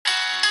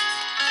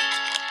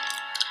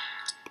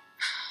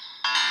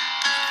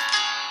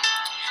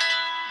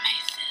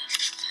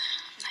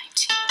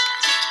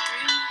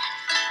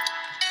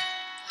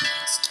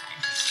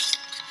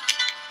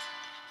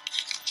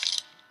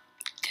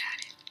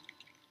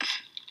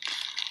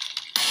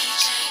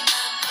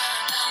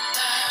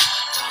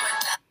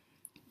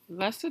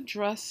Let's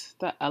address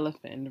the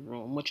elephant in the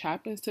room, which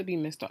happens to be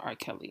Mr. R.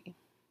 Kelly.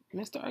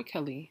 Mr. R.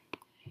 Kelly,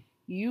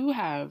 you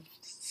have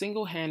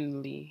single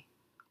handedly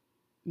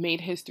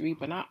made history,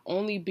 but not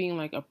only being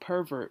like a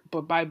pervert,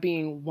 but by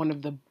being one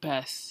of the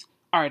best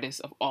artists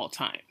of all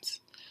times.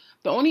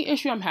 The only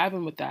issue I'm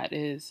having with that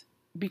is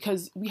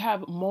because we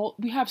have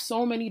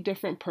so many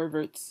different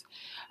perverts.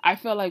 I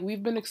feel like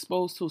we've been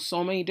exposed to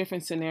so many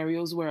different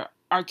scenarios where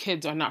our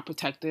kids are not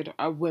protected,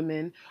 our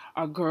women,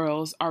 our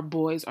girls, our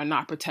boys are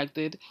not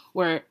protected,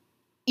 where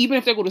even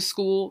if they go to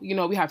school,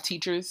 we have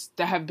teachers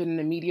that have been in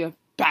the media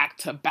back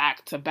to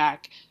back to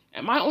back.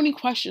 And my only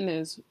question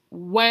is,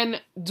 when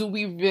do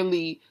we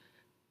really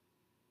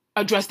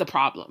address the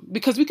problem?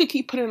 Because we could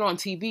keep putting it on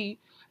TV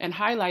and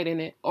highlighting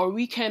it, or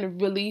we can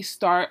really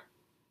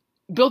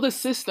build a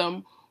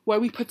system where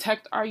we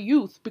protect our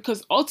youth,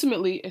 because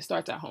ultimately it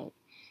starts at home.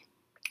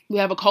 We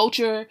have a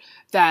culture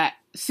that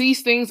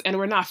sees things and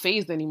we're not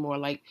fazed anymore.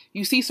 Like,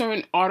 you see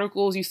certain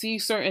articles, you see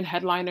certain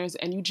headliners,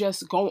 and you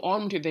just go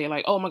on with your day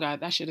like, oh my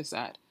God, that shit is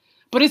sad.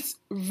 But it's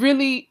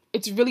really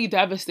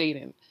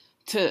devastating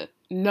to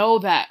know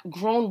that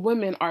grown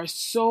women are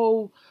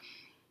so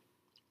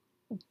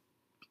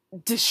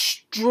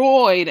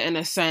destroyed in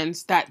a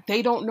sense that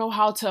they don't know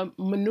how to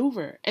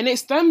maneuver. And it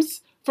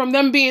stems from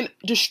them being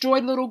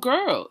destroyed little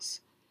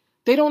girls.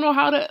 They don't know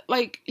how to,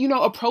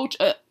 approach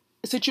a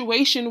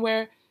situation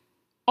where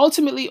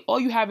ultimately all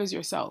you have is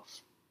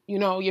yourself,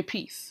 your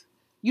peace.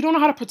 You don't know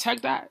how to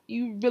protect that.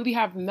 You really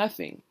have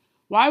nothing.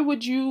 Why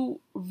would you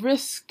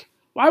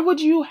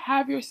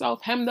have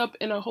yourself hemmed up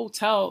in a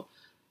hotel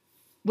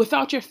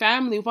without your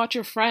family, without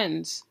your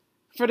friends,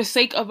 for the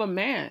sake of a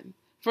man,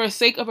 for the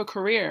sake of a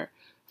career,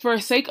 for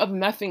the sake of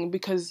nothing?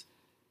 Because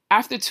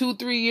after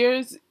 2-3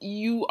 years,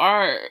 you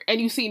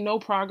see no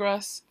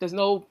progress. There's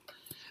no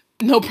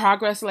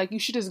progress. Like, you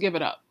should just give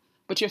it up.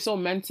 But you're so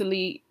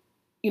mentally,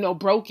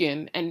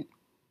 broken. And,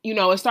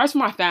 it starts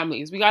from our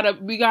families. We gotta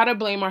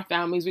blame our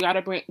families. We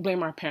gotta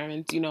blame our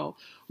parents.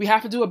 We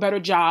have to do a better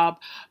job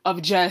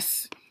of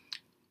just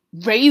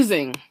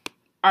raising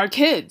our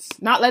kids,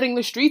 not letting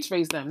the streets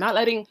raise them, not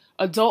letting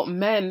adult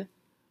men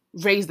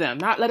raise them,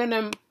 not letting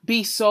them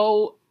be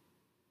so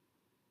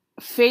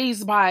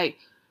fazed by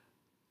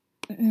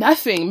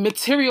nothing,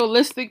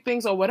 materialistic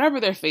things or whatever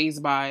they're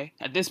fazed by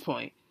at this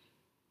point,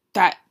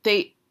 that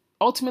they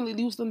ultimately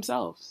lose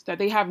themselves, that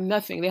they have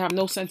nothing, they have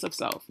no sense of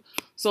self.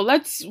 So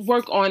let's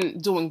work on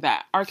doing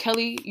that. R.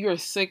 Kelly, you're a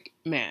sick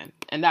man,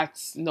 and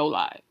that's no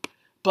lie.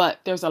 But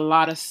there's a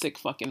lot of sick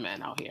fucking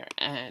men out here,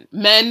 and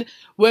men,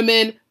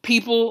 women,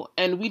 people,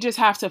 and we just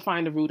have to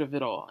find the root of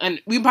it all.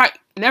 And we might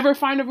never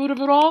find the root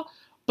of it all,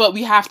 but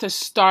we have to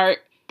start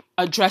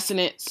addressing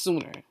it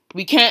sooner.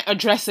 We can't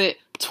address it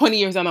 20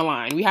 years down the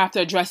line. We have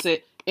to address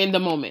it in the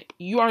moment.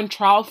 You are in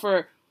trial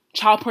for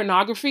child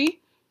pornography.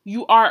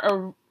 You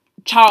are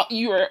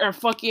a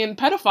fucking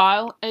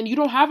pedophile, and you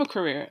don't have a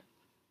career.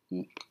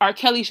 R.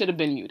 Kelly should have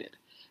been muted.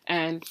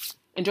 And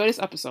enjoy this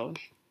episode.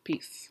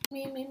 Peace.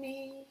 Me.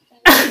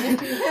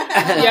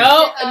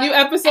 Yo, a new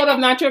episode of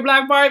Not Your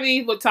Black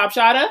Barbie with Top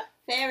Shotta,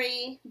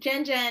 Fairy,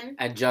 Jen,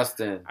 and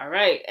Justin. All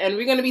right, and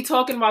we're going to be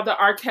talking about the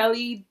R.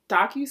 Kelly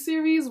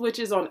docuseries, which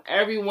is on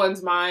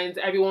everyone's minds.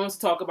 Everyone wants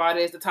to talk about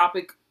it. It's the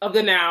topic of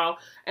the now.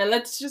 And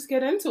let's just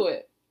get into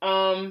it.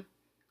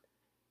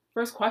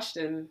 First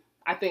question.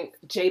 I think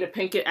Jada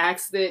Pinkett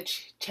asked it.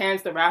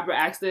 Chance the Rapper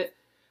asked it.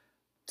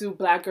 Do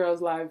black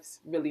girls' lives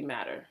really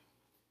matter?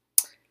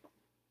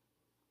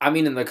 I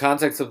mean, in the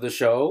context of the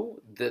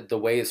show, the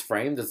way it's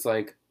framed, it's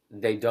like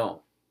they don't.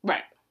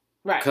 Right.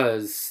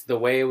 Because the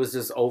way it was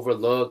just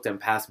overlooked and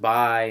passed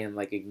by and,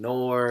 like,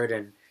 ignored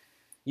and,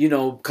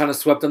 kind of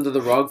swept under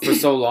the rug for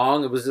so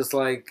long, it was just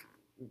like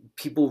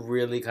people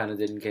really kind of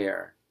didn't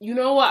care. You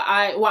know what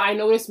I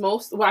noticed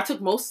most, what I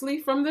took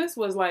mostly from this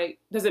was, like,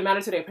 does it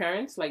matter to their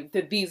parents? Like,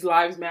 did these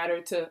lives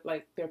matter to,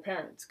 like, their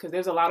parents? Because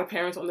there's a lot of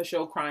parents on the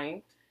show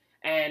crying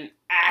and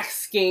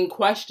asking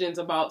questions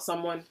about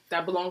someone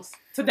that belongs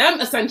to them,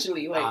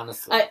 essentially. Like,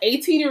 honestly, an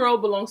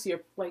 18-year-old belongs to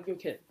your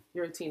kid.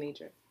 You're a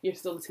teenager. You're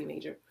still a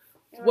teenager.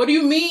 Right. What do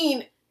you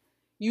mean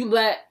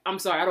I'm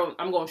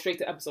going straight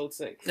to episode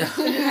 6.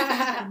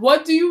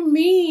 What do you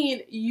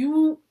mean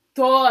you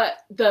thought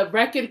the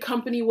record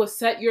company would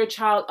set your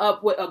child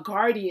up with a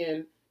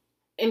guardian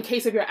in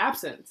case of your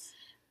absence?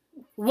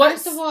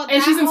 First of all,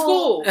 and she's in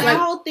school. That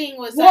whole thing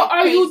was what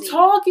are crazy. You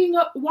talking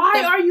about?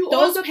 Why are you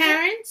those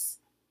parents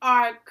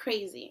are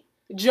crazy.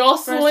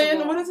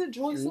 Jocelyn, what is it?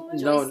 Jocelyn?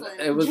 No,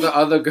 it was the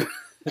other girl.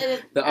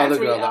 The other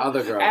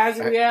girl.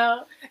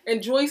 Azriel.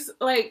 And Joyce,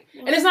 like,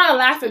 and it's not a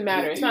laughing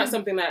matter. It's not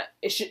something that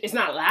it's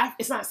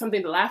not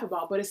something to laugh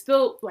about, but it's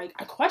still, like,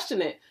 I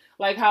question it.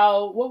 Like,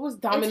 what was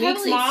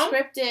Dominique's mom?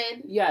 It's heavily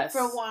scripted, yes.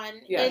 For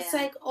one. Yes. It's,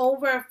 like,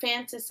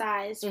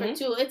 over-fantasized for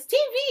two. It's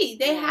TV.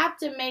 They have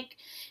to make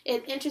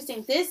it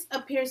interesting. This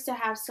appears to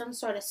have some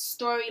sort of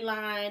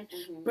storyline,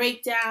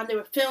 breakdown. They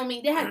were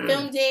filming. They had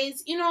film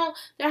days.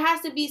 There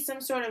has to be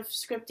some sort of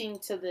scripting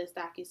to this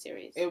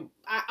docuseries.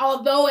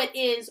 Although it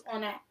is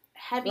on a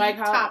heavy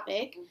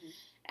topic.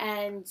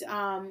 And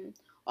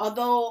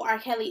although R.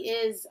 Kelly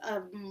is a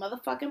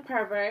motherfucking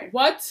pervert.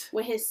 What?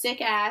 With his sick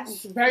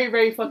ass. Very,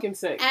 very fucking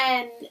sick.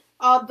 And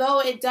although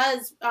it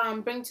does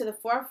bring to the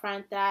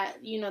forefront that,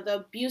 the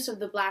abuse of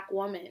the black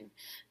woman,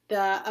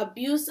 the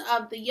abuse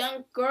of the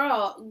young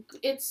girl,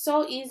 it's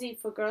so easy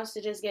for girls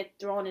to just get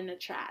thrown in the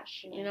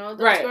trash. Those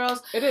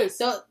girls. It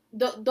is.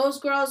 Those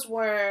girls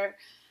were,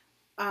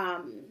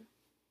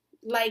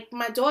 like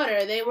my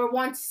daughter. They were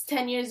once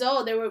 10 years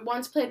old. They were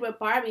once played with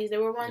Barbies. They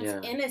were once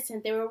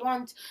innocent. They were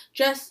once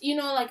just,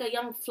 like a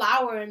young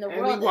flower in the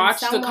world. We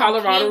watched the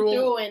Colorado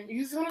Room. And,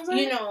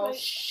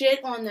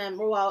 shit on them.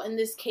 Well, in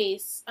this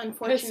case,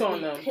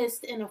 unfortunately,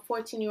 pissed in a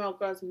 14-year-old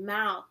girl's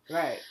mouth.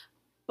 Right.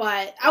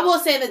 But I will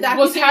say that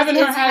was having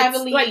her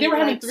heavily they were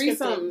having scripted.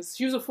 threesomes.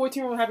 She was a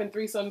 14-year-old having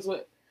threesomes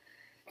with.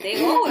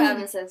 They all were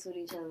having sex with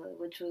each other,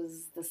 which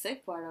was the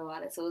sick part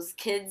about it. So it was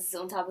kids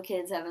on top of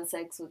kids having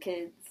sex with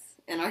kids.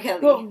 And R.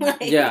 Kelly.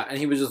 Yeah, and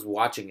he was just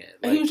watching it.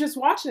 He was just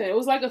watching it. It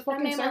was like a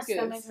fucking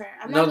circus.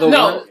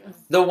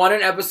 The one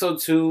in episode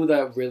 2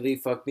 that really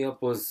fucked me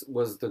up was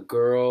the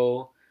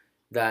girl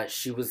that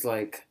she was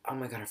like, oh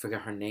my god, I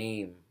forgot her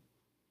name.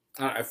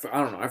 I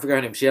don't know. I forgot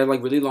her name. She had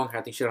like really long hair.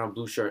 I think she had on a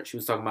blue shirt. She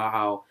was talking about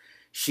how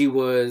she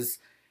was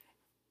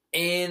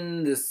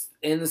in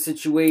the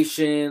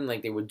situation,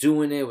 like they were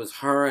doing it. It was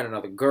her and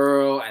another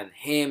girl and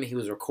him. He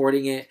was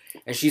recording it,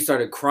 and she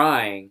started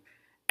crying.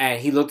 And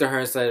he looked at her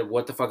and said,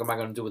 "What the fuck am I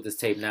going to do with this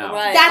tape now?"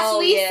 Right. That's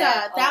Lisa.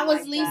 Yeah. That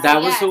was Lisa.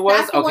 That was who was?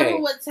 That's the one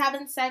who was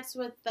having sex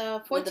with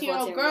the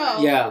 14-year-old girl.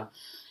 Yeah.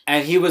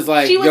 And he was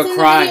like, "You're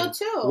crying.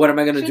 What am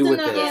I going to do with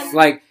this?"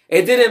 Like,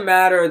 it didn't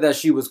matter that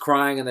she was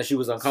crying and that she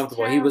was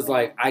uncomfortable. He was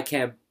like, "I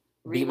can't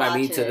beat my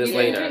meat to this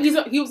later."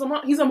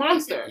 He's a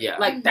monster. Yeah.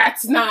 Like,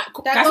 that's not...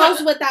 That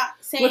goes without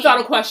saying. Without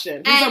a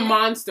question. He's a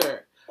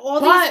monster. All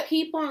these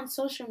people on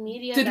social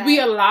media. Did we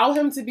allow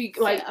him to be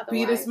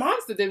this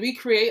monster? Did we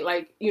create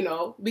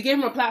we gave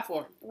him a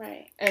platform,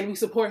 right? And we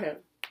support him.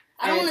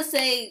 I don't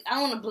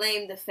want to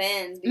blame the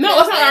fans. Because, no,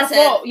 it's not our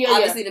fault. Yeah,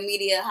 obviously, the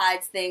media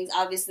hides things.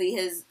 Obviously,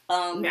 his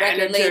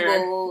record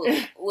label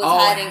was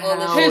hiding all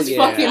the his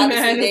fucking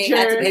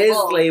manager. His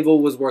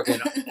label was working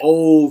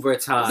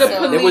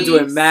overtime. They were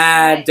doing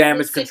mad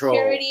damage control.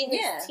 Security,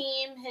 his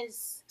team,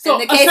 So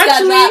and the case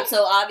got dropped.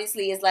 So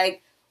obviously, it's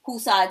like,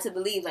 whose side to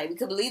believe? Like, we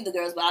could believe the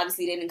girls, but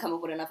obviously they didn't come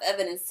up with enough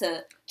evidence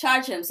to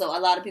charge him. So a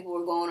lot of people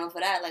were going on for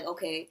that. Like,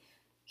 okay,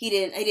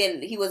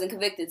 he wasn't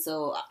convicted,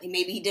 so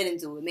maybe he didn't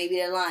do it. Maybe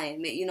they're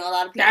lying. A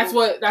lot of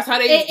people. That's how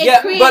they.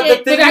 But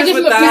the thing is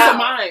with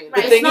that,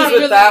 the thing is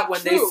with that,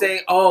 when they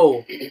say,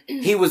 "Oh,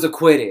 he was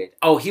acquitted.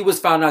 Oh, he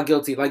was found not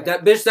guilty," like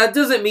that, bitch. That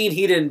doesn't mean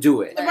he didn't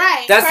do it.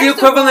 Right. That's the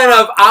equivalent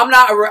of I'm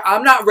not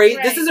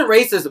racist. This isn't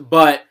racist,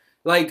 but.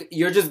 Like,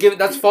 you're just giving...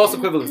 That's false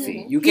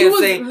equivalency. You can't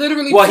say...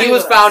 He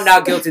was found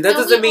not guilty. That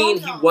doesn't mean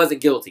he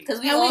wasn't guilty. Because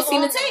we all seen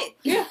the tape.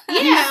 Yeah.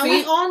 Yeah,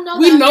 we all know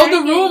we know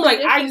the room.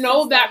 Like, I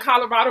know that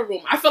Colorado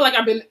room. I feel like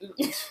I've been...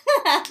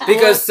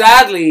 Because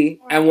sadly,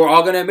 and we're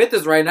all going to admit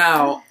this right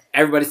now,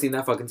 everybody's seen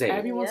that fucking tape.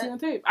 Everyone's seen the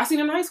tape. I seen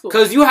it in high school.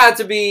 Because you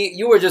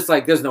were just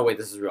like, there's no way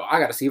this is real. I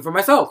got to see it for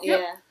myself.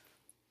 Yeah.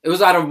 It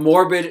was out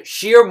of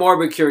sheer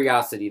morbid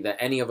curiosity that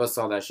any of us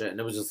saw that shit. And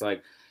it was just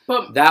like,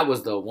 that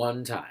was the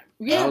one time.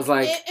 Yeah, I was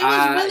like, it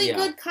was really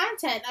good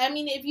content. I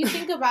mean, if you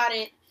think about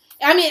it,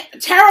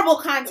 terrible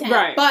content.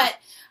 Right. But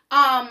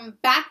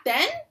back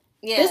then,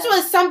 this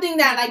was something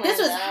that this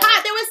was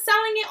hot. They were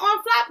selling it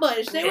on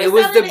Flatbush. It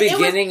was the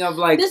beginning of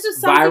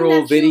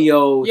viral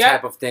video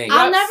type of thing.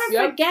 I'll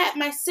never forget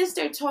my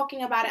sister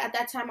talking about it at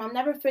that time. I'll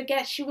never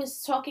forget. She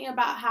was talking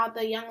about how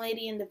the young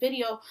lady in the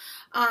video,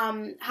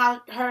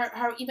 how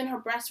her even her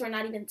breasts were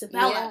not even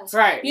developed. Yeah.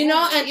 Right.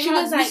 And she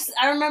was like,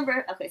 I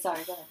remember. Okay, sorry.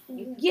 Go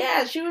ahead.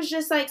 Yeah, she was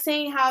just like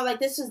saying how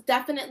this was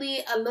definitely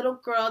a little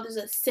girl. There's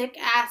a sick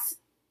ass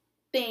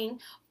thing,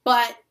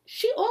 but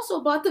she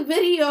also bought the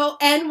video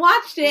and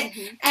watched it,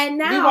 and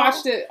now we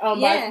watched it.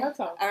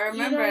 I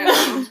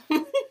remember.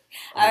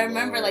 I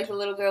remember the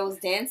little girl was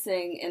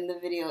dancing in the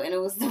video, and it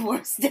was the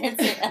worst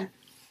dancing ever.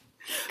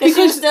 Because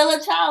she was still a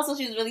child, so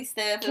she was really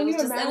stiff. Can you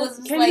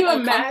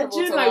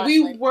imagine?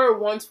 We were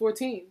once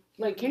 14.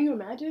 Like, can you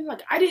imagine?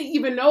 Like, I didn't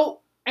even know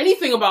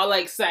anything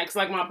about sex,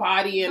 like my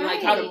body and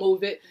how to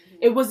move it.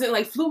 It wasn't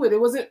fluid. It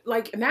wasn't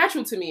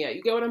natural to me yet.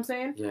 You get what I'm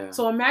saying? Yeah.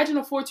 So imagine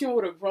a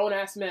 14-year-old with a grown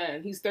ass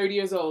man. He's 30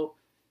 years old,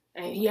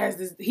 and he has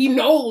this. He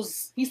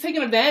knows he's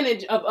taking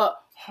advantage of a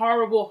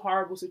horrible,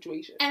 horrible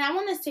situation. And I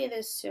want to say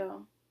this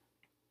too.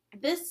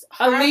 This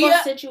horrible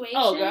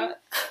situation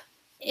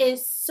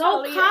is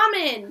so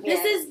common.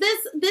 Yes.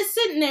 This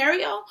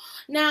scenario.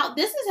 Now,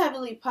 this is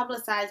heavily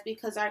publicized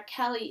because R.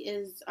 Kelly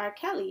is a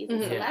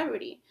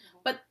celebrity,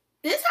 but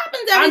this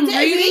happens every day.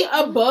 I'm reading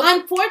a book.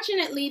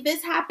 Unfortunately,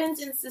 this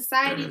happens in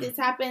society. This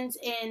happens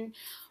in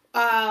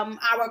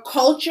our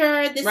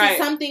culture. This is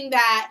something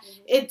that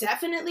it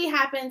definitely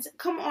happens.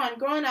 Come on,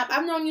 growing up,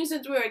 I've known you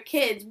since we were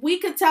kids. We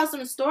could tell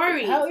some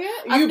stories of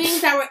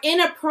things that were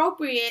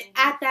inappropriate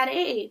at that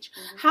age.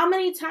 How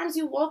many times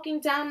you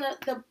walking down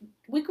the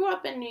we grew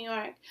up in New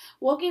York,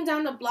 walking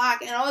down the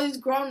block and all these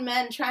grown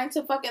men trying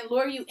to fucking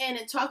lure you in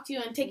and talk to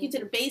you and take you to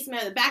the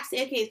basement or the back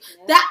staircase.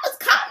 Yeah. That was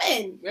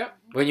common. Yep.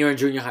 When you were in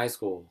junior high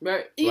school.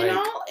 Right. You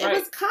know, it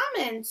was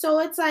common. So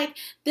it's like,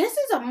 this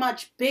is a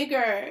much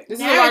bigger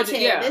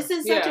narrative. This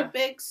is such a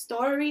big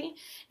story.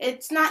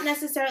 It's not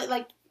necessarily,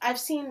 like, I've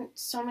seen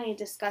so many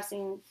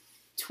disgusting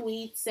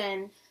tweets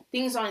and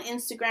things on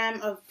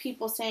Instagram of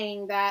people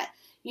saying that,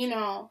 you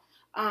know,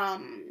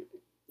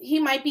 he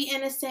might be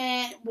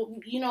innocent.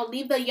 You know,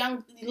 leave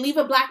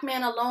a black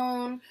man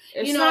alone.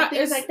 It's you know, not,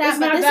 things it's, like that. It's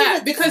but not this that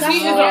is a because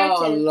he is.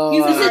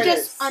 He's This is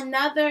just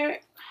another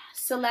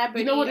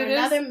celebrity, you know what it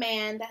another is?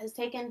 man that has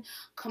taken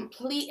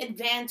complete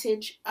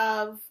advantage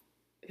of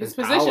his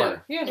position.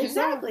 Power. Yeah,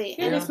 exactly.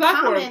 Yeah. And it's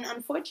common,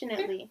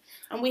 unfortunately.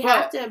 And we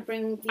have to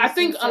bring these I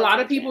think a lot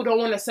of people don't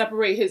want to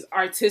separate his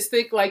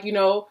artistic, like, you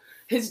know,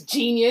 his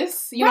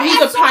genius. You know,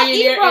 he's a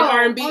pioneer in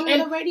R&B. On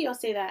the radio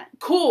say that.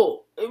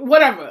 Cool.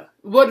 Whatever.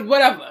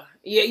 Whatever.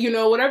 Yeah, you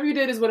know, whatever you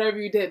did is whatever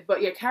you did.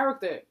 But your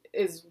character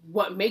is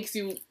what makes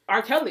you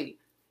R. Kelly.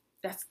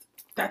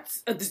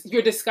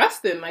 You're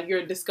disgusting. Like, you're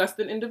a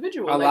disgusting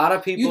individual. A lot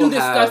of people you do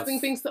disgusting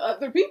things to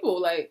other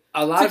people. Like,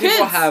 a lot of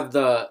people have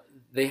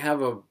they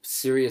have a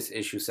serious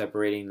issue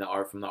separating the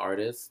art from the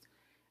artist.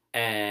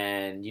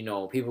 And, you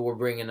know, people were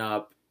bringing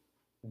up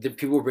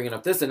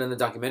this, and in the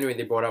documentary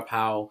they brought up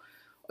how,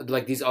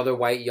 like, these other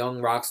white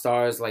young rock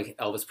stars like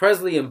Elvis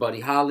Presley and Buddy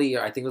Holly,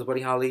 or I think it was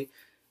Buddy Holly,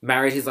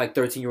 married his like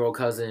 13-year-old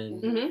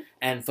cousin,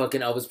 and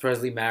fucking Elvis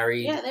Presley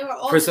married they were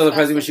all Priscilla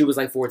Presley when she was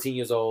like 14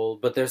 years old.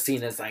 But they're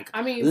seen as like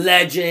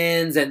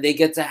legends, and they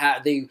get to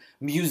have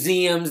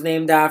museums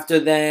named after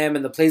them,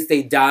 and the place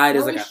they died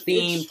is like a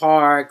theme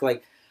park.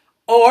 Like,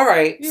 oh, all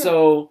right,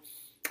 so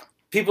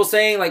people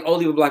saying like, "Oh,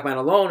 leave a black man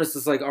alone." It's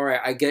just like, all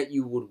right, I get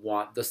you would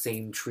want the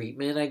same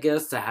treatment, I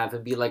guess, to have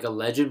him be like a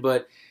legend,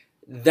 but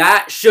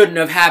that shouldn't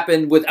have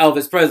happened with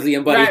Elvis Presley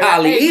and Buddy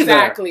Holly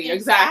either.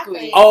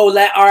 Exactly. Oh,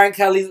 let R.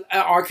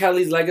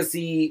 Kelly's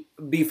legacy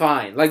be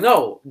fine. Like,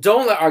 no,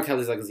 don't let R.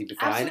 Kelly's legacy be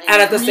fine. Absolutely.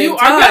 And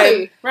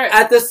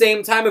at the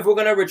same time, if we're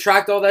gonna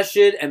retract all that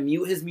shit and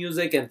mute his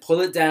music and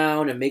pull it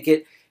down and make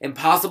it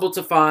impossible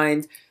to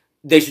find,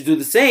 they should do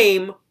the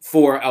same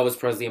for Elvis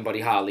Presley and Buddy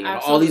Holly and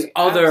all these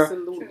other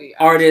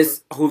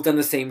artists who've done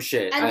the same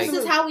shit. And this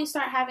is how we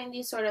start having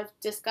these sort of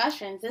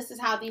discussions. This is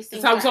how these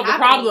things. This is how we solve the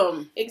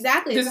problem.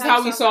 Exactly. This is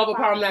how we solve a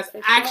problem that's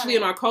actually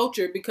in our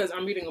culture. Because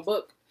I'm reading a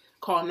book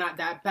called "Not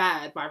That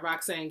Bad" by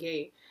Roxane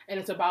Gay, and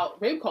it's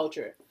about rape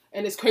culture.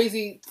 And it's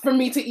crazy for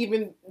me to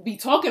even be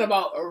talking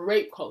about a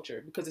rape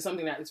culture because it's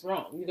something that is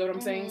wrong. You know what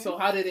I'm saying? So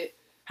how did it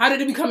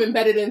become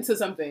embedded into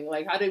something?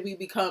 Like, how did we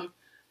become?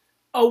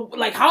 Oh,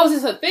 like, how is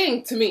this a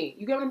thing to me?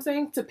 You get what I'm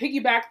saying? To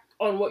piggyback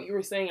on what you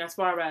were saying as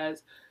far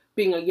as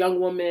being a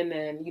young woman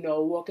and, you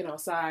know, walking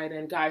outside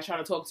and guys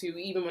trying to talk to you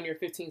even when you're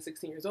 15,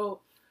 16 years old.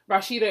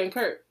 Rashida and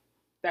Kurt,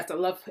 that's a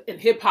love and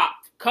hip-hop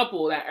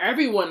couple that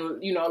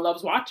everyone, you know,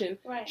 loves watching.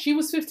 Right. She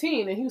was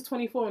 15 and he was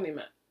 24 when they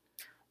met.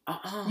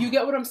 You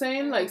get what I'm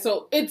saying? Like,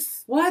 so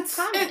it's... What? It's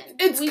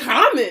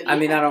common. I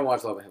mean, I don't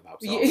watch Love and Hip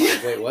Hop, so I'm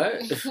like, wait,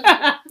 what?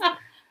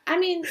 I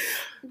mean,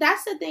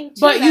 that's the thing,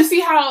 too. But you see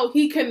how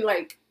he can,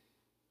 like,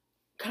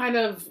 kind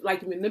of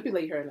like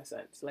manipulate her in a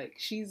sense. Like,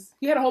 he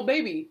had a whole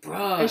baby,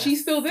 bruh, and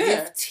she's still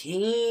there.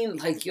 15,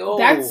 like, yo,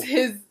 that's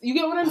his. You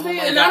get what I'm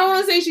saying? And I don't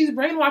want to say she's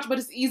brainwashed, but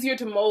it's easier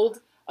to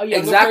mold a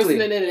younger person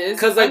than it is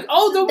because like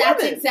older woman.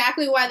 That's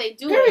exactly why they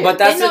do it. But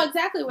they know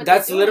exactly what.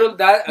 That's literally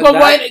that. But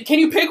what can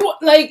you pick?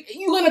 Like,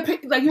 you gonna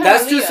pick? Like, you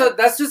that's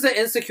just an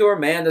insecure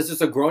man. That's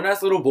just a grown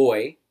ass little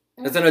boy.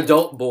 That's an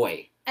adult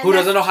boy. Who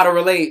doesn't know how to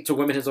relate to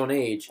women his own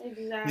age?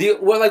 Exactly.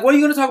 What are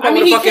you going to talk about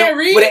with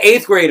an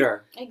 8th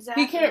grader?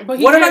 Exactly. He can't. But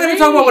what am I going to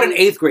talk about with an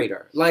 8th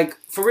grader? Like,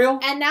 for real?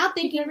 And now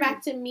thinking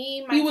back to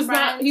me, he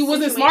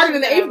wasn't smarter than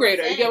the 8th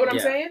grader. You get what I'm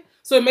saying?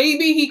 So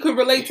maybe he could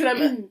relate to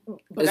them.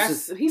 But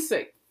he's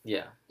sick.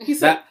 Yeah, he's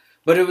sick.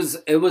 But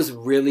it was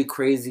really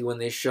crazy when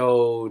they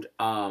showed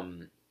what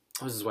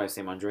was his wife's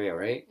name? Andrea,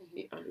 right?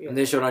 Yeah. And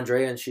they showed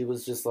Andrea, and she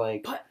was just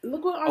like, but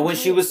look what Andrea when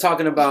she was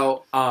talking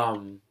about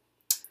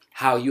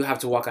how you have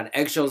to walk on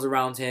eggshells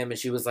around him, and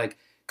she was like,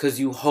 because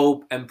you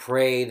hope and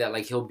pray that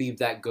like he'll be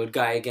that good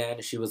guy again.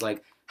 And she was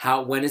like,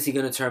 when is he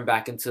gonna turn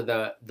back into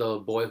the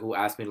boy who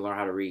asked me to learn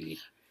how to read?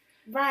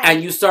 Right.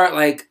 And you start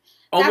like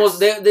almost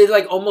they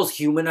like almost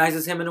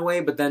humanizes him in a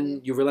way, but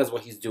then you realize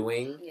what he's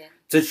doing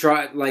to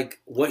try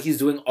like what he's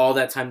doing all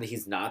that time that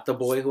he's not the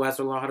boy who has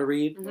to learn how to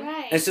read.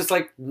 Right. It's just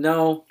like,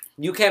 no,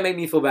 you can't make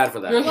me feel bad for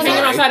that. You're hanging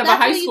outside of a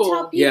high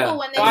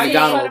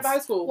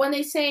school. When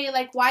they say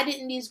like, why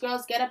didn't these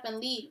girls get up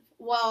and leave?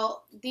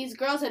 Well, these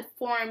girls had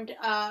formed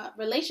a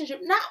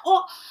relationship. Not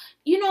all,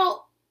 you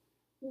know,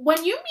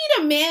 when you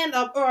meet a man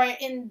or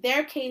in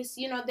their case,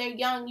 you know, they're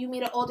young, you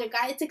meet an older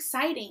guy, it's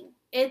exciting.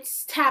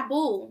 It's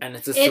taboo. And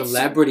it's a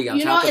celebrity on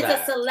top of that.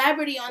 It's a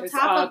celebrity on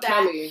top of that.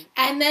 Kelly.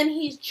 And then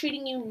he's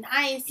treating you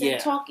nice and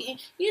talking,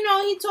 you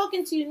know, he's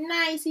talking to you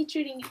nice, he's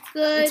treating you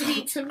good,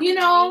 you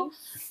know,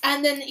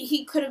 and then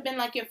he could have been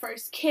like your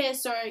first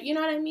kiss or, you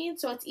know what I mean?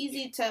 So it's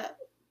easy to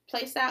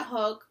place that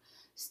hook,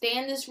 stay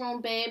in this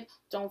room, babe.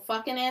 Don't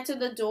fucking answer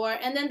the door.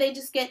 And then they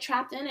just get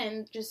trapped in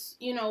and just,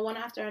 one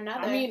after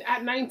another. I mean,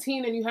 at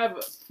 19 and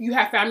you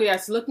have family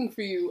that's looking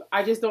for you,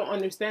 I just don't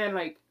understand.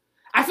 Like,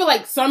 I feel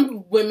like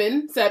some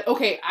women said,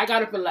 okay, I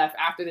got up and left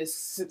after this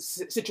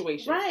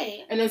situation.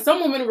 Right. And then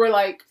some women were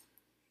like,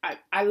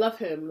 I love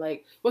him.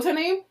 Like, what's her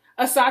name?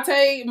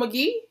 Asante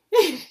McGee?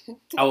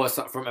 Oh,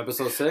 from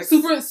episode 6?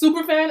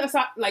 Super fan.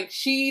 Like,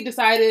 she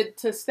decided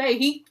to stay.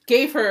 He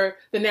gave her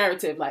the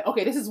narrative. Like,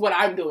 okay, this is what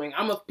I'm doing.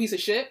 I'm a piece of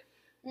shit.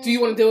 Do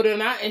you want to deal with it or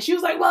not? And she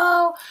was like,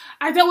 well,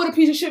 I dealt with a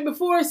piece of shit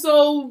before,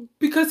 so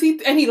because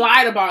he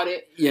lied about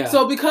it. Yeah.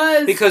 So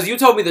because you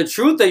told me the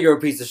truth that you're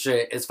a piece of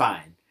shit, it's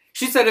fine.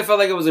 She said it felt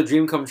like it was a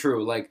dream come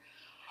true. Like,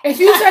 if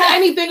you said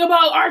anything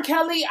about R.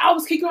 Kelly, I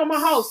was kicking out my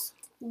house.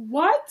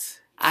 What?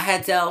 I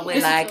had dealt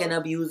with an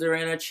abuser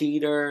and a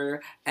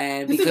cheater,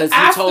 and This because is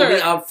he told me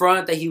after. up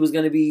front that he was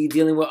going to be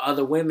dealing with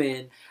other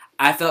women,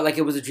 I felt like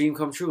it was a dream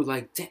come true.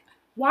 Like, damn.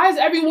 Why is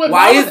everyone?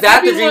 Why is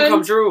that the dream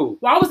come true?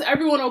 Why was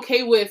everyone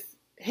okay with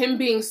him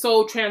being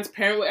so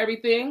transparent with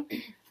everything,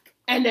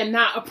 and then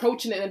not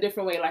approaching it in a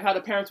different way? Like how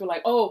the parents were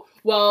like, "Oh,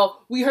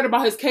 well, we heard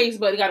about his case,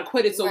 but he got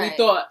acquitted, so we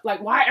thought."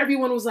 Like, why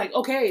everyone was like,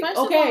 "Okay,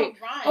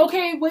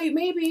 okay, wait,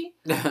 maybe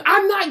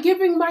I'm not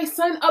giving my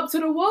son up to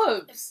the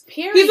wolves.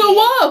 Period. He's a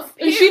wolf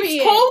in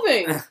sheep's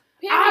clothing. Period.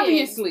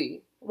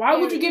 Obviously, why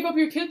would you give up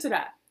your kid to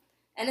that?"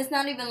 And it's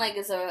not even like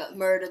it's a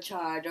murder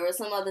charge or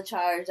some other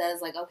charge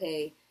that's like,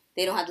 okay,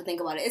 they don't have to think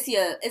about it.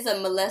 It's a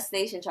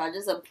molestation charge.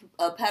 It's a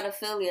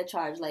pedophilia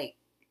charge. Like,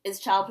 it's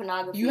child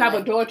pornography. You have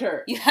a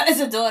daughter. It's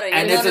a daughter.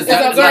 And it's a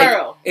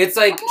girl. It's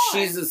like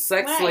she's a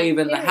sex slave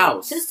in the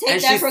house, Just take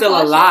and that she's still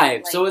precaution.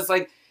 alive. Like, so it's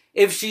like,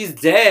 if she's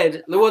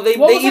dead, well, they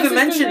What was her even sister's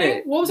mention name?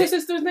 it. What was her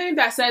sister's name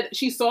that said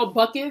she saw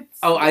buckets?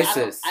 Oh,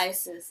 Isis.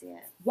 Isis, yeah.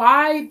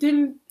 Why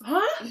didn't?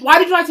 Why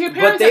did you lie to your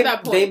parents at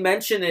that point? They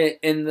mention it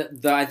in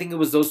the. I think it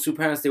was those two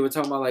parents. They were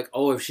talking about like,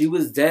 oh, if she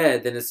was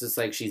dead, then it's just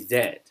like she's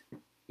dead.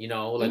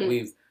 Like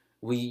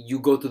you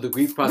go through the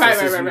grief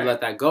process and you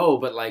let that go,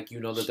 but like you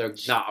know that they're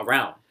not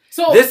around.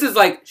 So this is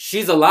like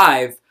she's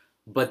alive,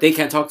 but they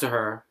can't talk to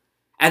her,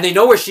 and they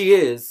know where she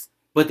is,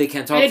 but they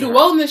can't talk to her. They do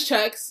wellness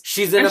checks.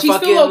 She's in and a she's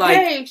fucking still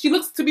okay. like. She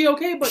looks to be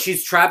okay, but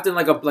she's trapped in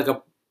like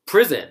a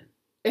prison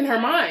in her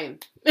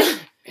mind.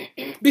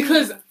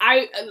 Because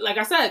like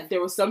I said,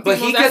 there was some. But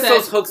he gets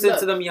those hooks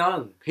into them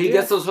young. He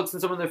gets those hooks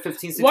into them when they're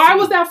 15, 16. Why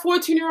was that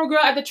 14-year-old girl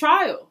at the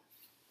trial?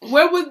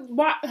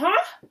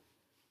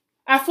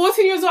 At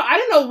 14 years old, I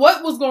didn't know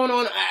what was going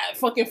on at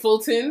fucking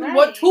Fulton.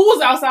 Right. Who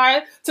was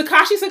outside?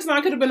 Tekashi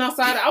 6ix9ine could have been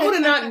outside. I would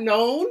have not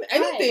known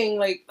anything.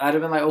 Like, I'd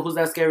have been like, oh, who's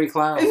that scary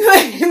clown?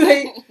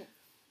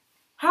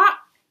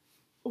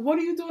 What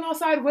are you doing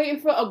outside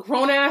waiting for a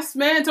grown ass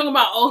man talking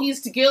about? Oh,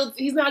 he's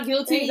not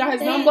guilty. He got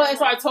his number and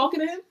started talking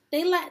to him.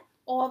 They let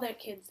all their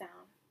kids down.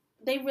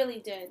 They really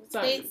did.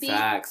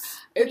 Facts.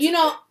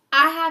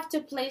 I have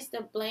to place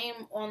the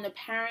blame on the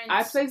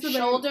parents'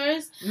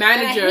 shoulders.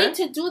 Manager. And I hate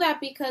to do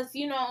that because,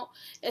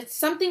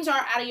 some things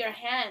are out of your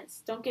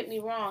hands. Don't get me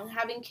wrong.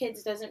 Having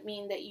kids doesn't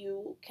mean that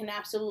you can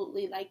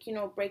absolutely,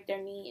 break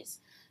their knees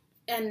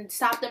and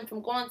stop them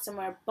from going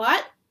somewhere.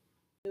 But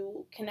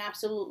you can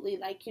absolutely,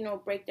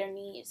 break their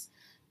knees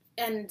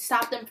and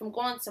stop them from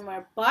going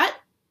somewhere. But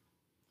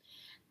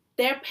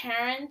their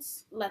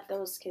parents let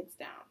those kids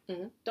down.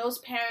 Mm-hmm. Those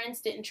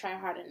parents didn't try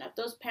hard enough.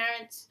 Those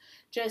parents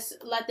just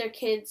let their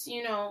kids,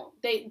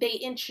 they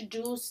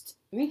introduced...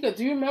 Nika,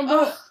 do you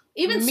remember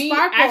even me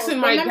Sparkle? asking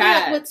my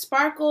dad? With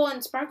Sparkle,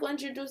 and Sparkle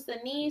introduced the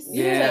niece?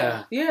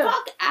 Yeah.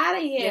 Fuck out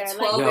of here. Your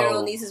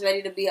 12-year-old niece is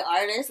ready to be an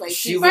artist? Like,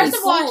 first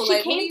of all,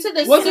 she came to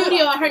the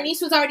studio and her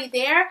niece was already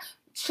there.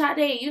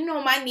 Sade, you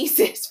know my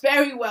nieces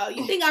very well.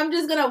 You think I'm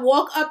just gonna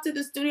walk up to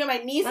the studio? My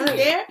niece is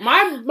there.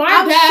 My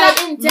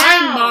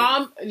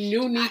mom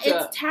knew Nika.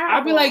 It's terrible.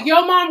 I'd be like,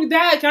 "Yo, mom,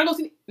 dad, can I go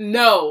see?"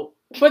 No,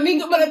 but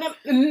Nika,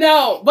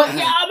 no, but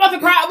yeah, I'm about to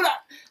cry.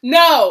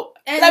 No,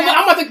 and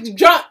I'm about to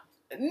jump.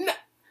 No.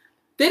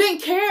 They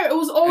didn't care. It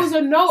was always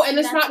a no, and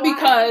it's not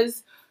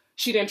because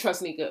she didn't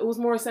trust Nika. It was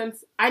more a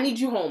sense, I need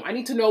you home. I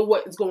need to know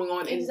what is going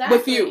on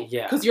with you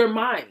because you're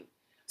mine.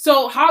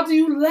 So how do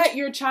you let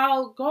your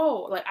child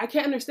go? Like, I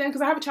can't understand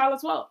because I have a child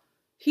as well.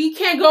 He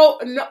can't go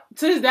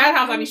to his dad's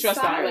house. I'd be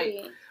stressed out.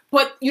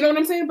 But you know what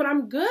I'm saying? But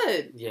I'm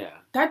good. Yeah.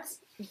 That's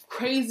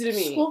crazy to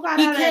me. School got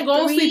he out can't at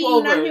go 3,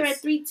 sleepovers. Not here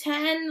at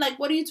 3:10. Like,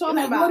 what are you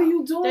talking about? What are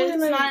you doing? It's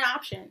not an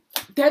option.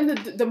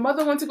 Then the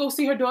mother went to go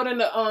see her daughter in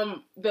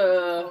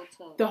the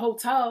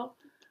hotel.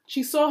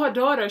 She saw her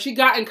daughter. She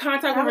got in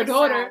contact with her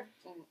daughter.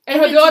 Sad.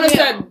 And her daughter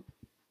said,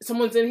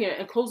 someone's in here,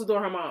 and closed the door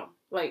to her mom.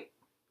 Like,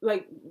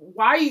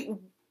 why...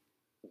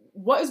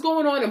 What is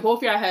going on in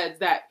both your heads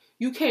that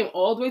you came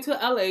all the way to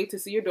LA to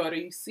see your daughter,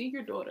 you see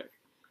your daughter,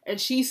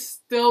 and she's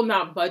still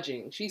not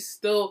budging. She's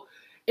still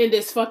in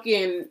this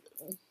fucking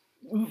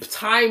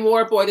time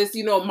warp or this,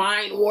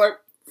 mind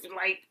warp,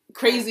 like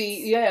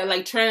crazy,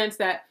 like trance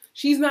that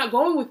she's not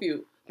going with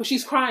you. But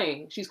she's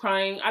crying. It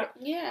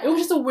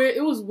was just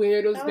it was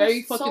weird. It was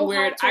very fucking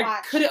weird.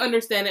 I couldn't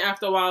understand it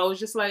after a while. It was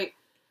just like,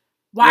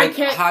 why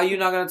can't... How are you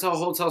not going to tell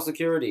hotel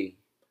security?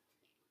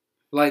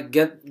 Like,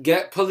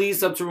 get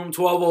police up to room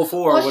 1204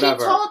 or well, whatever.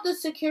 she told the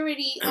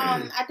security,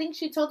 I think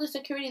she told the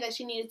security that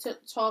she needed to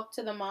talk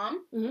to the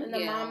mom. Mm-hmm. And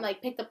the mom,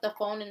 like, picked up the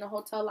phone in the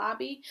hotel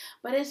lobby.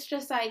 But it's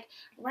just like,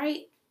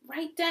 right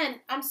then,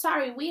 I'm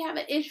sorry, we have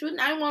an issue with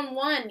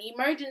 911,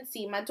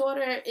 emergency. My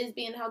daughter is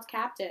being held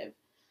captive.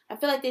 I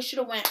feel like they should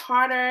have went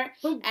harder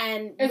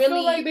and it really...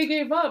 feel like they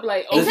gave up.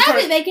 Like,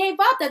 exactly, they gave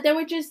up. That they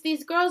were just...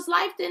 These girls'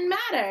 life didn't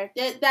matter.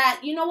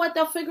 That, you know what,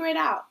 they'll figure it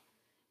out.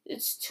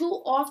 It's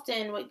too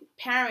often with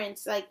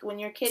parents, like, when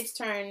your kids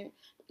turn,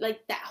 like,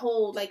 that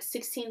whole, like,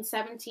 16,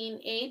 17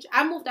 age.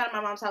 I moved out of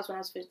my mom's house when I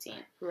was 15.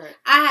 Right.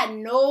 I had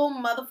no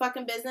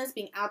motherfucking business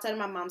being outside of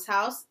my mom's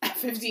house at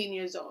 15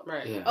 years old.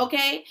 Right. Yeah.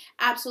 Okay?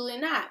 Absolutely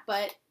not.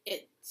 But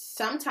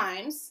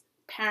sometimes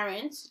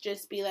parents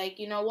just be like,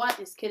 you know what?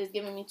 This kid is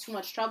giving me too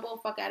much trouble.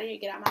 Fuck out of here.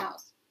 Get out of my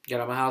house. Get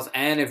out of my house.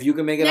 And if you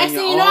can make it Next on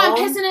your thing own... you know, I'm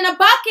pissing in a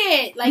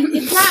bucket. Like,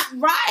 it's not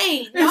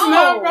right. No. It's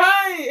not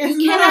right. It's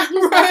You cannot not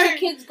just right. let your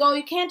kids go.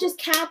 You can't just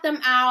count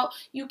them out.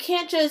 You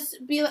can't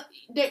just be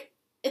like...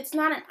 It's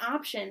not an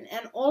option.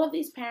 And all of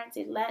these parents,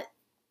 they let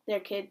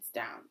their kids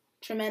down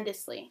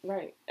tremendously.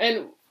 Right.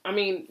 And, I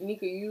mean,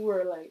 Nika, you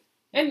were, like...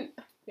 And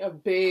a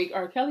big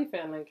R. Kelly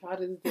fan. Like, how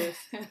does this...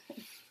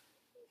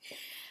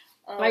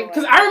 Like,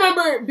 because I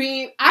remember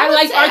being, I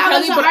liked R.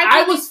 Kelly, but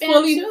I was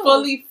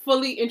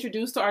fully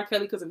introduced to R.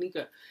 Kelly because of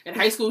Nika. In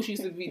high school, she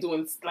used to be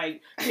doing,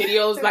 like,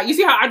 videos. Like, you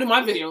see how I do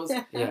my videos?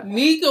 Yeah.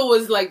 Nika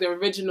was, like, the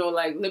original,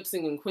 like,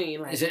 lip-singing queen.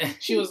 Like,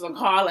 she was in the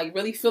car, like,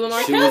 really feeling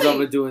R. She Kelly. was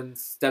over doing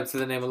Steps to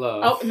the Name of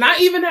Love. Oh, not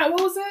even that.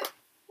 What was it?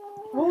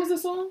 What was the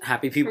song?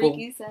 Happy People.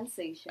 Freaky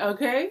Sensation.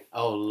 Okay.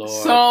 Oh, Lord.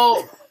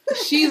 So...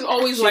 She's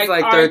always She's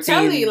like R. 13,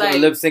 Kelly, like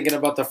lip syncing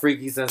about the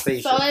freaky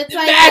sensation. So it's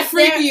like that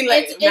freaky,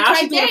 like it's now right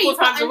she's doing there, it 4 you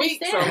times a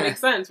week, so it understand. makes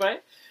sense,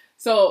 right?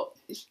 So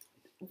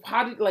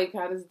how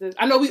does this?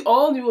 I know we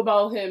all knew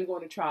about him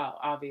going to trial,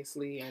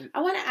 obviously, and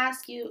I want to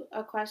ask you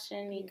a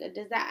question, Nika.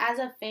 Does that, as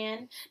a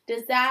fan,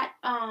 does that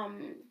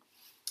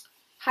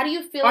how do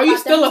you feel? Are about you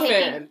still them a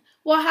taking, fan?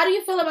 Well, how do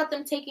you feel about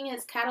them taking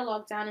his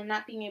catalog down and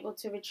not being able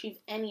to retrieve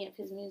any of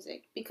his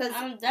music? Because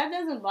that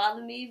doesn't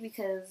bother me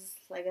because,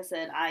 like I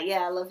said,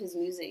 I love his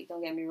music.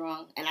 Don't get me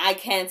wrong, and I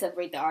can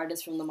separate the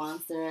artist from the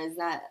monster. It's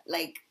not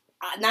like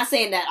I'm not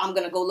saying that I'm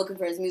gonna go looking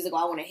for his music or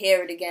I want to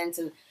hear it again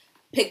to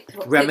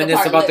reminisce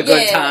apart about the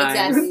good times.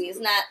 Exactly. It's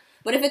not.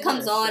 But if it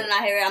comes on and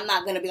I hear it, I'm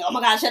not gonna be like, oh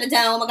my god, shut it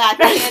down. Oh my god, I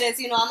can't hear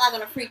this. You know, I'm not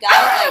gonna freak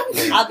out.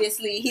 Like,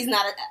 obviously, he's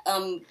not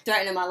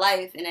threatening my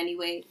life in any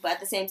way. But at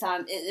the same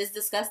time, it's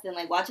disgusting.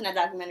 Like watching that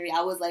documentary,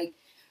 I was like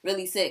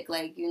really sick.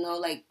 Like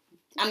like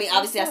I mean,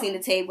 obviously I seen the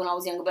tape when I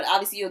was younger, but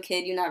obviously you're a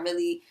kid. You're not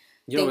really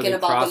thinking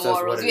about the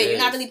morals. Yeah, you're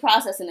not really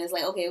processing it. It's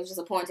like, okay, it was just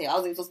a porn tape. I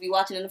wasn't supposed to be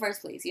watching it in the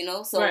first place. You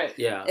know, so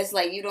yeah, it's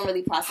like you don't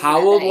really process. How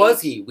old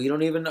was he? We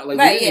don't even know. Like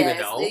we didn't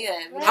even know.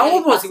 Right. How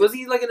old was he? Was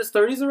he like in his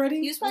 30s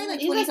already? He was probably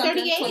like He was 20 like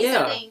 38, something.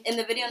 Yeah. I think. In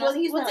the video, Was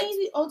he was he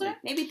like older?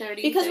 maybe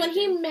 30. Because when 32.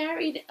 he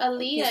married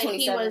Aaliyah,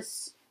 he 27.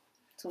 was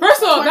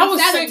First of all, that was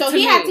 27, sick so to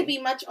he me. had to be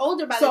much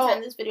older by the So,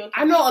 time this video came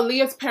I know out.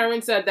 Aaliyah's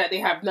parents said that they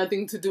have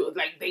nothing to do.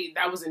 Like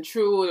that wasn't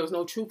true. There was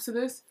no truth to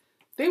this.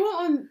 They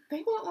went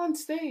on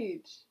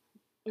stage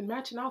in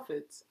matching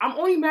outfits. I'm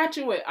only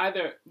matching with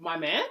either my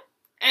man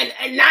and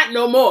not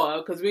no more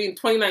because we in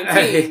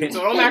 2019,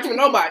 so don't match with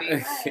nobody.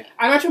 Right.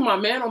 I match with my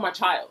man or my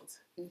child.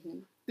 Mm-hmm.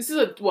 This is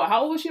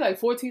how old was she? Like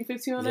 14,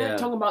 15 on that? Yeah.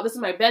 Talking about this is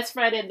my best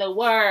friend in the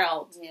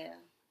world. Yeah.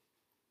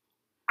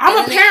 I'm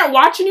And a then parent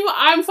watching you.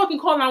 I'm fucking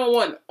calling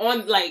 911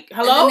 on like,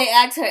 hello? And then they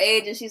asked her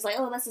age, and she's like,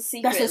 "Oh, that's a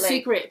secret. That's a like,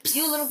 secret.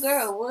 You a little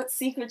girl. What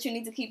secret you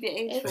need to keep your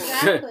age for?"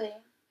 Exactly.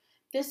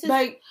 This is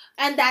Like,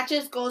 and that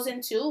just goes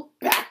into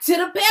back to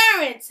the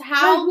parents.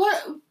 How like,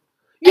 what?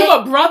 You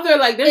have a brother,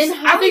 like there's. in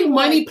I think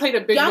money Hollywood, played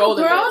a big young role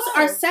in girls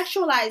this. are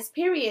sexualized.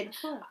 Period.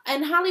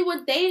 In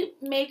Hollywood, they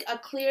make a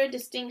clear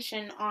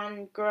distinction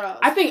on girls.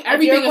 I think If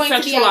everything you're is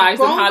going to be a sexualized in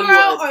grown Hollywood.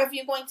 girl, or if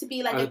you're going to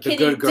be like a The kiddie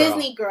good girl.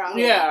 Disney girl.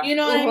 Yeah. You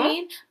know what I Mhm.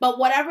 mean? But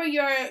whatever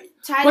your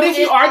title But if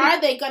you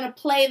are they gonna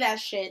play that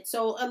shit?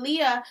 So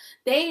Aaliyah,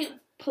 they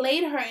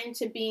played her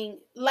into being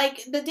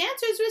like the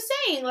dancers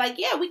were saying, like,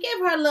 yeah, we gave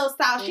her a little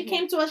style. She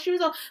came to us, she was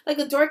like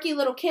a dorky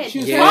little kid. She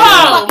was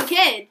Yeah. fucking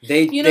kid.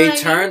 They You know what I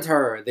mean? turned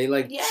her. They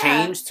Yeah.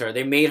 changed her.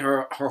 They made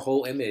her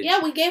whole image.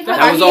 Yeah, we gave her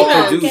That was all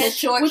produced. The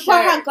short We put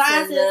her shirts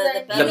glasses and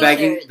and the belly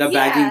baggy shirts.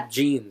 baggy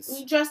jeans.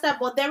 We dressed up.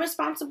 Well, they're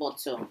responsible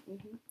too.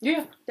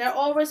 Yeah. They're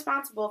all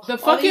responsible. The All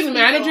these fucking people-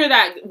 manager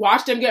that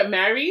watched them get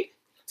married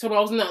told me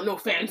it was not no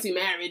fancy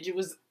marriage. It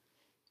was.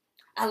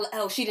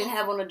 She didn't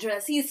have on a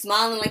dress. He's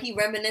smiling like he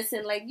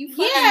reminiscing, like you.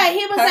 Fucking Yeah,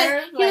 he was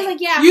like,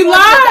 yeah. I You forged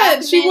the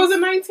lied. She documents.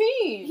 wasn't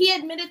 19. He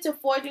admitted to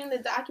forging the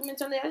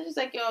documents on there. I was just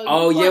like, yo.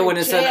 Oh you yeah, going when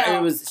to it said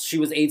jail. she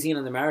was 18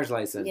 on the marriage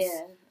license. Yeah,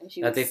 and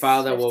she That was they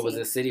filed at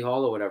 15. City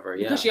Hall or whatever.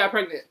 Yeah. Because she got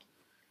pregnant.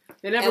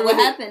 They never And what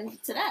really-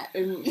 happened to that?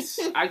 And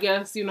I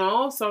guess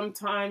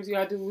sometimes you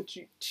had to do what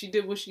she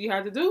did what she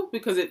had to do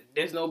because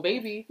there's no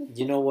baby.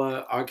 You know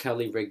what? R.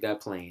 Kelly rigged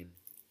that plane.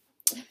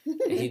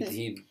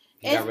 he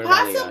It's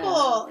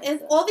possible.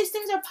 All these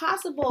things are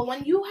possible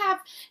when you have.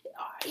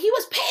 He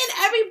was paying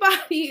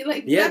everybody.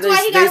 Like that's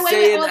why he got away with all these things. They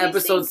say in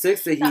episode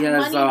 6 that he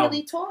has money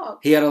really talks.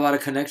 He had a lot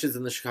of connections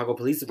in the Chicago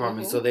Police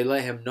Department, so they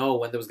let him know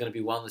when there was going to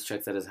be wellness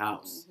checks at his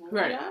house.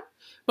 Right. Yeah.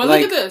 But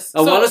look at this. A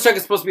wellness check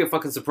is supposed to be a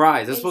fucking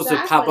surprise. It's supposed to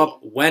pop up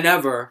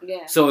whenever.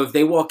 Yeah. So if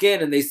they walk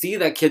in and they see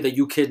that kid that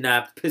you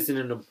kidnapped pissing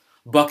in a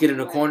bucket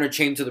in a corner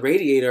chained to the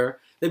radiator,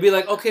 they'd be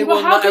like, okay,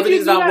 well, not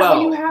everything's not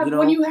well.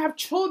 When you have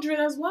children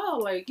as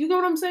well. Like, you know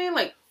what I'm saying?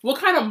 Like, what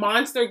kind of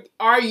monster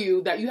are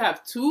you that you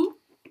have two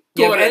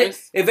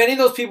daughters? If any of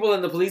those people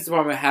in the police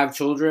department have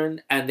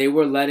children and they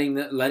were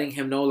letting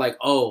him know, like,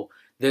 oh,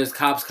 there's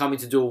cops coming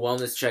to do a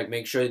wellness check,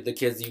 make sure the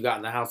kids you got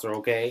in the house are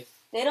okay.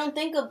 They don't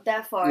think of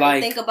that far.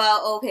 Like, they think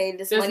about, okay,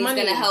 this money's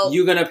going to help.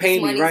 You're going to pay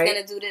me, right? This money's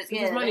going to do this.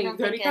 This money,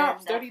 dirty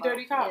cops. Dirty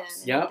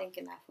cops. Yeah, they're not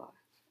thinking that far.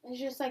 It's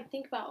just like,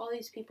 think about all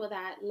these people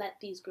that let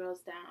these girls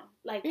down.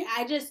 Like,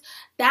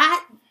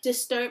 that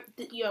disturbed,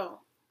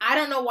 I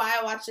don't know why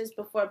I watched this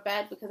before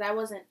bed because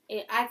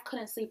I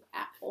couldn't sleep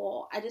at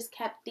all. I just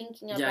kept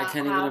thinking about I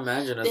can't even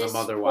imagine as a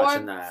mother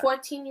watching that.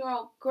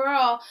 14-year-old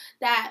girl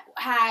that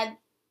had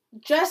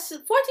just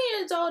 14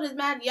 years old is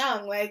mad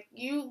young. Like,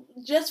 you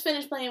just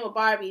finished playing with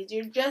Barbies.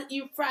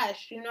 You're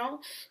fresh, you know?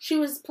 She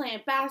was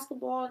playing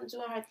basketball and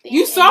doing her thing.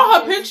 You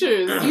saw her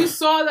pictures. You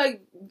saw,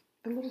 like,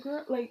 the little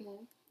girl, like...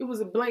 It was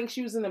a blank.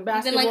 She was in the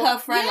basketball. Even like her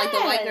friend, like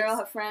the white girl,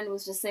 her friend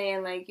was just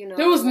saying like,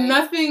 there was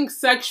nothing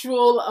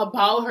sexual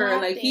about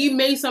her. Like he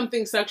made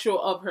something sexual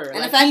of her. And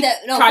like, the fact that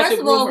first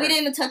of all, we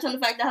didn't even touch on the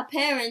fact that her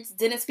parents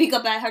didn't speak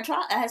up at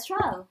his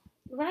trial.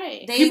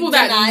 Right. They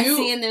denied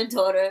seeing their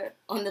daughter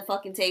on the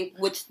fucking tape,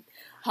 which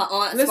her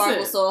aunt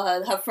Sparkle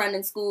saw her friend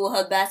in school,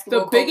 her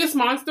basketball. The biggest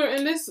monster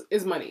in this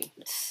is money.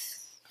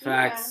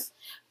 Facts.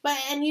 But,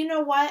 and you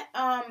know what?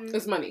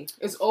 It's money.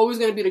 It's always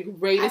going to be the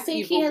greatest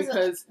evil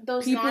because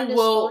people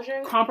will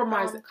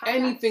compromise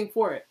anything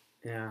for it.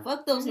 Yeah.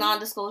 Fuck those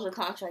non-disclosure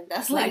contracts.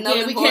 That's like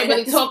we can't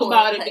really talk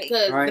about it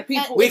because the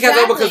people... We can't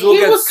talk because we'll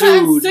get sued.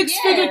 He was cutting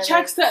 6-figure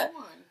checks to...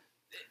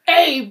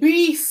 A,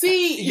 B,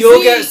 C,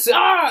 You'll get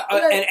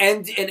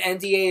an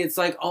NDA. It's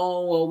like,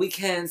 oh well, we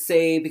can't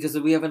say because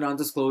we have a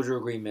non-disclosure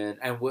agreement,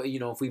 and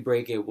if we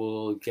break it,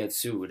 we'll get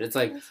sued. It's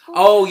like,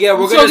 oh yeah,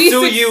 we're gonna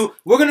sue you.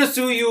 We're gonna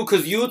sue you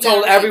because you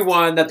told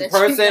everyone that the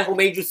person who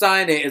made you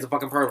sign it is a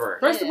fucking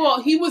pervert. First of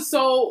all, he was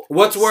so.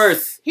 What's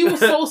worse? He was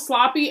so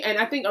sloppy, and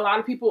I think a lot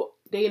of people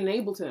they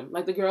enabled him.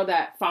 Like the girl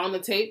that found the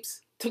tapes,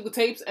 took the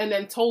tapes, and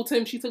then told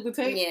him she took the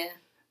tape. Yeah.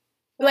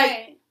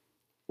 Like.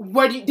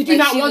 Did you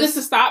not want this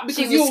to stop?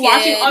 Because you were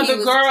watching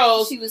other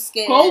girls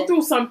go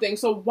through something.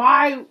 So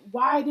why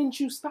didn't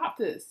you stop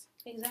this?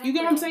 Exactly. You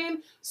get what I'm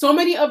saying? So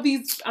many of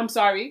these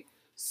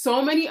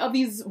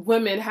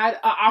women had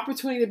an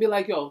opportunity to be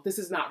like, yo, this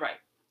is not right.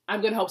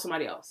 I'm going to help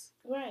somebody else.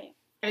 Right.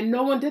 And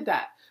no one did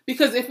that.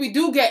 Because if we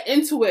do get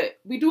into it,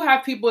 we do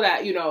have people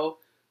that,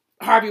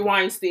 Harvey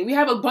Weinstein. We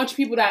have a bunch of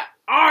people that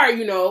are,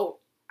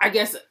 I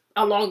guess,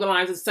 along the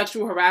lines of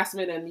sexual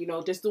harassment and,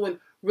 just doing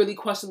really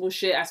questionable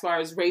shit as far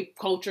as rape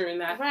culture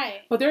and that. Right.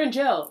 But they're in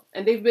jail.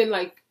 And they've been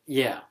like...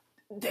 Yeah.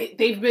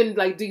 They've been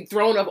like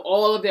dethroned of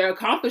all of their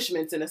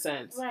accomplishments in a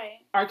sense. Right.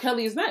 R.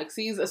 Kelly is next.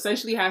 He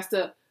essentially has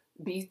to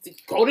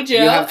go to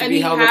jail and he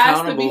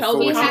has to be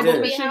held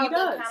accountable for shit he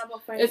does.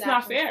 It's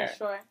not fair. For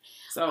sure.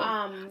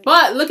 So,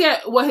 but look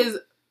at what his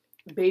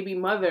baby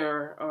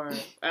mother or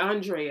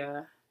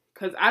Andrea...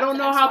 Because I don't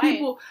know how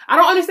people... I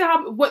don't understand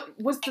how...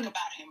 What's the...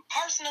 about him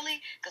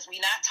personally, because we're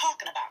not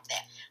talking about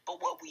that.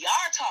 But what we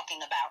are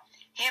talking about,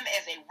 him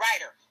as a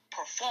writer,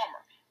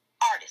 performer,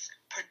 artist,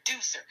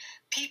 producer,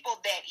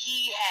 people that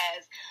he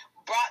has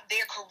brought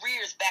their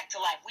careers back to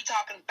life. We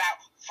talking about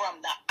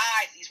from the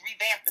eyes, he's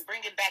revamping,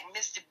 bringing back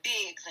Mr.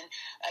 Biggs and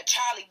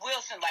Charlie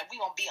Wilson, like we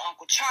gonna be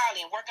Uncle Charlie,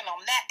 and working on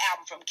that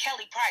album from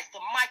Kelly Price to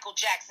Michael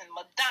Jackson,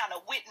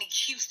 Madonna, Whitney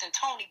Houston,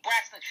 Toni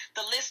Braxton.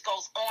 The list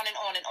goes on and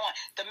on and on.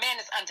 The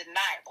man is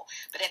undeniable.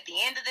 But at the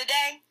end of the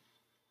day,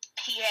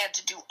 he had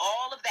to do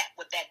all of that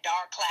with that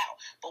dark cloud.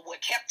 But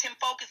what kept him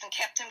focused and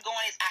kept him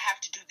going is I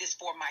have to do this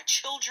for my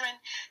children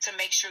to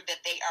make sure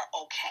that they are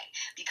okay.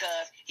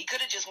 Because he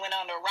could have just went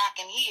under a rock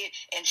and hid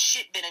and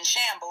shit been in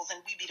shambles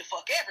and we be the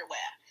fuck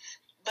everywhere.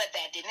 But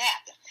that didn't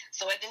happen.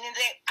 So at the end of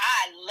the day,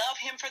 I love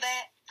him for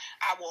that.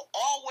 I will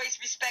always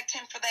respect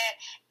him for that.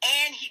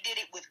 And he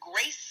did it with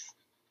grace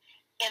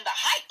in the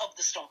height of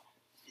the storm.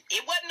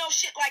 It wasn't no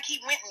shit like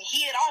he went and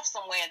hid off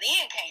somewhere and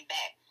then came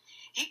back.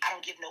 I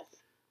don't give no...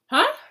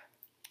 Huh?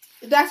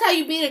 That's how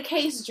you beat a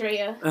case,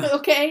 Drea.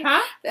 Okay?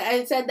 Huh?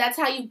 I said that's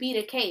how you beat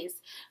a case.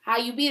 How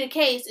you beat a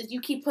case is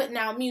you keep putting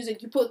out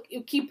music,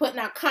 you keep putting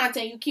out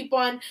content, you keep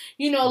on,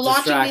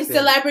 launching these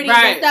celebrities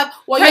and stuff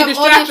while you have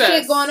all this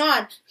shit going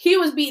on. He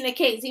was beating a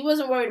case. He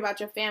wasn't worried about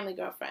your family,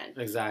 girlfriend.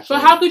 Exactly.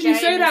 But how could you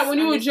say that when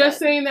you were just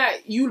saying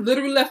that you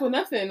literally left with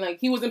nothing? Like,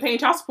 he wasn't paying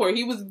child support.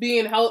 He was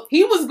being held,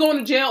 he was going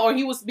to jail or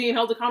he was being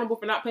held accountable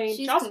for not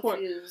paying child support.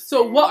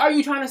 So what are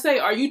you trying to say?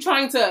 Are you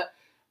trying to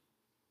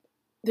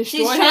destroy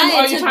She's him, or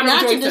are you trying trying to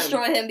not to rejoice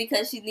destroy him? him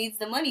because she needs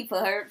the money for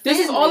her. This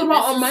is all family.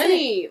 about This is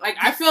money. it. Like,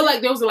 I feel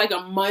like there was like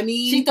a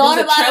money. She thought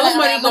there was about it. Like,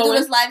 money I'm gonna do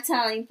going. this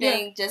Lifetime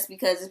thing just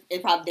because they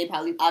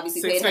probably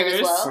obviously 6 paid her as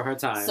figures well for her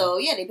time. So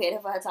yeah, they paid her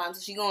for her time.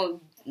 So she gonna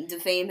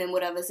defame him,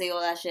 whatever, say all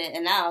that shit.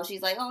 And now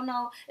she's like, oh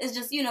no, it's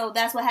just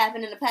that's what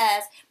happened in the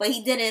past. But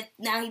he did it.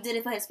 Now he did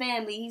it for his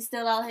family. He's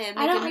still out here making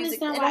I don't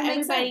music. understand It why don't make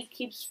everybody sense.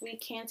 keeps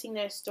recanting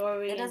their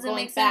story It and doesn't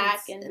going make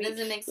back sense. and It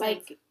doesn't make sense.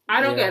 like. I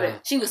don't get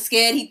it. She was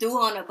scared. He threw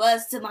her on a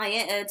bus to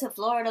to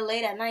Florida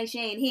late at night.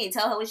 He didn't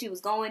tell her where she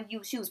was going.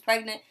 She was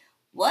pregnant.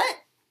 What?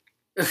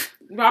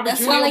 Robert That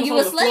Jr. sound like was you on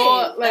a the slave.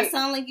 floor, That like,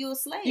 sound like you a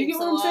slave. you get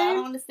what so I'm saying? I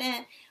don't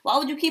understand. Why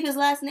would you keep his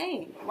last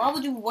name? Why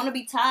would you want to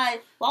be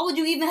tied? Why would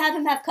you even have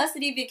him have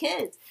custody of your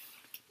kids?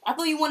 I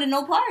thought you wanted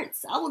no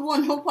parts. I would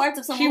want no parts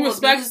of someone she who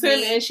respects abused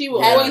him, me, and she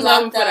will had me always love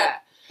him locked for up.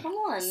 that. Come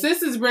on.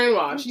 Sis is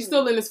brainwashed. She's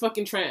still in this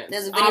fucking trance.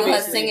 There's a video of her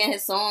obviously. singing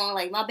his song,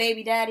 like, my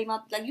baby daddy,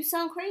 like, you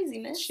sound crazy,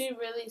 miss. She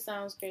really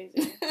sounds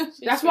crazy.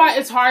 That's why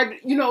it's hard,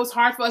 it's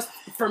hard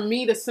for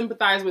me to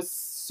sympathize with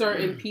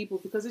certain people,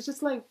 because it's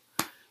just like,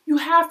 you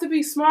have to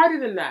be smarter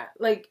than that.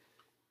 Like,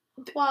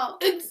 I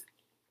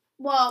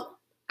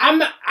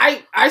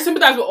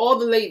sympathize with all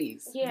the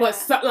ladies, Yeah.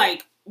 but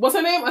like, what's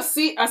her name?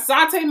 Asante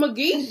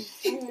McGee?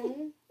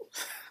 Mm-hmm.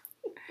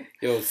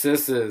 Yo,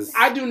 sisters.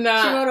 I do She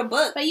not. wrote a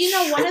book. But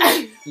one of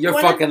the You're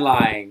one fucking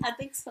lying. I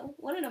think so.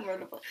 One of them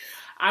wrote a book.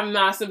 I'm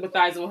not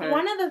sympathizing with her.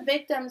 one of the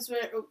victims were,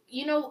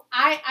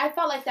 I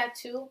felt like that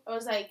too. I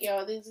was like,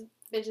 yo, these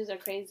bitches are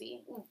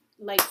crazy,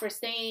 like for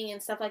staying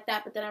and stuff like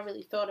that. But then I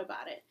really thought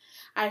about it.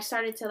 I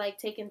started to like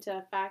take into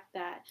the fact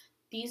that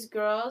these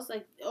girls,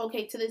 like,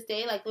 okay, to this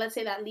day, like, let's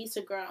say that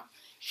Lisa girl,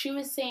 she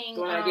was saying,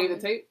 the one I gave the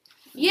tape.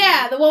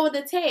 Yeah, the one with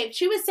the tape.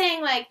 She was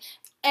saying like,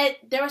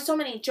 there were so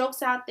many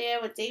jokes out there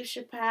with Dave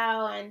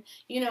Chappelle and,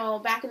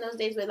 back in those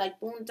days with, like,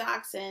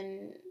 Boondocks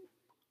and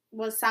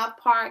was South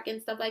Park and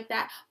stuff like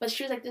that. But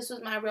she was like, this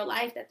was my real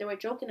life that they were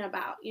joking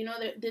about.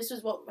 This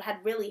was what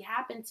had really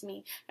happened to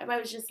me.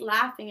 Everybody was just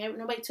laughing.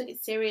 Nobody took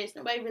it serious.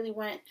 Nobody really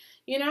went,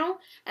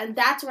 And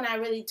that's when I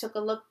really took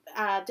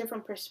a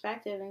different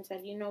perspective and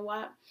said, you know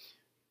what?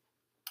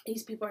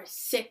 These people are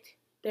sick.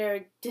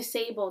 They're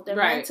disabled. They're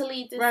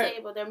mentally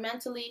disabled. Right. They're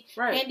mentally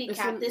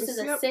handicapped. This is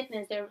a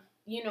sickness. They're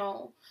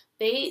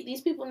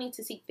these people need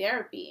to seek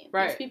therapy.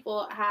 Right. These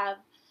people have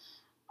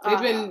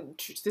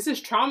this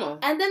is trauma.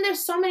 And then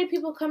there's so many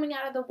people coming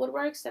out of the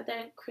woodworks that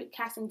they're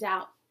casting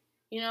doubt.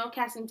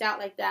 Casting doubt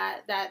like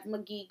that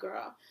McGee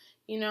girl.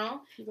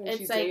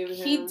 It's like,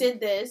 he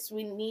did this.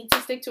 We need to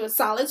stick to a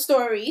solid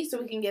story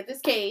so we can get this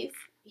case.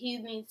 He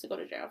needs to go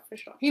to jail for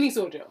sure. He needs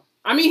to go to jail.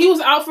 I mean, he was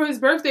out for his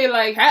birthday.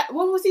 Like,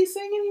 what was he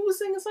singing? He was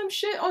singing some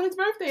shit on his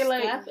birthday.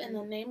 Like, Step in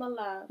the name of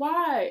love.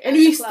 Why? And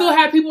he still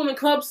had people in the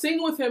club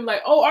singing with him.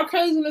 Like, oh, R.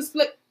 Kelly's gonna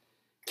split.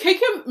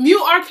 Kick him.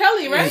 Mute R.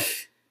 Kelly,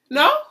 right?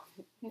 No.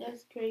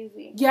 That's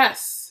crazy.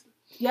 Yes.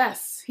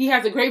 He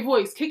has a great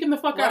voice. Kick him the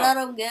fuck out. What I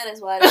don't get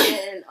is why they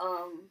didn't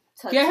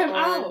touch get him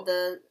on out.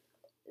 the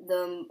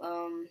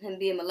him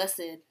being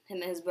molested,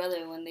 him and his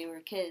brother when they were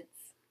kids.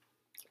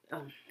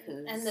 And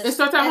it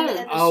starts at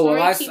home. Oh,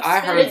 well, I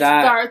heard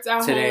that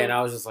today, home. and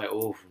I was just like,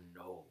 oh,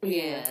 no.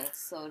 Yeah,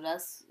 so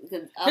that's...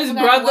 His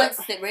brother... What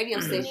radio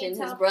station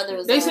his brother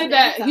was They on. said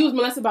that he was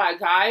molested by a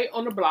guy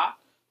on the block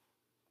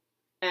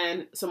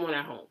and someone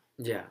at home.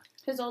 Yeah.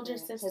 His older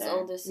sister.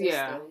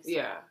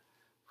 Yeah.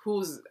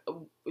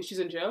 She's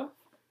in jail?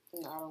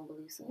 No, I don't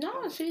believe so.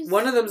 No, she's...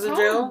 One of them's in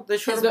jail.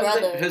 His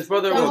brother. His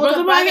brother.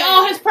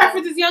 His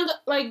preference is younger.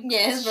 Like,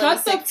 yeah, his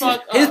shut the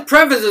fuck up. His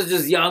preference is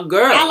just young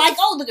girls. I like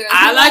older girls.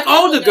 I like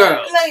older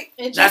girls. Like,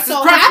 it that's just his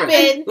so preference.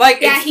 happened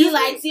that he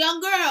likes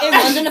young girls. It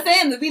runs in the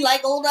family. We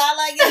like older. I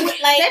like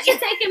it. Like, they should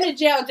take him to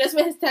jail just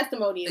with his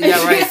testimony.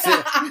 Yeah, right. So,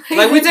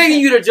 like, we're taking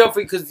you to jail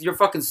because you're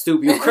fucking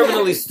stupid. You're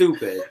criminally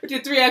stupid. With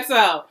your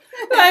 3XL.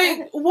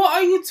 Like, what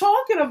are you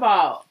talking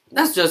about?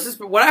 That's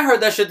just... When I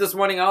heard that shit this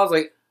morning, I was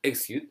like,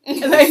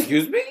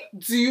 excuse me?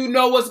 Do you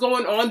know what's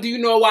going on? Do you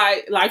know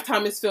why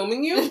Lifetime is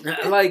filming you?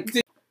 Like...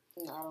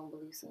 No, I don't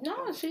believe so.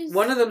 No, she's...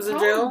 One of them's in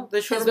jail.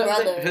 They his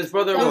brother. His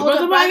brother.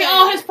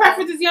 His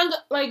preference is younger.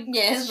 Like,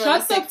 yeah, his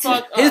shut the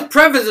fuck up. His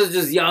preference is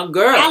just young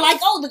girls. I like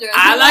older girls.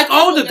 I like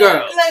older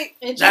girls. Like,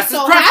 it that's just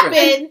so his preference.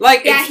 happened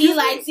like, that he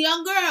likes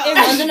young girls. It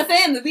runs in the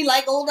family. We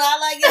like older. I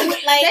like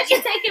it. Like, they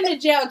should take him to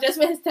jail just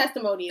with his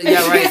testimony.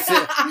 Yeah, right. So,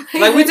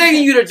 like, we're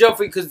taking you to jail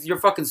because you're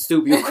fucking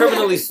stupid. You're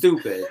criminally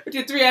stupid. With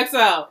your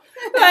 3XL.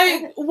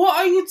 Like, what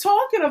are you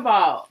talking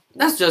about?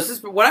 That's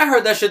just... When I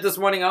heard that shit this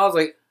morning, I was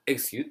like,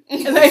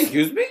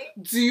 excuse me?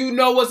 Do you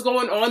know what's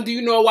going on? Do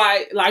you know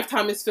why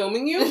Lifetime is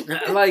filming you?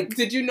 Like...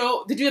 Did you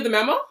get the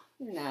memo?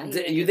 No.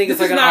 You think it's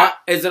like an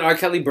R.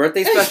 Kelly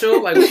birthday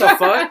special? Like, what the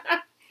fuck?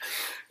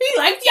 He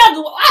liked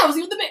younger. I don't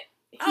see what the bit.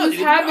 He's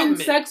having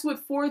sex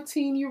with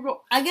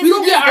 14-year-olds. I guess we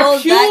don't get our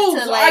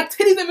pubes, our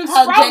titties haven't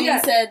how Jenny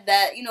yet. said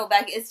that,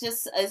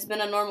 it's been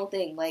a normal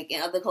thing. Like,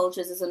 in other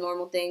cultures, it's a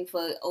normal thing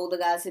for older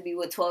guys to be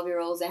with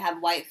 12-years and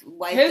have wife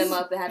them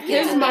up and have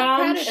kids. His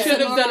mom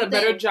should have done a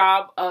better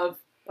job of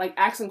like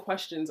asking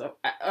questions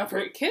of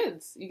her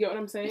kids. You get what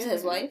I'm saying? Is it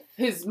his wife?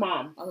 His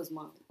mom. Oh, his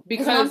mom.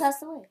 Because his mom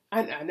passed away.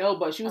 I know,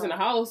 but she was in the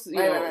house,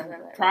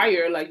 Right.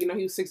 prior. Like,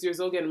 he was 6 years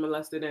old getting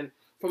molested, and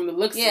from the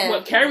looks, what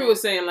Yeah. Carrie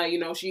was saying, like,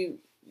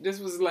 this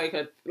was like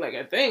a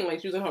thing. Like,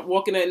 she was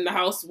walking in the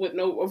house with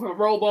her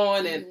robe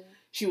on, and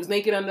she was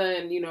naked under,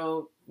 and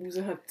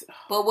using her.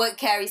 But what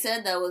Carrie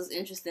said that was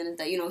interesting is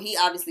that he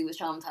obviously was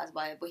traumatized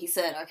by it, but he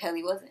said R.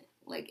 Kelly wasn't.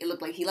 Like, it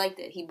looked like he liked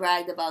it. He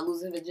bragged about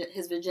losing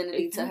his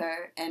virginity to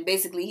her, and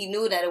basically he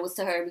knew that it was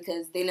to her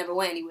because they never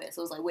went anywhere.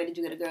 So it was like, where did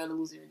you get a girl to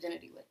lose your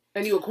virginity with?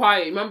 And you were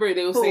quiet. Remember,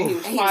 they were saying he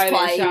was quiet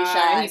and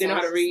shy, and he didn't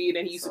know how to read,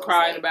 and he used to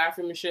cry in the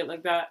bathroom and shit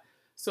like that.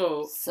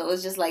 So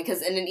it's just like,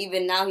 and then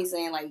even now he's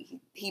saying, like,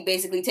 he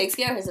basically takes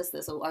care of his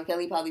sister. So R.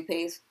 Kelly probably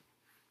pays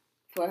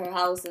for her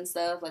house and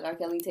stuff. Like, R.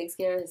 Kelly takes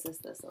care of his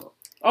sister. So.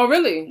 Oh,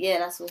 really? Yeah,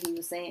 that's what he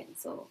was saying.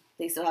 So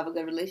they still have a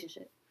good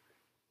relationship.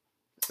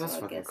 That's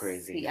fucking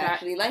crazy. He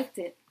actually liked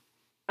it.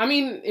 I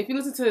mean, if you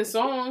listen to his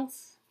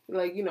songs,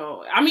 like,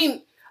 I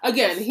mean,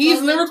 again,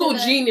 he's lyrical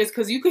genius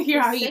because you could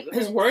hear how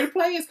his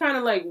wordplay is kind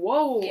of like,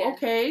 whoa,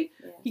 okay.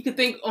 Yeah. He could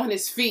think on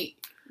his feet,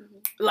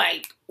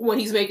 like, when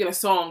he's making a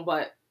song,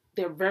 but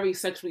they're very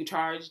sexually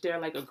charged. They're,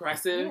 like,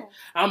 aggressive. Yeah.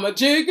 I'm a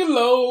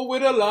gigolo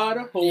with a lot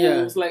of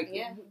holes. Yeah. Like,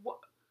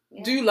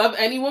 do you love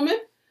any woman?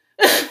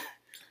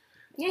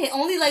 Yeah,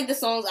 only like the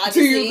songs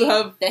obviously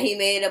that he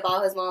made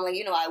about his mom. Like,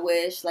 I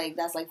wish, like,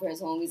 that's like for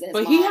his homies and his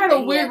but mom. He had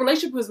a weird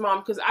relationship with his mom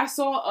because I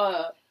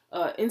saw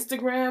a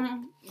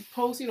Instagram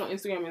post.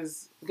 Instagram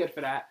is good for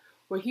that.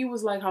 Where he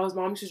was like how his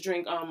mom used to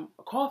drink a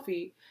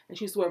coffee and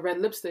she used to wear red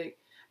lipstick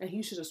and he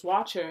used to just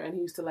watch her and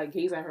he used to like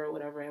gaze at her or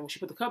whatever. And when she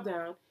put the cup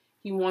down,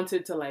 he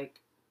wanted to like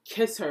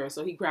kiss her,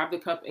 so he grabbed the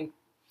cup and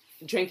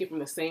drank it from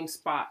the same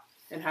spot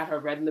and had her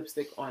red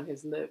lipstick on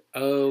his lip.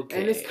 Okay,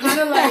 and it's kind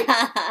of like.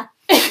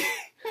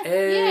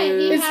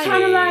 It's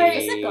kind of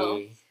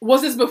like,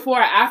 was this before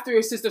or after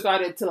his sister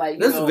started to like,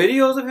 There's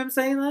videos of him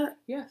saying that?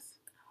 Yes.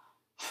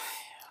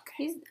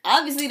 He's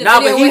obviously the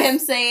video with him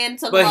saying,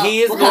 but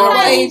he is normal.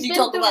 What age you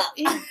talk about?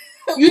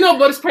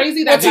 But it's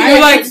crazy that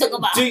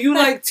do you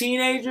like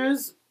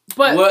teenagers?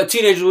 But what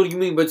teenagers? What do you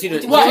mean? But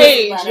teenagers? What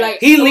age? Like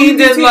he leaned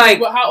in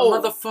like how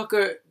old?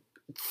 Motherfucker.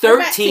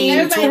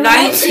 13 to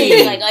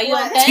 19. Like, are you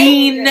okay?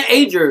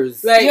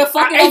 Teenagers. Like, you're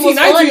fucking 18,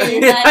 almost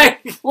 40.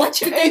 Like,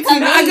 what you think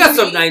I got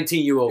some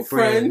 19-year-old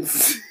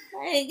friends.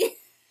 It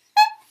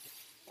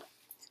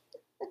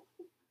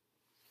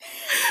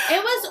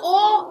was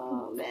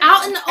all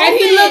out in the open. And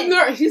he looked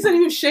nervous. He said he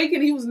was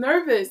shaking. He was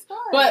nervous.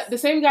 But the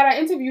same guy that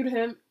interviewed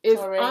him is...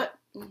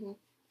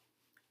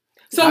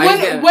 So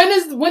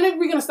when are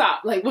we gonna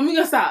stop? Like, when we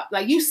gonna stop?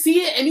 Like, you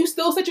see it and you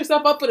still set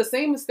yourself up for the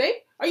same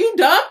mistake? Are you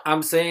dumb?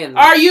 I'm saying.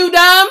 Are you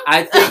dumb?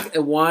 I think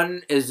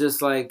one is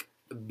just like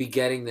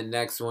begetting the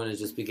next one is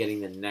just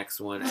begetting the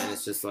next one, and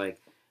it's just like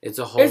it's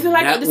a whole. Is it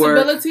like a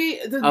disability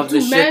of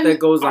the shit that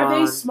goes on? Are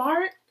they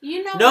smart?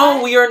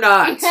 No, we are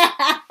not.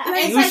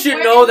 You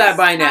should know that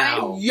by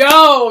now.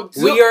 Yo,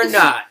 we are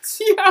not.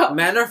 Yo.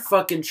 Men are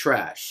fucking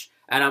trash,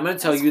 and I'm gonna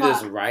tell you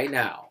this right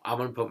now. I'm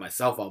gonna put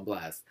myself on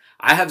blast.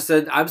 I've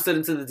slid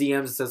into the DMs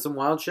and said some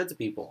wild shit to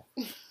people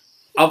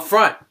up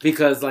front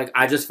because, like,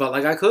 I just felt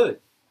like I could.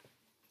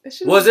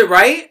 Was it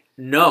right?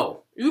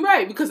 No. You're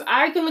right, because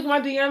I can look at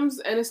my DMs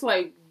and it's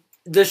like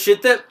the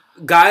shit that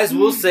guys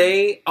will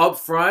say up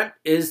front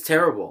is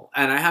terrible,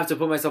 and I have to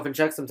put myself in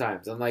check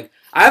sometimes. I'm like,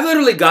 I've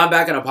literally gone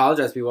back and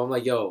apologized to people. I'm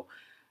like, yo,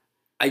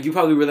 you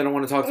probably really don't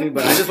want to talk to me,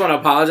 but I just want to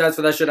apologize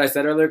for that shit I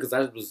said earlier because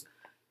that was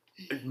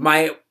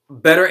my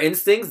better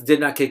instincts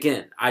did not kick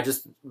in. I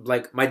just,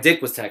 like, my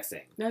dick was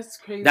texting. That's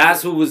crazy.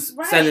 That's who was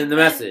sending the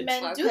message.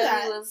 Men do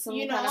that,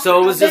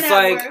 So it was just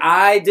like,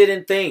 I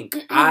didn't think.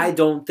 I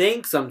don't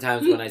think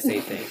sometimes when I say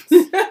things.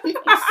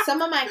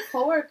 Some of my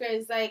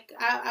coworkers, like,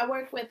 I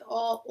work with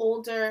all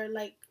older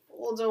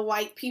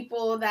white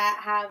people that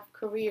have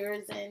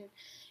careers and,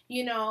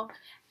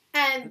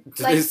 and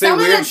do like they say some of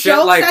weird the shit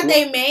jokes like, that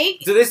they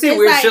make. Do they say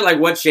weird shit like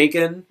 "what's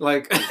shaking"?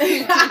 Like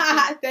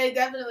they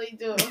definitely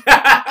do.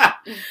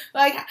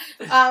 like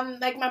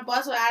my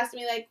boss would ask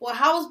me like, "Well,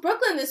 how was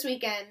Brooklyn this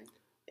weekend?"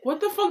 What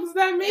the fuck does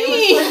that mean?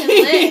 It was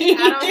lit.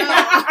 I don't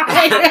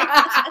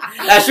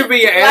know. That should be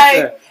your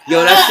answer. Like,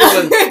 yo, that shit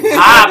was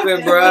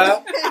hopping,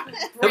 bruh.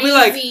 He'll be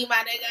like,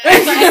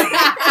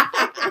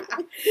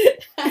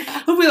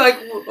 he'll be like,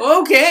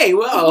 okay,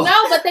 well.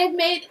 No, but they've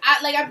made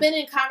I've been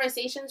in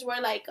conversations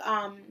where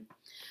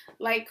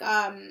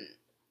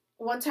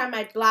one time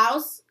my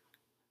blouse,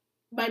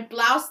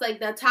 like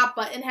the top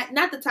button had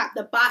not the top,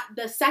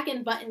 the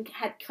second button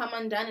had come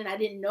undone and I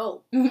didn't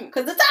know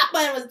because the top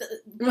button was the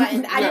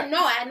button. I didn't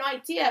know. I had no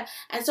idea.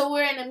 And so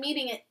we're in a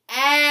meeting and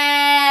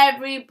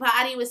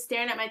everybody was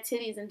staring at my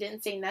titties and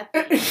didn't say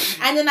nothing.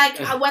 And then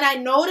when I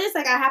noticed,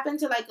 I happened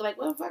to like what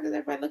the fuck is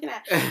everybody looking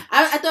at?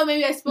 I thought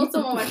maybe I spilled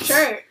some on my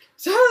shirt.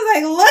 So I was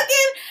like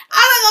looking.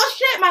 I was like, oh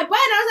shit, my button.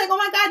 I was like, oh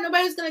my god,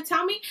 nobody was gonna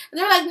tell me. And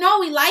they were like, no,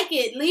 we like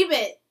it. Leave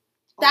it.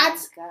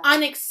 That's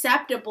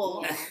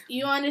unacceptable. Yeah.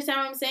 You understand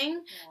what I'm saying?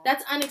 Yeah.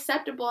 That's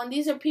unacceptable. And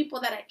these are people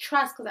that I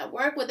trust because I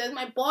work with. As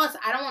my boss,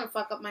 I don't want to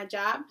fuck up my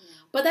job. Yeah.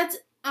 But that's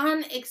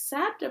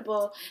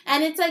unacceptable.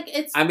 And it's like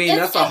I mean,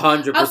 that's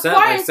 100%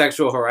 like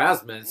sexual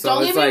harassment. So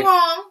don't it's get me like,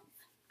 wrong.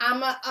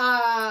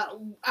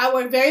 I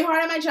work very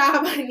hard at my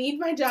job. I need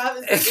my job.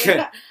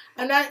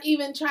 I'm not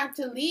even trying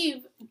to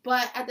leave,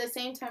 but at the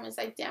same time, it's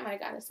like, damn, I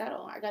gotta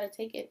settle. I gotta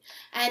take it,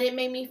 and it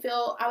made me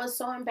feel. I was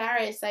so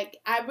embarrassed. Like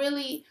I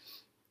really,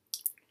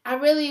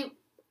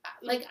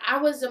 like I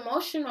was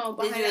emotional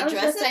behind it. I was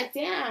just like,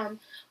 damn.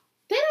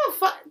 They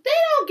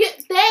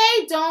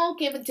don't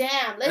give a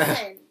damn.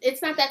 Listen,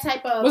 it's not that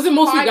type of. Was it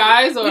mostly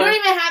guys or? We don't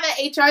even have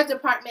an HR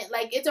department.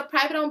 Like it's a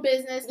private owned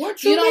business.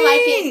 What you you don't mean?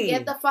 like it?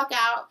 Get the fuck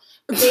out.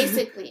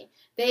 Basically,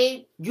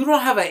 You don't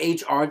have an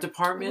HR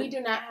department? We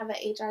do not have an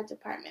HR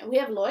department. We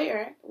have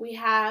lawyer. We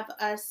have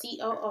a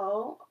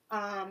COO.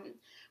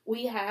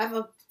 We have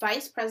a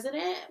vice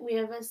president. We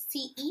have a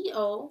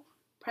CEO,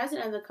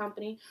 president of the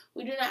company.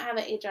 We do not have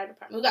an HR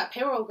department. We got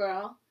payroll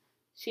girl.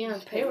 She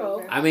on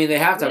payroll. I mean, they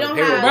have to have a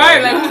payroll.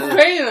 Right, like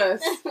who's paying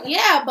us?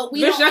 Yeah, but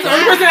we Bitch, don't that's the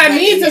only person I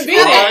need to be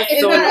there.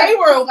 It's So- the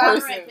payroll person.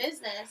 government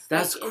business.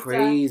 That's Like, it's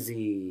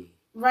crazy.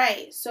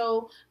 right.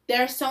 So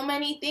there's so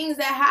many things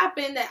that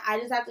happen that I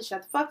just have to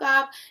shut the fuck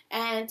up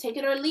and take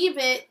it or leave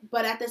it.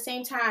 But at the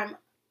same time,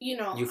 you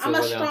know, You feel I'm a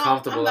really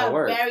uncomfortable at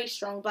work. very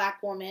strong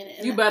black woman.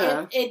 And You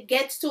better. It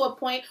gets to a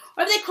point,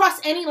 or if they cross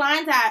any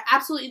lines that I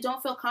absolutely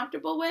don't feel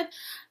comfortable with,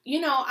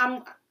 you know,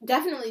 I'm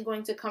definitely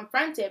going to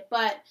confront it.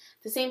 But at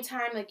the same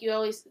time, like you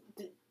always,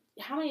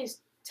 how many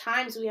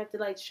times we have to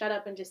like shut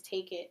up and just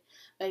take it?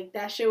 Like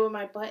that shit with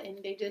my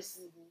button,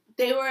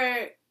 they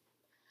were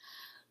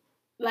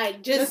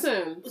like just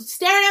staring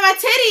at my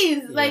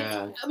titties, like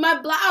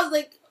my blouse,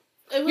 like.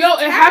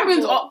 It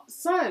happens,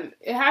 son.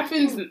 It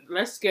happens.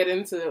 Let's get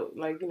into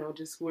like, you know,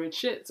 just weird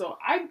shit. So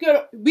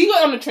we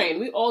go on the train.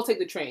 We all take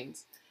the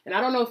trains, and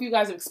I don't know if you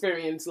guys have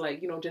experienced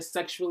like, you know, just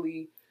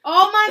sexually.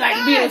 Oh my god!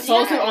 Like being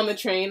assaulted on the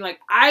train.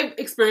 Like I've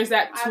experienced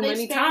that too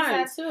many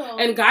times. That too.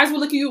 And guys will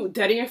look at you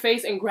dead in your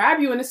face and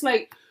grab you, and it's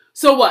like,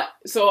 so what?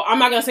 So I'm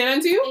not gonna say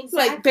nothing to you?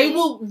 Exactly. Like they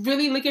will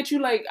really look at you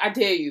like I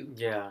dare you.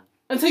 Yeah.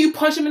 Until you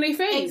punch them in their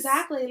face.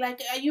 Exactly.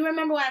 Like you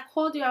remember when I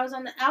called you? I was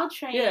on the L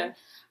train. Yeah.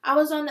 I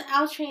was on the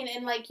L train,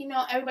 and like you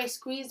know, everybody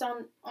squeezed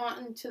on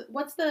to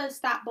what's the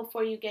stop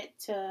before you get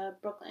to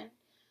Brooklyn?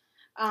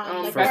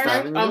 First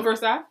Avenue.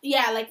 First Ave.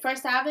 Yeah, like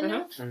First Avenue.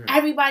 Uh-huh. Mm-hmm.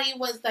 Everybody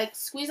was like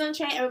squeezed on the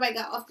train. Everybody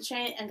got off the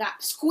train and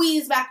got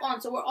squeezed back on.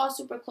 So we're all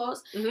super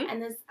close. Mm-hmm.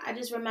 And I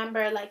just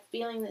remember like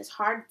feeling this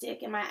hard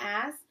dick in my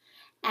ass,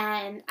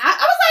 and I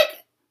was like,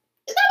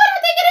 is that what I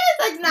think it is?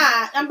 Like,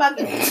 nah, I'm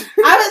bugging.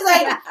 I was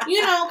like,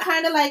 you know,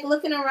 kind of like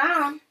looking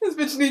around. This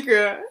bitch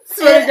Nika.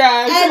 Swear to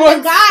God. And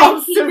the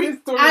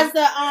guy, as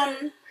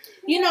the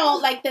you know,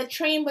 like the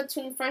train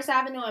between First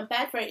Avenue and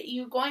Bedford,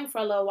 you're going for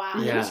a little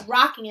while. Yeah. It was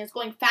rocking. It's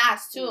going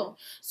fast too.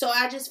 So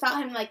I just felt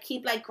him like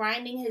keep like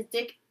grinding his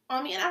dick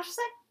on me, and I was just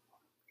like,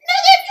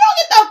 nigga, if you don't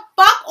get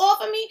the fuck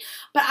off of me.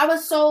 But I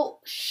was so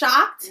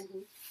shocked. Mm-hmm.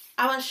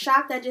 I was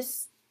shocked that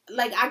just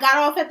like I got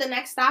off at the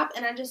next stop,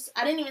 and I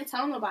didn't even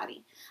tell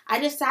nobody. I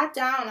just sat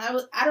down.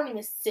 I don't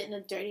even sit in the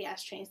dirty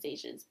ass train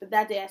stations. But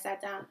that day I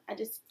sat down. I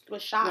just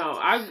was shocked. No,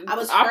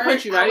 I'll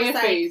punch you right in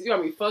your face. You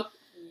got me fucked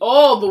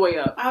all the way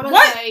up. I was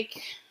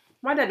like,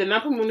 my dad did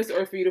not put me on this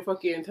earth for you to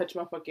fucking touch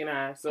my fucking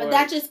ass. But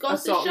that just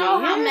goes to show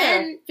how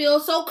men feel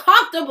so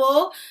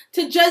comfortable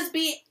to just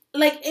be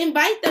like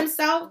invite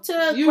themselves to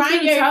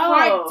grind your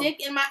hard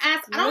dick in my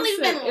ass. I don't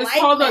even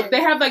like men.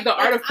 They have like the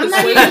art of I'm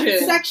persuasion. not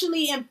even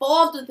sexually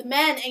involved with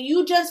men, and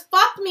you just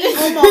fucked me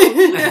almost.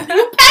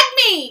 You pegged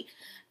me.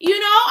 You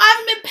know, I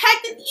haven't been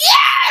pegged in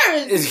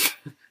years.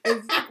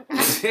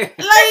 Like,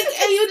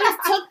 and you just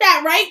took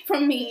that right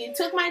from me. You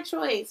took my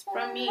choice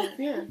from me.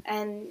 Yeah.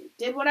 And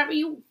did whatever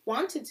you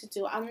wanted to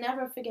do. I'll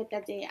never forget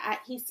that day.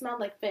 He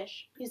smelled like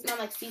fish. He smelled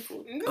like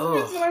seafood.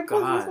 Oh,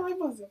 God.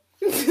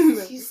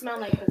 He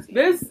smelled like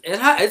pussy.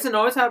 It's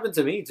always happened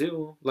to me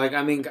too. Like,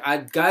 I mean,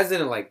 guys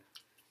didn't like.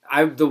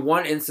 The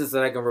one instance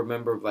that I can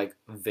remember like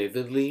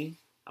vividly.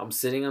 I'm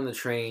sitting on the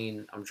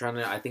train.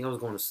 I think I was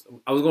going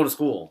to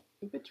school.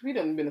 Bitch, we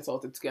done been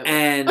assaulted together.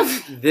 And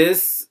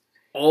this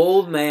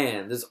old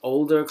man, this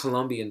older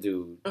Colombian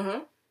dude,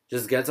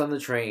 just gets on the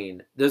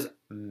train. There's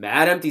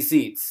mad empty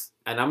seats,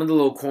 and I'm in the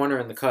little corner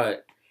in the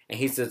cut, and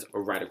he sits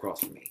right across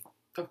from me.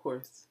 Of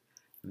course.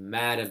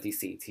 Mad empty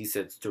seats. He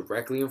sits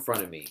directly in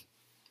front of me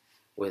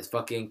with his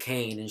fucking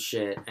cane and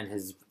shit and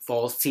his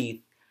false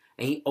teeth,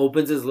 and he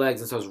opens his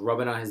legs and starts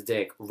rubbing on his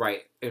dick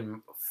right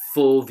in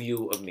full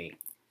view of me.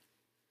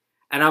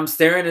 And I'm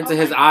staring into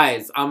his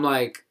eyes. I'm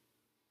like,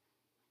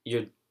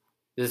 this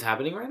is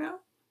happening right now?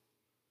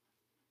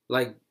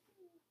 Like,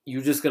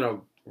 you just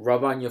gonna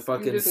rub on your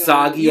fucking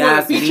soggy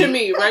ass meat? Feature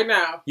me right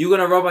now. You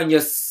gonna rub on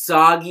your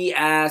soggy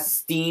ass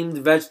steamed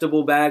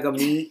vegetable bag of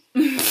meat?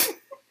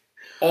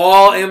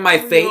 All in my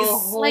face?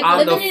 Like,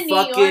 on living the in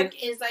fucking, New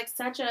York is like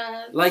such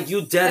a like,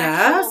 you dead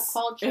ass?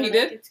 Culture. And he like,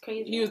 did? It's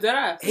crazy. He was dead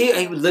ass.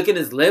 He was licking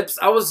his lips.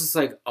 I was just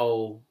like,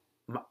 oh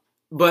my.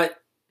 But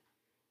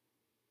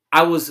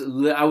I was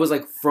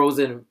like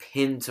frozen,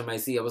 pinned to my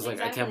seat. I was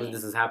like, I can't believe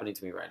this is happening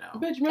to me right now.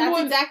 Bitch,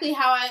 that's exactly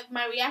how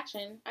my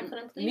reaction. I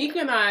couldn't believe Nika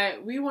and I,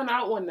 we went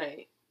out one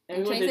night,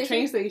 And we went to the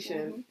train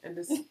station, and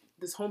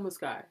this homeless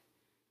guy,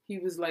 he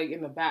was like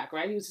in the back,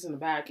 right? He was just in the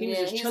back. He was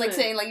just chilling. Like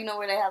saying, like, you know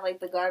where they have like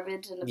the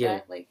garbage in the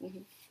back, like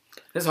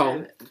his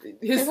home,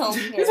 his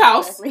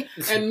house. Exactly.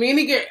 And me and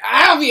Nigga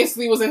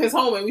obviously was in his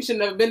home, and we should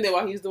never been there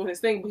while he was doing his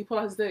thing. But he pulled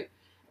out his dick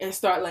and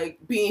start like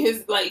being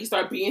his he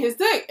started being his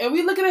dick, and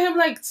we looking at him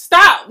like,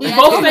 stop. We're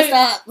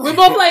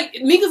both like,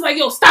 Nika's like,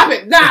 yo, stop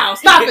it now,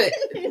 stop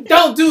it,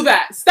 don't do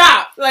that,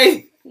 stop,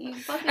 like.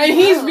 And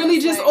he's really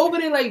just over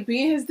there like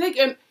being his dick,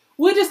 and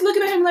we're just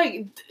looking at him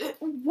like,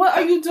 what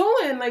are you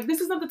doing? Like,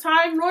 this is not the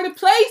time nor the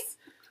place.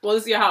 Well,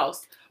 this is your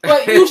house,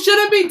 but you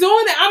shouldn't be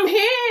doing it. I'm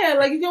here.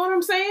 Like, you get what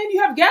I'm saying?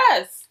 You have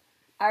guests.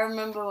 I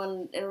remember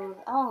when it was,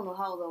 I don't know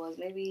how old I was.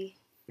 Maybe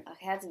I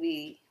had to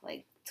be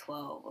like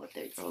 12 or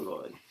 13. Oh,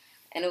 Lord.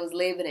 And it was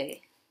Labor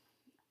Day.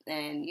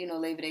 And, you know,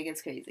 Labor Day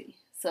gets crazy.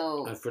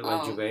 So, for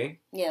like Juve?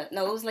 Yeah.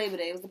 No, it was Labor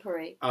Day. It was the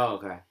parade. Oh,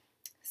 okay.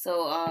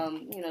 So,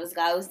 you know, this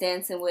guy was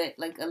dancing with,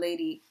 like, a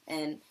lady,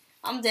 and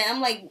I'm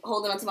like,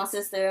 holding on to my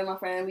sister and my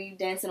friend, we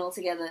dancing all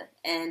together,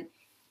 and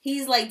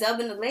he's, like,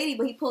 dubbing the lady,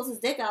 but he pulls his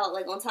dick out,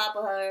 like, on top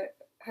of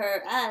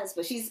her ass,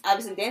 but she's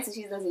obviously dancing,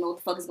 she doesn't know what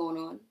the fuck is going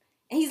on,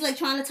 and he's, like,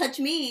 trying to touch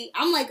me.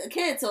 I'm, like, a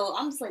kid, so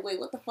I'm just like, wait,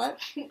 what the fuck?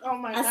 Oh,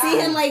 my God. I see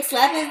him, like,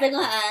 slapping his dick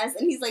on her ass,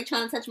 and he's, like,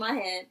 trying to touch my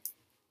hand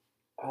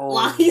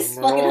while he's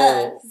fucking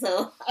her,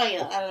 so, I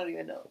don't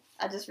even know.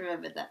 I just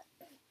remembered that.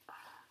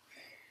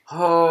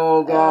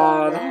 Oh,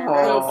 God.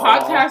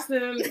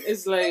 Podcasting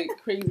is, like,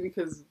 crazy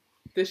because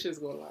this shit's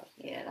going on.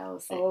 Yeah, that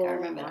was sick. I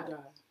remember that.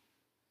 God.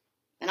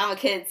 And I'm a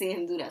kid seeing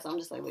him do that, so I'm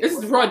just like, wait. This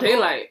is broad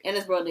daylight. And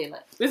it's broad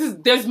daylight.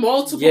 There's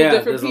multiple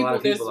different people.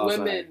 There's outside.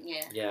 Women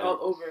all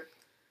over.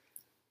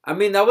 I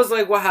mean, that was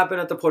like what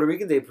happened at the Puerto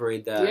Rican Day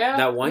Parade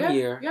that one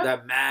year. Yeah.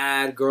 That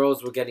mad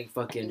girls were getting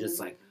fucking just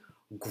like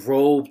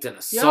groped and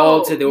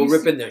assaulted. They were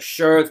ripping their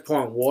shirts,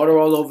 pouring water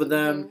all over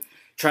them.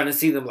 Trying to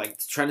see their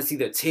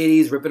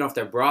titties, ripping off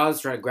their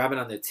bras, trying to grab it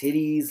on their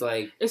titties,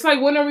 like. It's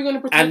like, when are we going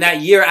to protect? And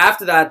that year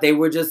after that, they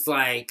were just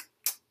like,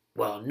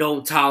 well,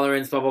 no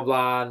tolerance, blah blah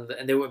blah,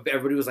 and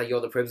everybody was like, yo,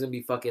 the parade's gonna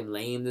be fucking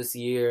lame this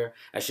year.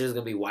 That shit is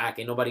gonna be whack.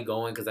 Ain't nobody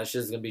going because that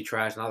shit is gonna be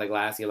trash. Not like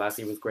last year. Last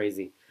year was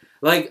crazy.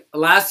 Like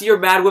last year,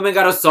 mad women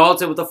got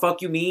assaulted. What the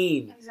fuck you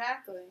mean?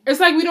 Exactly. It's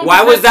like we don't.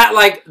 Why was that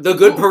like the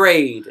good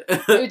parade?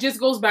 It just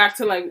goes back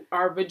to like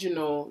our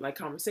original like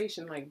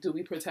conversation. Like, do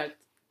we protect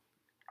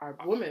our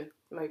women?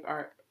 Like,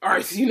 are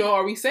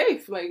we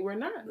safe? Like, we're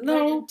not.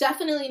 No. We're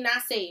definitely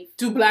not safe.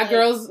 Do black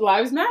girls'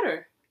 lives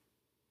matter?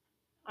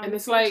 And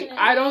it's like,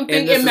 I don't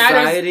think it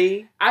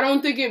matters. I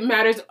don't think it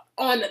matters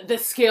on the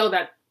scale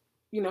that,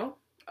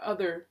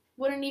 other.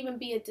 Wouldn't even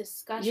be a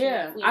discussion.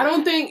 Yeah. I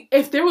don't think,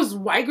 if there was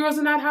white girls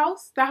in that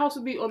house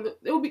would be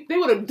they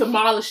would have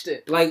demolished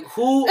it. Like,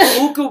 who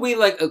could we,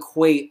 like,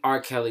 equate R.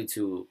 Kelly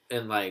to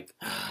in, like,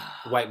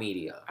 white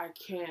media? I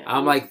can't.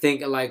 I'm, like,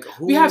 thinking, like,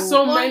 who... We have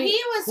so many...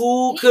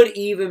 Who could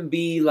even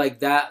be, like,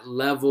 that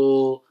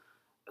level...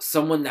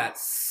 Someone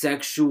that's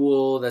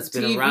sexual, that's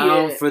been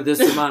around for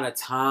this amount of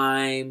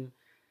time...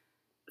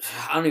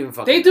 I don't even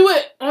fucking... They do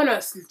it on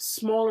a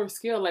smaller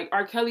scale. Like,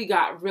 R. Kelly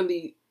got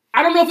really...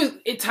 I don't know if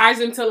it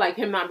ties into, like,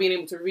 him not being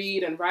able to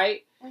read and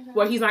write,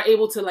 where he's not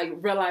able to, like,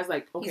 realize,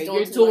 like, okay,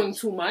 you're doing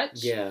too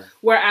much. Yeah.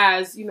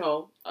 Whereas,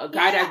 a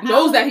guy that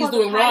knows that he's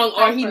doing wrong,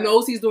 or he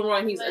knows he's doing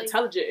wrong, he's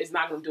intelligent, is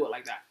not going to do it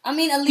like that. I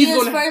mean,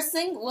 Aaliyah's first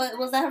single,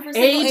 was that her first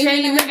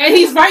single? And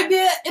he's right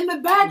there in the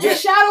back, in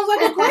shadows,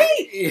 like a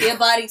great. Your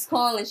Body's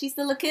Calling. She's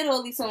still a kid,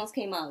 all these songs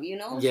came out,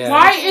 Yeah.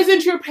 Why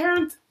isn't your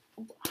parent...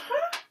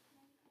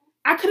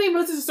 I couldn't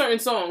even listen to certain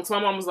songs. My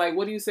mom was like,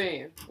 what are you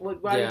saying? Why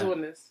are you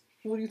doing this?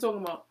 What are you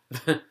talking about?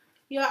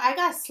 Yo, I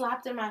got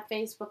slapped in my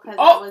face because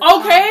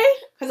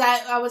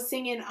I was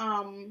singing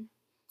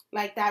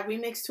like that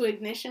remix to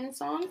Ignition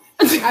song.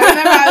 I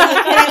remember I was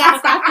a kid, I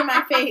got slapped in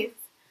my face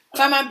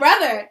by my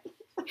brother.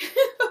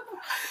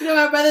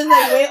 My brother's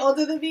like way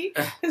older than me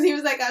because he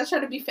was like, I was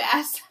trying to be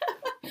fast.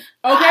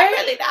 Okay,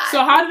 really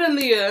so how did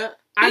Aaliyah?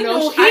 He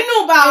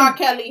knew about R.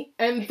 Kelly,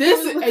 and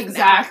this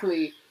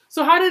exactly.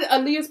 So how did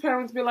Aaliyah's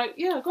parents be like,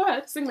 yeah, go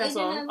ahead, sing that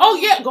song. Oh,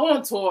 yeah, go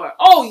on tour.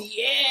 Oh,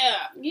 yeah.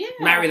 Yeah.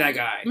 Marry that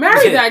guy.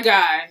 Marry that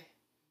guy.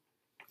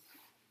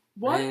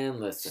 What? Man,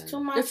 listen. It's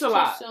too much. It's a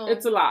lot.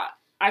 It's a lot.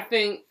 I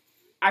think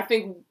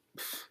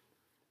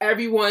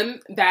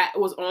everyone that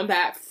was on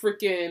that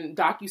freaking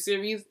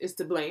docuseries is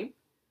to blame.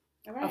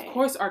 Right. Of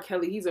course, R.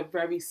 Kelly, he's a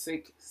very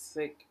sick,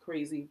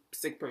 crazy,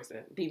 sick person,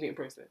 deviant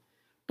person.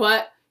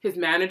 But... his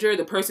manager,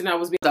 the person that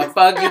was being... The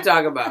fuck you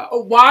talking about?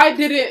 Why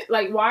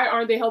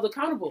aren't they held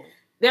accountable?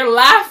 They're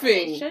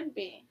laughing. They should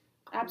be.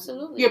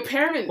 Absolutely. Your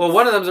parents. Well,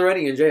 one of them's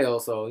already in jail,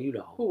 so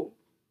Who?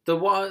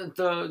 One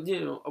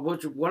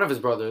of his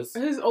brothers.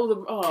 His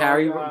older... Oh,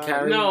 Carrie.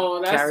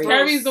 No, that's...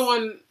 Carrie's the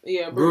one...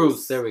 Yeah,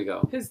 Bruce. There we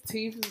go. His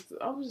teeth...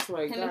 I was just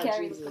like, God,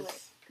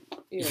 Jesus.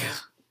 Yeah.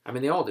 I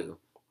mean, they all do.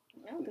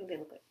 I don't think they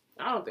look like...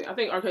 I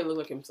think R. Kelly looks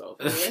like himself.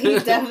 Yeah, he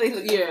definitely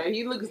looks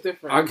he looks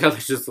different. R. Kelly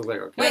just looks like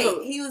R. Kelly.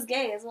 Wait, he was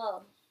gay as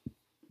well.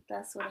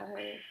 That's what I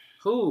heard.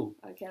 Who?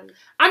 R. Kelly.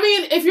 I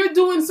mean, if you're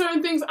doing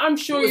certain things, I'm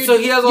sure you're. So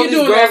he has all these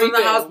doing girls everything.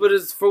 in the house, but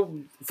it's for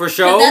 'Cause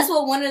show. that's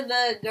what one of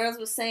the girls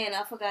was saying.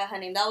 I forgot her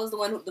name. That was the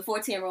one, the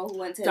 14-year-old who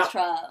went to his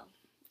trial.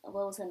 What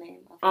was her name?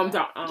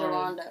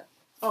 Geronda.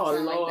 Oh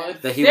Something Lord,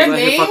 like that he Their was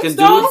like names, fucking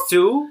though? dudes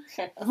too.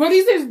 Were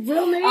these his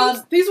real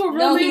names? These were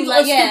real names.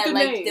 Like, or yeah, scripted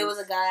like names? there was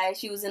a guy.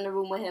 She was in the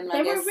room with him. They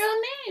Like, were real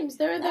names.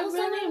 They were That was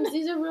real their names.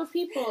 These are real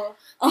people.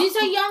 Oh. These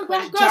are young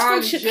black Like girls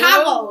from John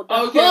Chicago,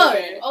 the Jill?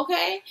 hood.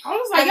 Okay. I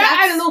was like, And I that's-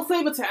 added a little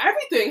flavor to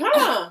everything,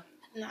 huh?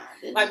 Nah,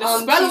 Like the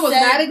She spelling was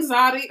said- not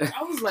exotic.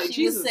 I was like, she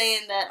Jesus. was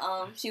saying that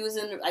she was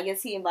in. I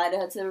guess he invited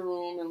her to the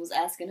room and was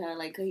asking her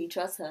like, could he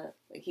trust her?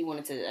 Like he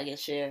wanted to, I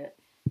guess, share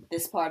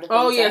this part of.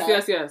 Oh him to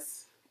yes, her. yes.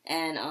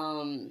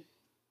 And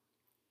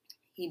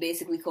he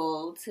basically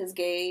called his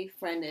gay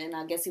friend in.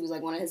 I guess he was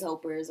like one of his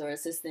helpers or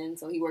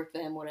assistants, so he worked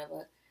for him,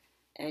 whatever.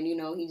 And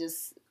he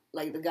just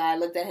like the guy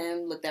looked at him,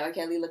 looked at R.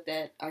 Kelly, looked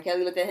at R.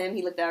 Kelly, looked at him.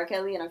 He looked at R.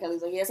 Kelly, and R. Kelly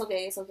was like, "Yeah,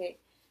 it's okay."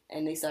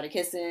 And they started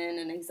kissing,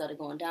 and then he started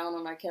going down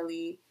on R.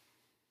 Kelly.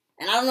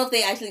 And I don't know if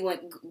they actually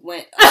went.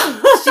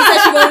 She said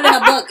she wrote it in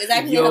her book. It's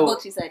actually in her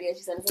book. She said, yeah,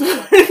 she said it's in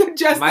her book.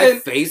 Justin, My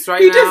face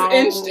right he now. just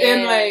inched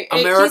in like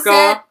America. She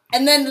said,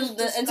 and then the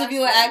Disgusting.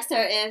 interviewer asked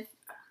her if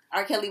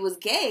R. Kelly was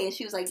gay, and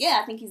she was like, "Yeah,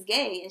 I think he's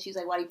gay." And she was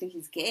like, "Why do you think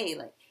he's gay?"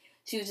 Like,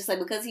 she was just like,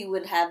 because he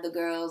would have the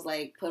girls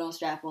like put on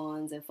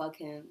strap-ons and fuck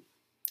him.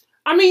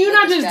 I mean, you're with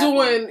not the just strap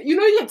doing.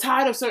 You get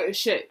tired of certain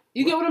shit.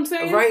 You get what I'm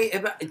saying? Right?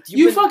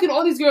 You been- fucking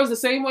all these girls the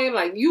same way.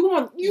 Like you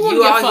want to you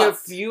get out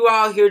fucked. here. You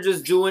out here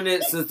just doing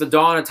it since the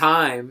dawn of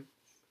time.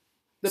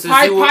 The Since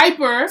Pied you were-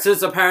 Piper.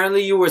 Since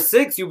apparently you were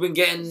 6, you've been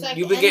getting It's like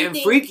getting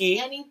anything- freaky.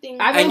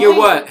 Anything. I don't And you're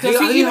think- what? does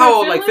he He even how have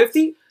old? Like feelings?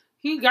 50?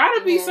 He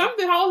gotta be Yeah.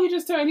 something. How old he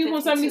just turned? He was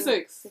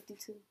 176.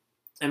 52.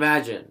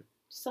 Imagine.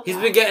 So He's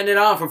bad. been getting it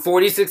on for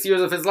 46 years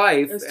of his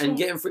life It's and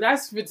too- getting free.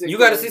 That's ridiculous. You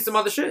got to see some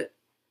other shit.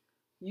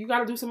 You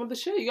gotta do some other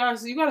shit. You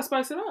gotta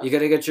spice it up. You got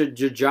to get your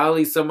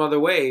jolly some other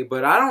way.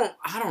 But I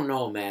don't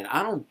know, man.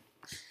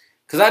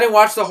 Because I didn't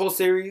watch the whole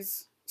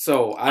series.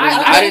 So I They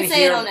didn't didn't say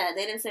hear. it on that.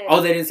 They didn't say it.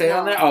 Oh, they didn't say it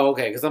on No. there? Oh,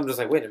 okay. Because I'm just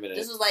like, wait a minute.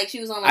 This was like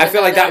she was on. I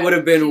feel like that would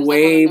have she been was,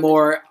 way on another-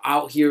 more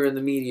out here in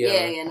the media.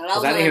 Yeah, no, that 'Cause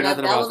was I didn't hear on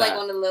nothing that about was like that.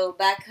 on the little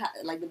back,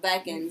 like the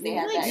back ends. They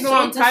had that. You know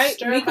what I'm Shit tight?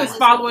 disturbing. Mika's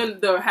following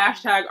the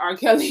hashtag R.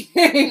 Kelly.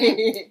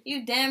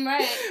 You damn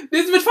right.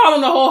 This bitch following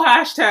the whole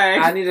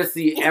hashtag. I need to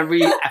see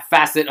every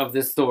facet of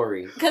this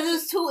story. Because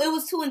it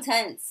was too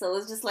intense. So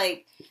it's just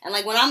like, and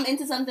like when I'm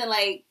into something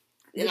like,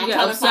 and You I'm get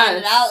trying to find it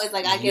obsessed. out, it's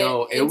like I get.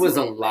 Yo, it into was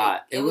a Like,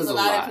 lot. it was a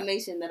lot of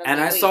information that.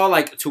 And I like, saw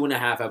like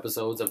 2.5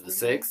 episodes of the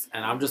 6,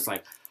 and I'm just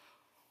like,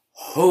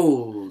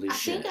 holy I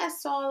shit. think I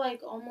saw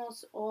like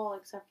almost all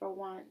except for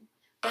one.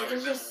 I But it's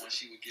remember just when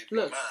she would give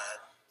Look. me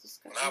mine.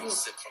 When I would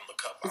sip from the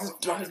cup, I This is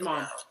would turn his it mom.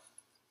 around,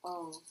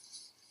 Oh.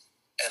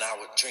 and I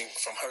would drink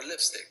from her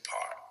lipstick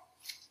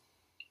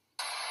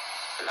part.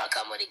 And I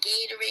come with a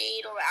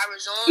Gatorade or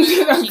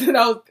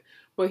Arizona.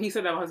 But he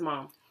said that was his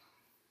mom.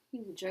 He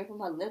would drink from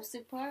her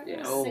lipstick part.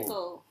 Yeah. Oh.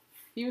 Sicko.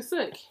 He was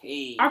sick.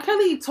 Hey. R.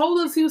 Kelly told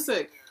us he was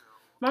sick.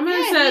 My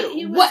man Yeah, said,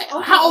 he was "What?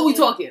 open How old we with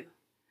it. talking?"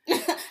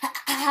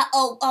 How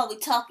old are we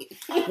talking?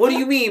 What do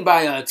you mean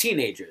by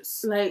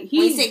teenagers? Like When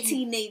you he say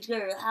teenage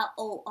girl, how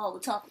old are we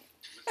talking?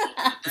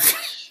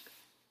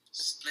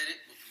 Split it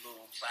with a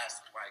little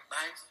plastic white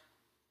knife.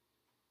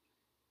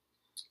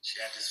 She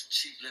had this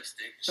cheap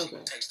lipstick. She Okay.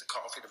 would taste the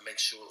coffee to make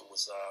sure it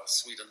was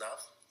sweet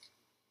enough.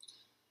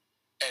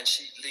 And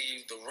she'd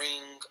leave the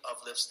ring of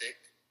lipstick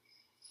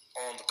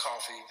on the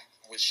coffee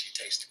when she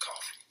tasted the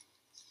coffee.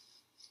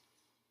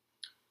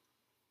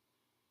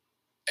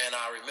 And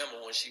I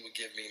remember when she would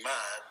give me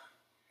mine,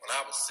 when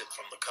I would sip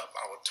from the cup,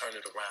 I would turn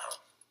it around.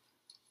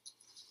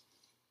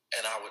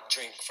 And I would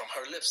drink from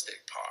her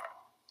lipstick part.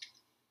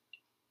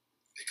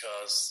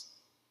 Because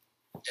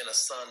in a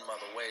son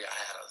mother way, I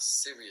had a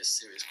serious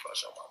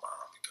crush on my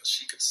mom because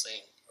she could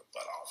sing her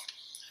butt off.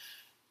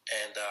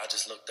 And I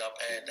just looked up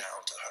and down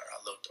to her. I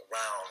looked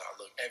around. I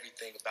looked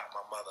everything about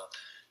my mother.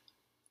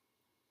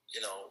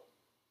 You know,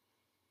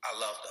 I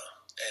loved her.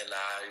 And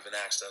I even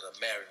asked her to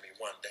marry me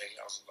one day.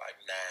 I was like,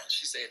 nah.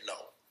 She said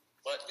no.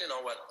 But you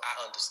know what?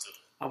 I understood.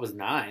 I was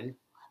 9.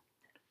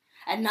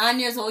 At 9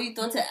 years old, you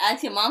thought to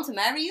ask your mom to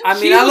marry you? I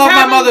mean, She I was love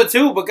having- my mother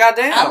too, but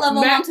goddamn. I love my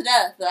Ma- mom to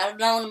death, but I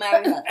don't want to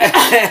marry her.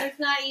 it's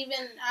not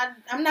even.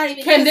 I'm not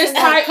even. Can this kissing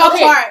her type- cup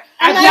okay, part.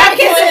 I'm at not that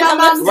even kissing point-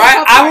 my mom's Right?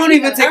 cup I part won't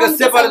even either. take a I'm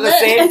sip out of the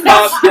just a same lip.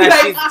 cup that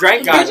Like, she's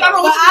drank out Bitch, I don't know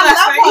of. what But you did I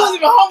last love night. You her. was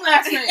even home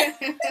last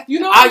night. You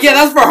know? Yeah,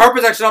 that's for her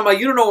protection. I'm like,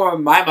 you don't know where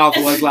my mouth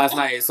was last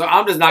night, so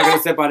I'm just not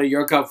gonna sip out of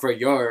your cup for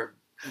your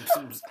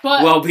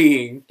But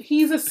well-being.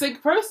 he's a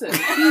sick person.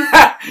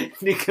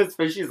 Because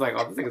she's like,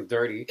 oh, this thing is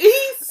dirty.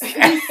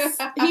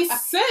 He's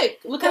sick.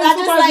 Look Because at I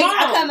his just like, mom.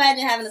 I can't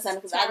imagine having a son,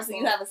 because Terrible. obviously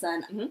you have a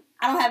son. Mhm.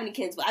 I don't have any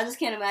kids, but I just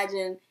can't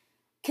imagine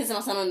kissing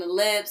my son on the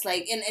lips,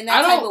 like in I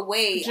that don't- type of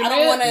way. I Jamil,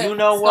 don't want to. You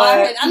know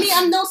what? I mean,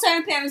 I know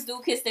certain parents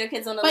do kiss their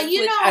kids on the But lips.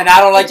 you which know- And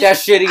I don't like that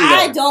shit either.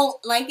 I don't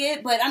like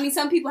it, but I mean,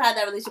 some people have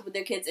that relationship with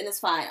their kids, and it's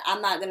fine.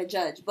 I'm not gonna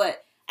judge,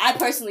 but I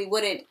personally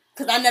wouldn't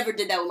Because I never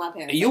did that with my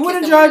parents. You I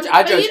wouldn't kissed them judge?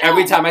 I But judge you know,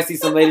 every time I see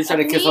some lady try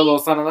to kiss her little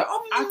son. I'm like,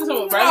 oh, I kiss him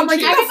right I'm on like,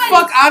 the get cheek. the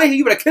fuck out of here.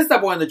 You better kiss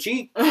that boy on the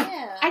cheek. Yeah.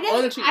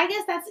 I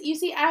guess that's, you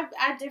see, I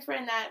differ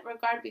in that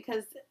regard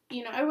because,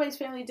 you know, everybody's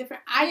family is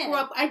different. I grew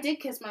up, I did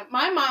kiss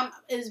my mom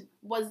is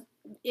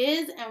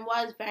and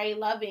was very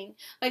loving.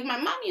 Like, my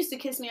mom used to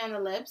kiss me on the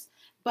lips,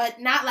 but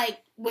not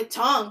like with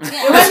tongue.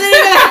 Yeah. It wasn't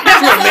even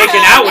She was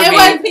making out with It me.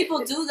 was- People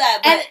do that,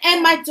 but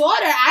and my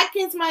daughter, I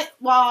definitely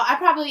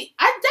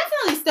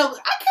still,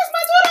 I kiss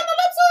my daughter on the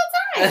lips all the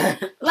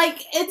time. Like,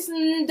 it's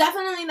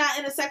definitely not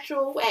in a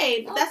sexual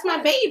way, but that's my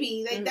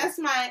baby. Like,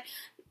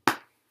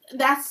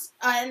 that's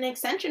an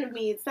extension of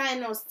me. It's not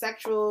no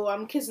sexual,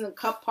 I'm kissing the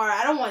cup part.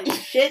 I don't want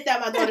shit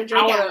that my daughter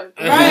drink out of.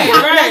 Right.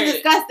 That's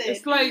disgusting.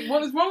 It's like,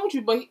 what is wrong with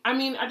you? But I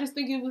just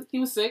think he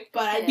was sick.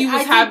 But he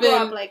was I did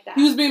grow up like that.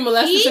 He was being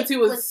molested since he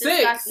was 6.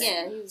 disgusting.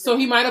 yeah. So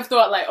he might have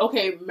thought like,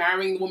 okay,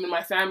 marrying the woman in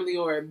my family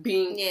or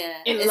being in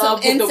It's love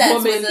with the incest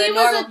woman. was a He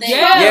normal was a thing.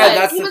 Yeah,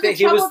 that's he the was thing. a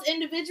He was- troubled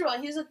individual.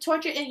 He was a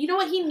tortured, and you know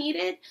what he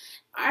needed?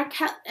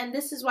 And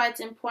this is why it's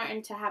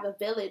important to have a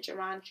village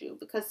around you,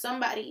 because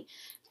somebody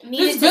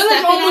needed His to village step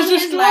in on almost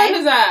his destroyed life.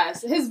 his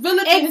ass. His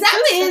village,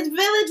 Exactly, his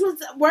village was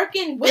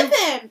working with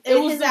him it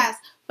in was his ass,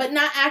 but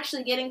not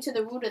actually getting to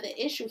the root of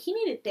the issue. He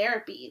needed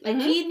therapy. Like,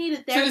 Mhm. he needed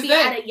To this therapy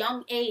day. at a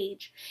young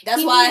age.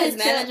 That's He why needed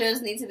his to-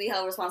 managers need to be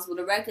held responsible.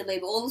 The record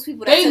label, all those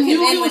people that They took him knew in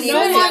he when he was was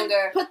doing-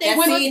 younger. Put their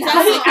that foot seen down. how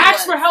When he sick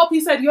asked for was. help, he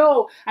said,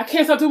 "Yo, I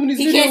can't stop doing these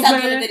He videos, can't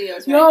stop man. doing the videos.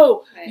 Right?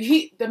 Yo,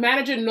 Right. the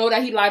manager know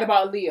that he lied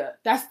about Aaliyah.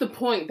 That's the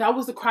point. That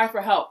was the cry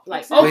for help.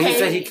 Like, Exactly. But okay, he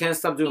said he can't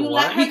stop doing You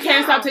what? let he her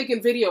can't stop down.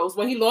 taking videos.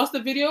 When he lost the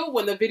video,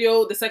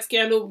 the sex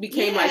scandal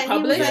became Yeah, like he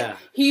public, was Yeah.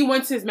 he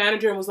went to his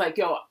manager and was like,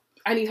 "Yo,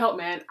 I need help,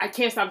 man. I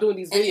can't stop doing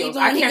these And videos. even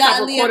I when he can't got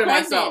stop Aaliyah recording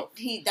pregnant, myself."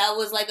 that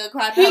was like a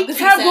cry for He help because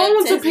kept he said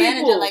going to to his manager,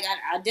 people. like,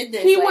 I did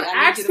this. He like, would I need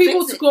ask you to people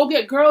fix to it. go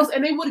get girls,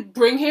 and they would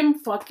bring him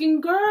fucking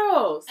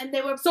girls. And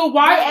they were So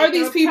why Right, are they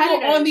these were people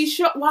predators. on these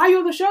show? Why are you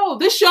on the show?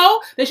 This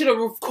show, they should have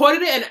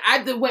recorded it,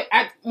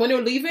 and when they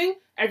were leaving,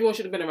 everyone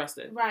should have been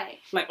arrested. right.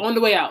 Like, on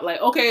the way out. Like,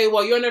 okay,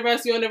 well, you're under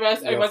arrest, everybody's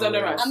for under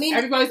real. arrest. I mean,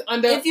 everybody's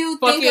under If you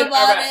fucking think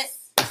about arrest.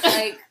 it,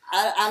 like,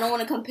 I don't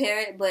want to compare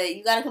it, but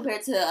you got to compare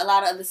it to a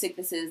lot of other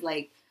sicknesses,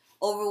 like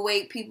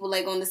overweight people,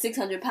 like on the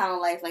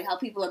 600-pound life, like how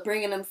people are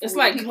bringing them food. It's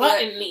like people are-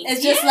 gluttony.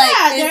 It's just yeah,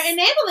 like they're it's,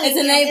 enabling. it's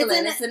him.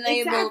 enabling. It's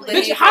enabled Exactly. Bitch,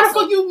 behavior. how the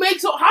So- fuck you make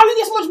so? How you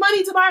get so much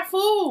money to buy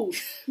food?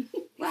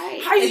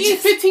 Right. How you It's eat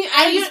just- 15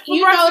 And eggs for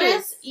you breakfast?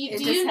 notice? It Do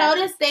just you happens.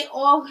 notice they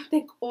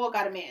all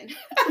got a man?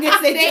 Yes,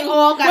 they They do.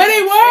 all got. Where a they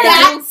man. were?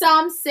 That's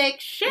some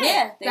sick shit.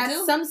 Yeah, they That's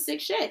do. some sick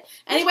shit.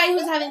 Anybody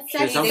who's having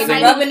sex Yes, I'm with They be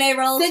single. rubbing their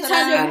rolls for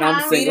 600 them. And I'm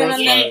pounds. single.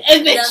 Beating so- them.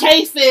 And they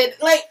chasing.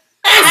 Like,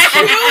 that's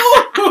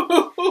you!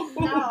 No,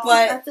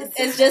 But that's a it's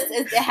sick just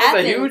one. it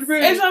happens. huge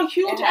bitch. It's a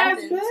huge It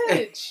ass happens.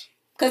 bitch.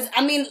 Because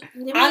I mean,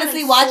 They were honestly,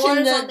 having watching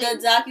sores the on their-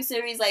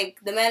 docuseries, like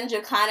the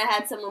manager kind of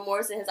had some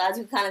remorse in his eyes.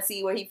 You kind of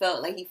see where he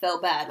felt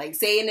bad. Like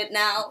saying it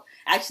now,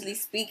 actually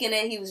speaking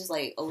it, he was just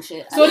like, "Oh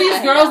shit." I So didn't these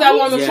let her girls down. that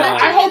were on the Yeah.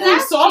 show, I hope we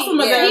saw some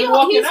of Yeah. them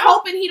walking He's out.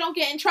 hoping he don't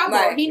get in trouble.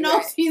 Right, He knows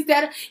right. he's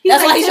dead.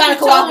 That's why like he's trying to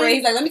tiptoeing. cooperate.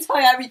 He's like, "Let me tell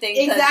you everything."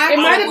 'cause Exactly. It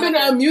I might don't have been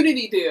wanna- an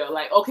immunity deal.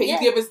 Like, okay,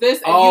 Yeah. you give us this,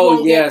 and you Oh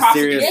won't get yeah,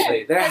 prosecuted.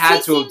 seriously, there But had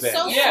he to have seems been.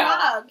 so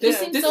Yeah. smug. This-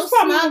 he seems this so is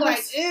probably smug. the Like,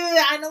 most-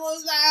 I know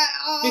what's that.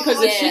 Oh, Because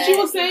the yeah. shit you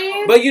were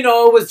saying. But you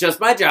know, it was just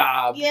my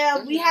job.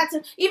 Yeah, we had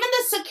to. Even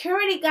the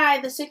security guy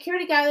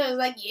was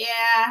like,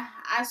 "Yeah,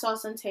 I saw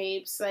some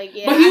tapes." Like,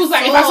 yeah, But he was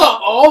like, if I saw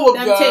all of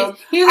them them,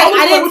 tapes. He was like, I was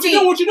I like, didn't what you see.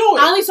 doing? What you doing?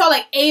 I only saw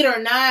like 8 or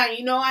 9.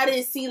 You know, I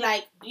didn't see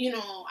like,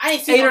 I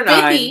didn't see 8 no or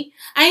 9. 50.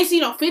 I didn't see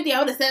no 50. I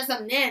would have said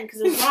something then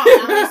because it was wrong.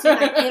 I only seen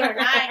like 8 or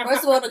 9.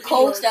 First of all, the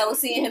coach that was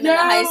seeing him in the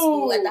high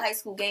school No. at the high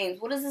school games.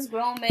 What is this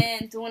grown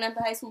man doing at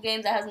the high school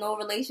games that has no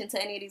relation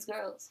to any of these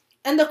girls?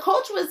 And the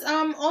coach was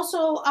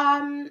also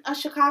a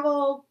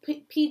Chicago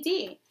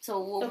PD.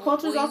 So The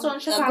coach was also in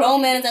Chicago. A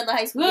grown man is at the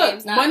high school Look,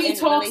 games. Not money in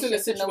talks in the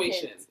relationship to no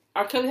situation. kids.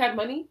 R. Kelly had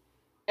money,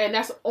 and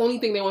that's the only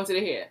thing they wanted to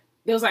hear.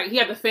 They was like, he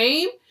had the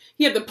fame,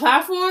 he had the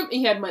platform, and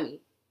he had money.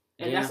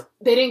 And Yeah.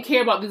 they didn't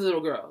care about these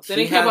little girls. They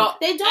He didn't care had-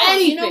 about They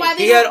don't. You know anything. why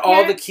they He don't had all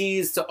care? the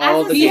keys to As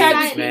all a the He had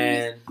games, the-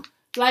 man.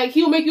 Like,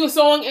 he'll make you a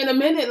song in a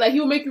minute. Like,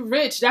 he'll make you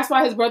rich. That's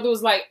why his brother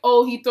was like,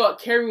 oh, he thought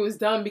Carrie was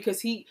dumb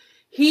because he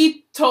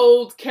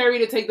told Carrie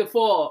to take the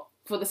fall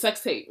for the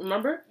sex tape,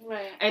 remember?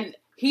 Right. And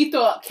he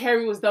thought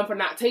Carrie was dumb for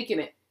not taking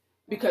it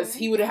because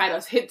he would have had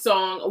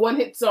a one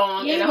hit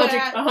song Yeah, and he would've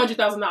had-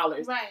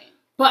 $100,000. Right.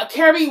 But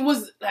Carrie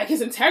was, like,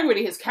 his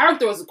integrity, his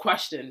character was a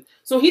question.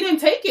 So he didn't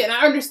take it, and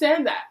I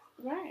understand that.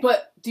 Right.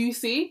 But do you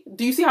see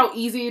how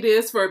easy it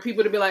is for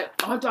people to be like,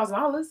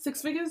 $100,000,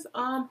 6 figures?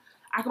 I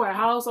can buy a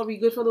house, I'll be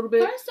good for a little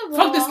bit. First of all,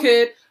 Fuck this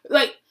kid.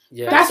 Like,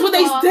 Yeah. that's what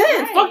they of all, did.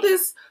 right. Fuck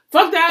this.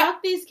 Fuck that.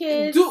 Fuck these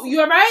kids.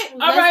 You alright?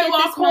 Let's Alright, get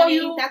well, I'll this call money.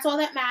 you. That's all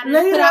that matters.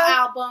 Later. Put out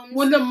albums.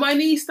 When the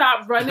money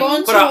stopped running. Go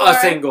on Put out a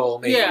tour. single,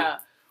 maybe. Yeah.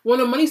 When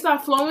the money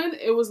stopped flowing,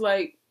 it was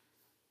like,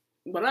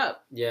 what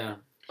up? Yeah.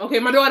 Okay,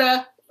 my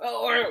daughter.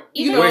 Or, you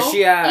Even- know. Where's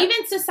she at?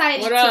 Even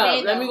society What today,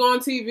 up? Let me though. go on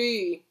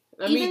TV.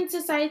 Let Even me.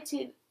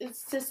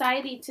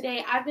 society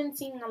today, I've been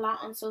seeing a lot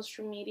on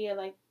social media,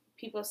 like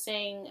people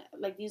saying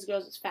like these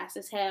girls was fast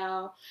as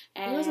hell,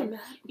 It doesn't and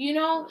matter. you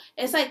know,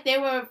 it's like they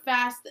were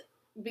fast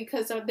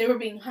because they were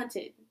being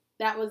hunted.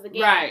 That was the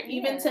game. Right.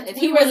 Even since if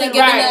we he were wasn't little,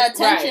 giving Right, the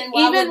attention,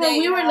 why even would when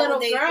we were how little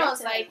would they get girls,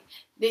 to like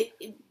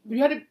him? You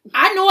had to.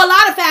 I know a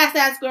lot of fast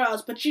ass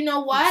girls, but you know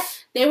what?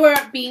 They were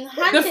being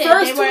hunted. The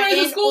first they 2 were days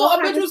of in school, all a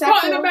bitch kinds of was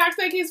caught in the sexual- back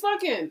saying he's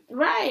fucking.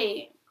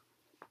 Right.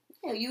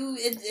 Yeah,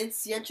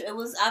 it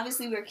was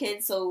obviously we're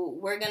kids, so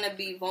we're gonna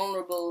be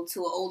vulnerable to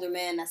an older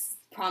man that's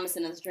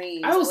promising us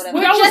dreams I or was- whatever.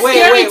 that was Wait,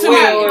 scary wait, to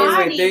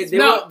wait, me. wait.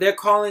 No. They're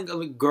calling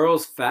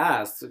girls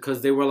fast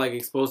because they were like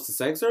exposed to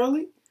sex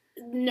early.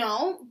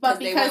 No, but 'Cause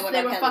they because went with they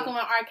R. were Kelly. fucking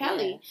with R.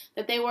 Kelly.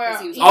 That they were.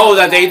 'Cause he was- Oh,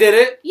 that they did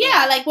it.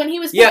 Yeah, like when he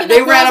was. Yeah, fucking they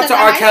the ran girls up to at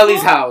the R. high Kelly's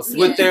school. house Yeah,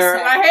 with their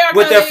Like, hey, R.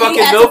 with their Kelly. He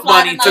fucking had to milk fly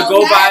money them to out. go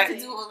He had buy. to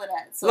do all of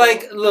that. So.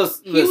 Like, He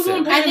was listen.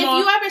 on And if Mom.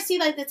 you ever see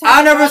like the type I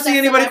of never girls see that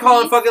anybody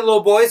calling celebrities- fucking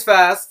little boys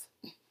fast.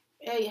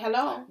 Hey,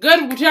 hello.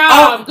 Good job.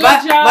 Oh, Good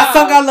my job.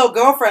 son got a little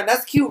girlfriend.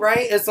 That's cute, right?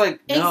 It's like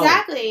no.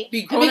 Exactly.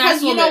 Be grown-ass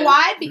Because you know women.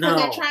 why? Because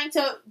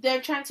No.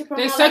 they're trying to promote.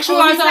 They like,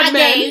 sexualize he's our not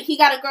men. gay, he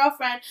got a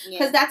girlfriend. Yeah.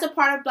 Because that's a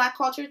part of Black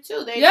culture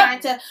too. They're Yep. trying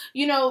to,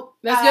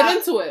 Let's get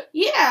into it.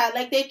 Yeah,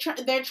 like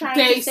they're trying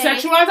They to say.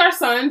 sexualize our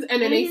sons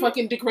and then they Mhm.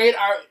 fucking degrade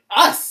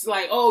us.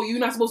 Like, oh, you're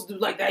not supposed to do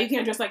like that. You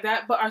can't dress like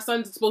that. But our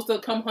sons are supposed to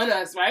come hunt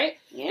us, right?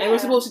 Yeah. And we're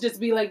supposed to just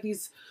be like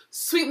these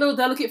sweet little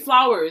delicate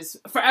flowers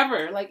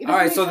forever. Like, it All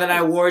right, doesn't so make then I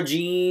sense. wore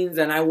jeans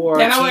and I wore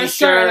Then a I wear a shirt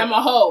t-shirt and I'm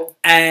a hoe.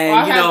 and Or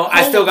I you have know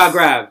I still got holes.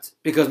 grabbed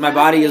because my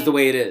body is Exactly. the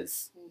way it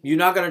is. You're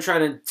not gonna try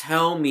to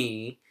tell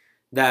me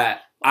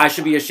that I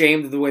should be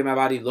ashamed of the way my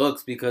body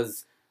looks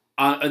because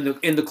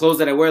in the clothes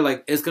that I wear,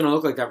 like it's gonna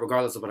look like that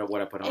regardless of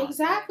what I put on.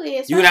 Exactly.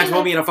 You can have to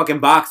put me in a fucking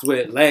box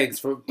with legs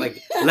for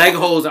like leg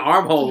holes and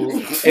arm holes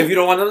if you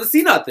don't want them to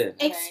see nothing.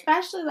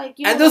 Especially like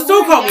you. And know, they'll when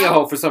still we were call me a young-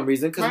 hoe for some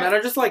reason because Right. men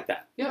are just like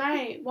that. Yep.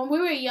 Right. When we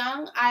were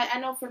young, I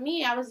know for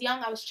me, I was young,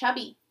 I was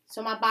chubby.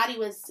 So my body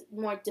was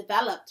more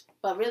developed.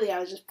 But really, I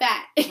was just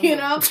fat, you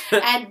know?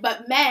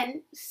 But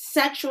men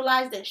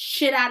sexualized the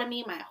shit out of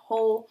me my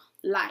whole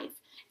life.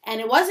 And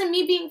it wasn't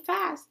me being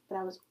fast, but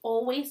I was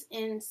always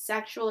in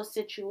sexual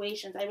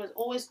situations. I was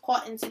always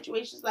caught in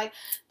situations like,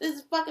 this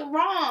is fucking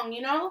wrong,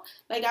 you know?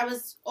 Like, I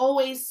was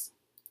always,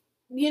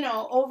 you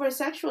know,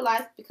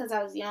 over-sexualized because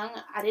I was young.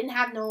 I didn't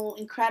have no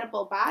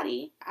incredible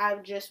body. I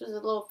just was a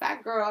little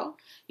fat girl,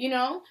 you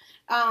know?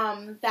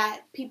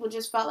 That people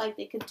just felt like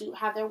they could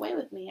have their way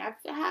with me. I've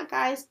had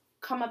guys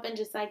come up and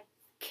just, like,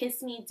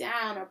 kiss me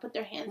down or put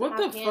their hands What in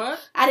the my pants fuck?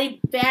 at a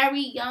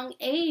very young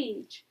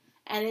age.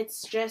 And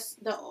it's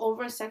just the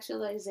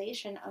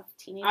over-sexualization of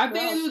teenage I girls.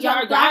 think it was Young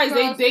our black guys.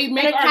 girls They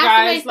make that are our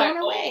castaways guys like,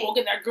 thrown oh, away. go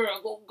get that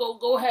girl.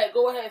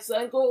 Go ahead,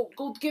 son. Go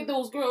get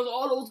those girls.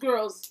 All those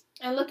girls.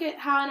 And look at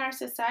how in our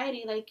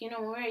society, like, you know,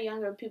 when we were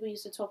younger, people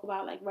used to talk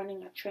about, like,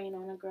 running a train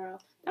on a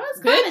girl. That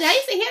was Bitch. common. I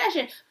used to hear that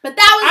shit. But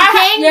that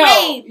was gang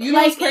rape. You know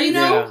what's Like, crazy? you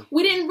know, Yeah.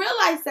 we didn't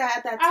realize that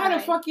at that I time.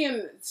 had a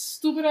fucking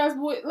stupid ass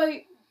boy.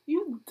 Like,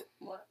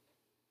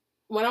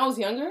 when I was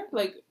younger,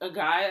 like, a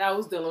guy I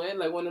was dealing with,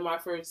 like, one of my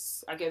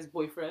first, I guess,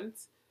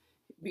 boyfriends,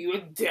 we were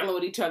dealing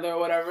with each other or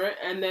whatever,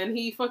 and then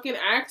he fucking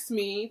asked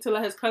me to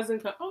let his cousin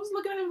come. I was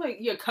looking at him like,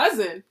 your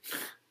cousin?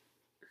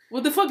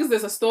 What the fuck is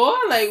this, a store?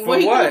 Like, For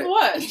what he what? want?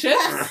 What?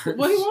 Chips?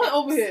 What he want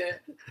over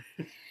here?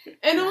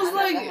 And it was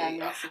like,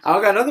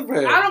 I got nothing for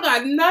him. I don't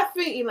got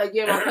nothing. He like,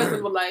 yeah, my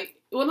cousin would like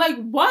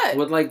what?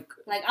 With like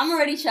Like, I'm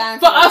already trying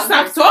For us,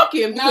 stop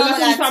talking, because that's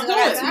what you stop I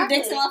got doing. two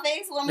dicks in my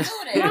face. What am I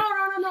doing No,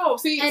 it? no.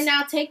 See, And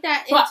now take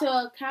that But into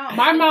account.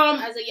 my mom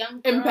as a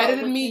young girl embedded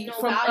in with me no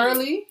from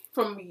value.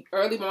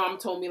 early. My mom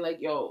told me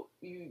like, yo,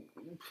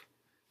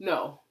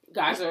 no,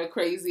 guys are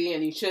crazy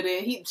and you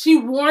shouldn't. She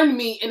warned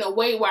me in a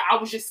way where I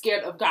was just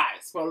scared of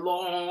guys for a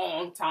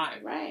long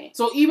time. Right.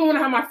 So even when I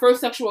had my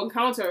first sexual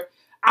encounter,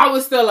 I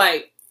was still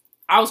like,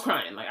 I was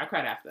crying. Like, I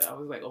cried after. I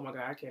was like, oh my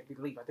God, I can't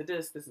believe I did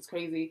this. This is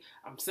crazy.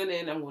 I'm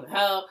sinning. I'm going to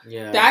hell.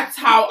 yeah. That's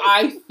how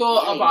I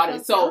thought Yeah, you about feel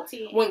it. So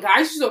guilty. when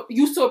guys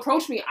used to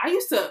approach me, I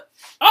used to,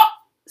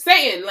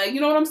 Satan. Like,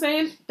 you know what I'm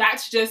saying?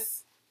 That's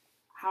just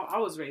how I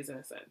was raised in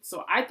a sense.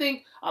 So I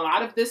think a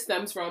lot of this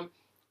stems from,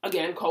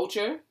 again,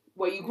 culture,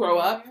 where you grow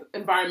up,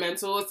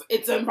 environmental.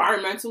 It's an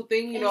environmental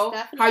thing, you It's know,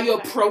 definitely how you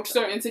approach environmental.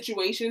 certain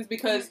situations.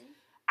 Because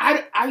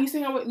I used to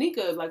hang out with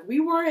Nika. Like, we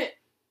weren't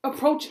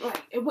approaching,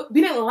 like,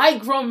 we didn't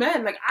like grown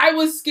men. Like, I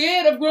was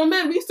scared of grown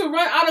men. We used to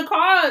run out of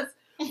cars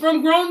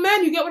from grown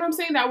men. You get what I'm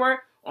saying? That were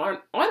on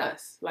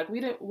us. Like, I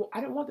didn't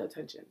want the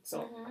attention.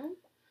 So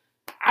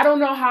I don't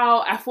know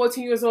how at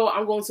 14 years old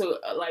I'm going to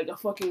like a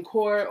fucking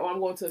court or I'm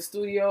going to a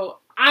studio.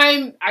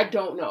 I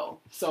don't know.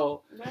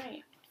 So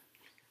Right.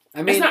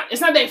 I mean,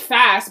 it's not that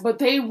fast, but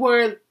they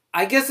were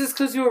I guess it's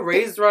because you were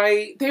raised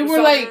right. they or were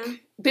something.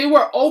 like they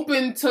were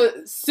open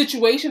to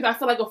situations I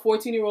feel like a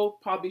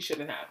 14-year-old probably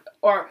shouldn't have.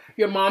 Or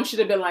your mom should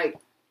have been like,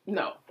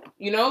 no.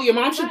 You know, your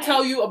mom should Right.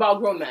 tell you about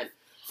grown men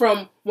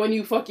from when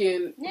you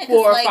fucking Yeah, 4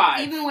 or like,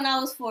 5. even when I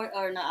was 4,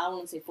 or no, I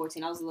wouldn't say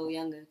 14. I was a little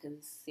younger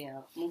because, yeah,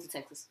 I moved to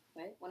Texas,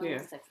 right? When I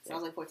moved to Texas, I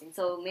was like 14.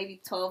 So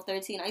maybe 12,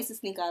 13. I used to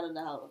sneak out of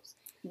the house.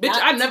 Bitch,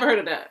 I never heard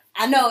of that.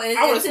 I know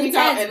it's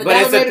intense, but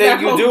it's a thing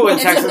you do in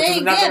Texas.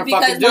 It's not gonna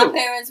fucking do. My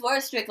parents were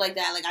strict like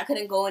that. Like I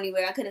couldn't go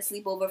anywhere. I couldn't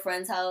sleep over a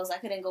friend's house. I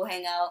couldn't go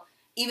hang out.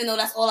 Even though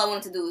that's all I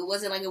wanted to do. It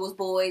wasn't like it was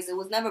boys. It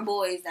was never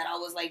boys that I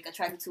was like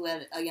attracted to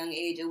at a young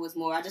age. It was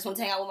more I just wanted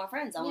to hang out with my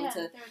friends. I wanted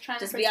to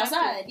just be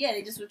outside. Yeah,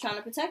 they just were trying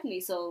to protect me.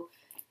 So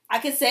I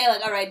could say like,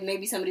 all right,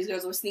 maybe some of these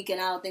girls were sneaking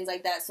out, things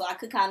like that. So I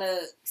could kind of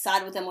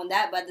side with them on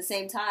that. But at the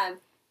same time,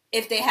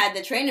 if they had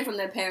the training from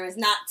their parents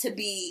not to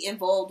be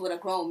involved with a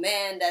grown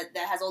man that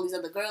has all these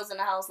other girls in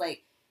the house,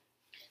 like.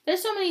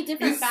 There's so many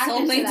different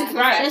factors.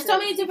 There's so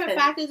many different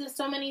factors and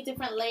so many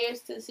different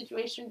layers to the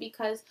situation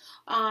because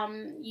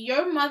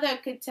your mother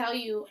could tell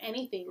you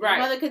anything. Your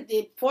mother could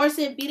force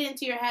it, beat it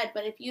into your head.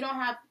 But if you don't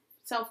have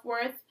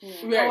self-worth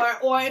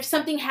or if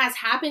something has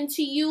happened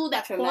to you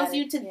that caused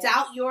you to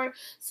doubt your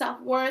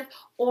self-worth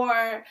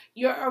or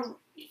you're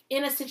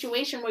in a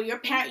situation where you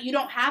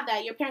don't have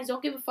that. Your parents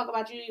don't give a fuck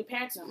about you. Your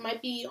parents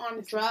might be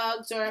on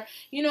drugs or,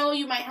 you know,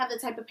 you might have the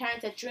type of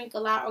parents that drink a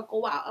lot or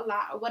go out a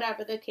lot or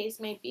whatever the case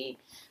may be.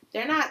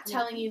 They're not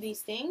telling you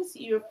these things.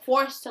 You're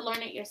forced to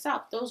learn it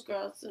yourself. Those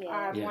girls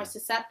are more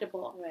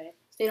susceptible. Right.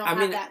 They don't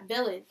have that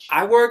village.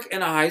 I work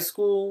in a high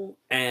school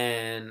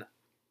and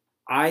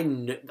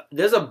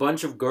there's a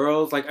bunch of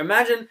girls. Like,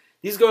 imagine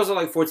these girls are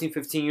like 14,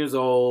 15 years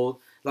old.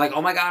 Like,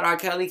 oh my God, R.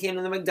 Kelly came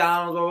to the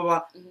McDonald's, blah, blah,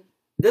 blah. Mm-hmm.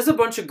 There's a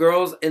bunch of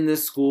girls in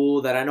this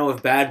school that I know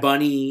if Bad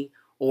Bunny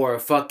or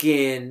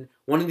fucking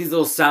one of these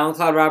little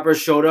SoundCloud rappers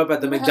showed up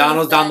at the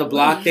McDonald's down the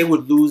block, they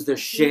would lose their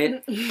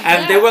shit.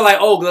 And they were like,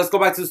 oh, let's go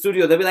back to the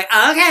studio. They'd be like,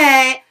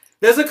 okay.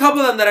 There's a couple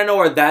of them that I know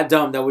are that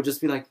dumb that would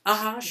just be like,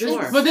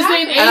 sure. But this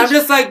ain't age. And I'm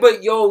just like,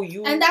 but yo,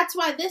 you. And that's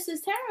why this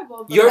is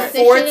terrible. You're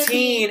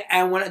 14,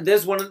 and when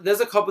there's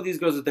a couple of these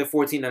girls that they're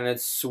 14, and I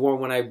swore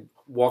when I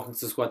walked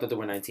into school I thought they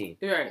were 19.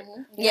 Right.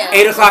 Yeah.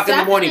 8 o'clock in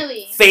the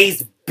morning,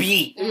 face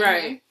beat.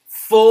 Right.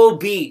 Full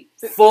beat,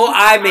 full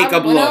eye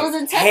makeup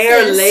look,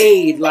 hair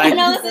laid, like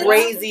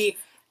crazy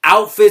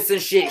outfits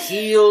and shit,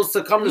 heels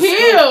to come to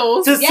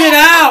school, to sit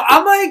out.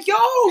 I'm like, yo,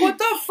 what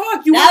the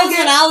fuck? When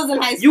I was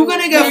in high school. You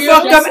gonna get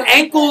fucked up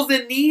ankles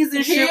and knees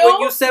and shit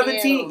when you're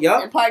 17.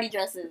 Yup. And party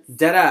dresses.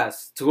 Dead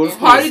ass. To go to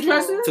school. Party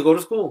dresses? To go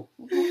to school.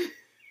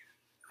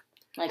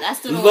 Like I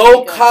still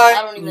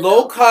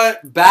low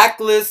cut,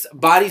 backless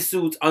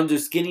bodysuits under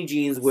skinny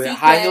jeans with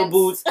high heel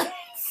boots,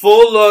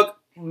 full look.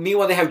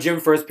 Meanwhile, they have gym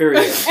first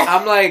period.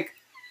 I'm like,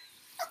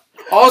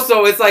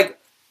 also, it's like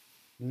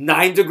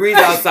 9 degrees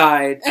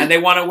outside, and they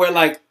want to wear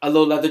like a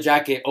little leather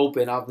jacket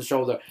open off the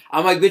shoulder.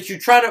 I'm like,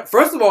 bitch,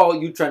 first of all,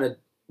 you trying to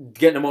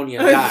get pneumonia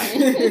and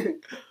die.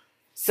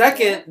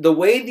 Second, the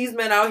way these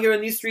men out here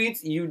in these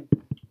streets,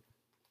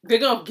 they're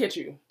gonna get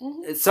you.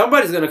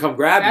 Somebody's gonna come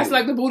grab you. That's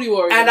like the booty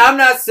warrior. And I'm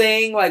not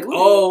saying like,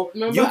 you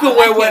can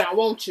wear what I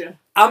won't you.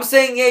 I'm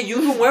saying, you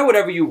can wear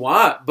whatever you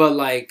want, but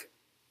like,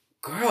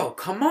 girl,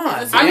 come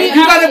on. I mean,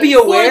 you gotta be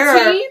aware.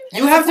 14,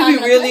 you have to be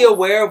really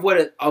aware of what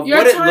it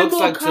looks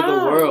like to the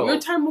world. Your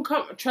time will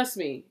come. Trust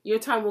me, your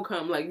time will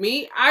come. Like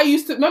me, I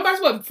used to remember I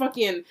was wearing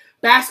fucking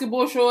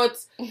basketball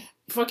shorts,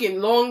 fucking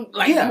long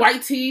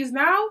white tees.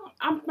 Now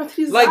my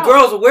tees like out.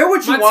 Girls, wear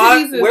what you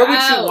want. Wear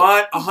what you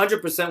want.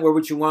 100% wear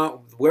what you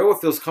want. Wear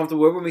what feels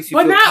comfortable. Wear what makes you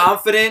feel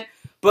confident.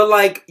 But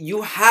like,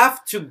 you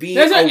have to be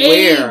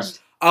aware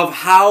of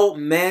how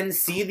men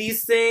see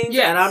these things.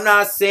 Yes. And I'm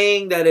not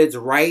saying that it's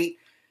right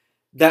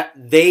that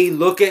they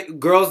look at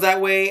girls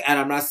that way, and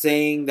I'm not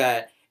saying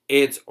that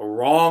it's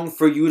wrong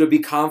for you to be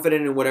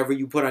confident in whatever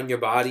you put on your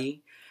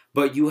body,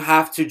 but you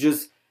have to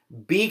just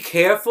be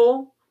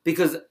careful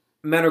because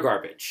men are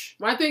garbage.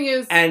 My thing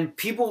is, and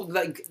people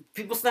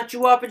snatch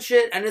you up and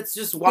shit, and it's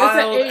just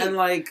wild. And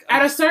like,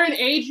 at a certain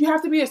age, you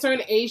have to be a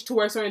certain age to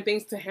wear certain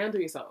things to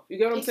handle yourself. You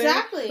get what I'm saying?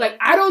 Exactly. Like,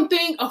 I don't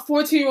think a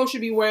 14-year-old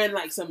should be wearing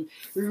like some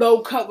low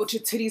cut with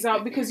your titties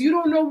out because you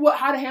don't know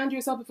how to handle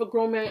yourself if a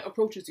grown man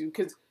approaches you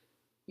because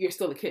you're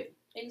still a kid.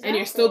 Exactly. And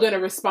you're still going to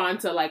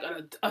respond to like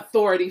an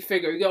authority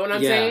figure. You get what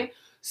I'm saying?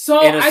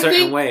 So in a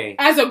certain way.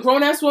 As a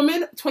grown-ass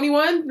woman,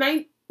 21,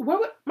 what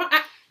would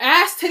my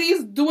ass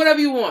titties, do whatever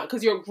you want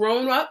because you're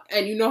grown up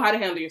and you know how to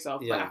handle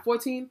yourself. Yeah. But at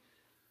 14,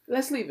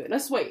 let's leave it.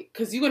 Let's wait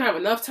because you're going to have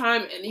enough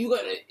time and you're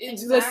going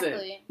to, listen,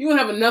 you're going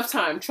to have enough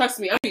time. Trust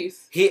me.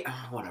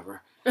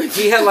 Whatever.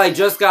 He had like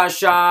just got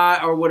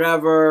shot or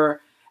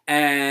whatever.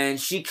 And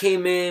she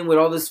came in with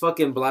all this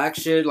fucking black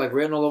shit, like,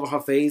 written all over her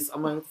face.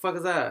 I'm like, what the fuck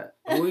is that?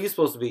 Who are you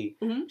supposed to be?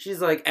 Mm-hmm. She's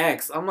like,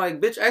 X. I'm like,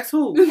 bitch, X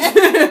who?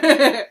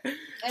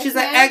 She's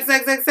like, X,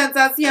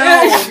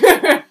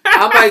 Sensacion.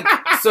 I'm like,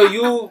 so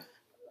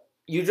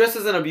you dressed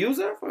as an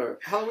abuser for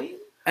Halloween?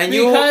 And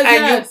you're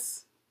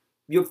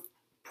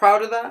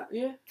proud of that?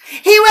 Yeah.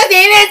 He was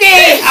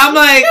innocent! I'm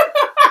like,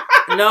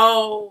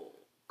 no,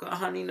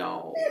 honey,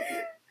 no.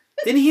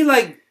 Didn't he,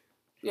 like,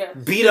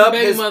 beat up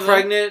his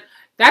pregnant...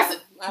 That's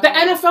the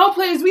NFL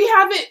players. We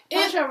have it.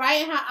 Punch her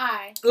right in her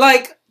eye.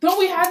 Like, don't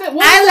we have it?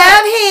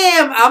 I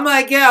love him. I'm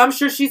like, yeah. I'm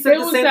sure she said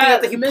the same thing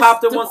after he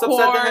popped her once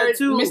upside the head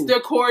too. Mr.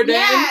 Corden.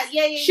 Yeah.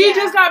 She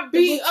just got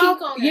beat up.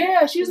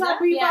 Yeah, she just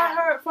got beat by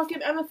her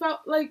fucking NFL.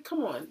 Like,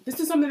 come on. This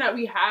is something that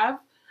we have,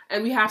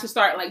 and we have to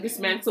start like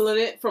dismantling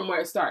it from where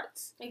it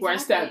starts, where it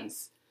Exactly.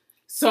 stems.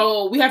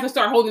 So we have to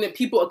start holding the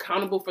people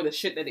accountable for the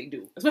shit that they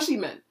do, especially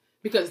men,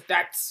 because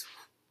that's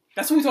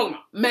what we're talking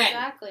about. Men.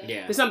 Exactly.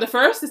 Yeah. It's not the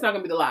first. It's not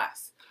gonna be the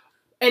last.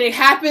 And it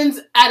happens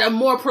at a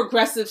more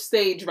progressive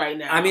stage right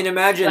now. I mean,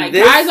 imagine like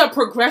this. guys are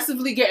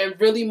progressively getting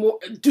really more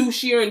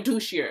douchier and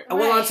douchier. And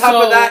well, on Right. top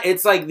So- of that,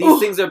 it's like these Ooh.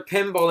 things are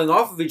pinballing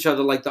off of each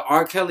other. Like the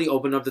R. Kelly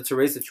opened up the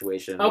Teray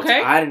situation, which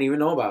Okay. I didn't even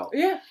know about.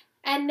 Yeah.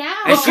 And now,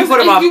 And she Because put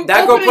him if on. you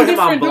That girl open put him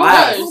on different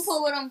blast. doors- Who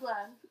put what on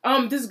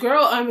blast? This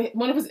girl,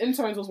 one of his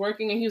interns was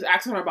working and he was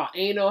asking her about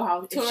anal,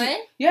 how if she, Touré?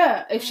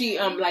 yeah, if she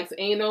likes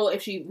anal,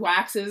 if she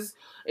waxes,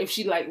 if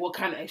she like what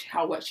kind of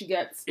how wet she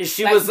gets.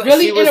 She Like, was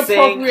really she was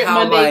saying inappropriate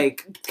how Monday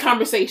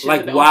conversation,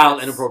 like in the wild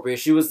office. inappropriate.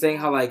 She was saying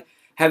how like,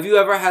 have you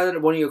ever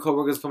had one of your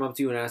coworkers come up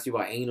to you and ask you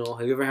about anal?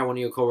 Have you ever had one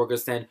of your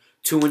coworkers stand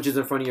 2 inches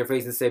in front of your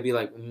face and say, be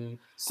like,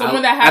 Someone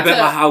I that had bet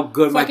to how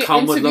good my fucking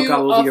cum would look interview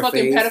all over a your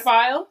fucking face.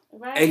 pedophile.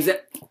 right?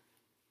 Exactly,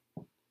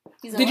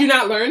 Did you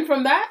not learn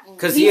from that?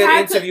 because He he had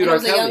had to- interviewed And it R.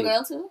 was a young Kelly.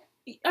 girl too.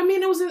 I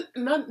mean, it was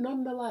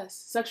nonetheless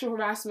sexual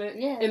harassment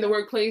in the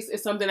workplace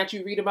is something that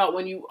you read about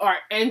when you are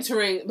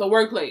entering the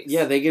workplace.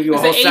 Yeah, they give you a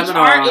It's whole an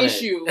seminar HR on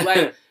issue. it.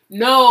 Like,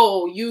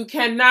 no, you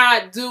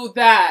cannot do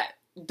that.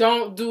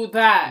 Don't do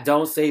that.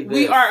 Don't say this.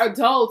 We are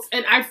adults,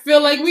 and I feel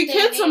like we Day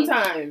and kids age.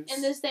 sometimes.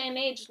 In this day and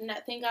age,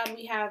 thank God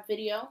we have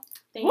video.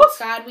 Thank Woof.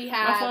 God we My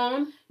have,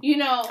 phone. you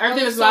know, Everything all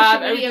the is live, social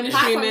media everything is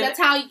platforms. streaming. That's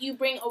how you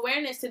bring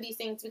awareness to these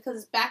things,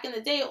 because back in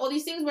the day, all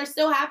these things were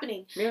still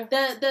happening. Yeah.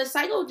 The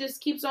cycle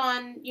just keeps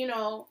on, you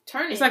know,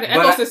 turning. It's like an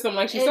But ecosystem,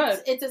 like she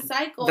said. It's a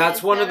cycle. That's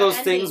It's one of those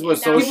never things ending. where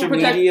And now social People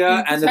protect- media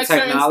you and the protect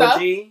certain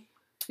technology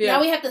Yeah.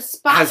 Now we have to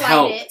spotlight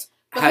helped. it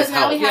because Has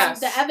now we helped.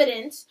 have Yes. the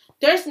evidence.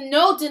 There's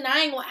no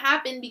denying what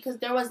happened because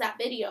there was that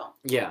video.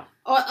 Yeah.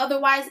 Or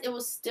otherwise, it will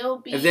still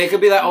be. If they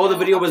could be like, oh, you the know,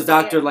 video up was in the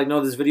air. doctored, like,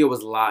 no, this video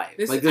was live.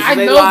 This, like, this I is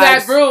a know live,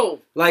 that room.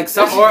 Like,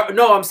 some, or,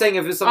 no, I'm saying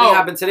if it's something Oh.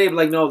 happened today, but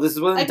like, no, this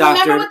wasn't Like,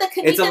 doctored. remember with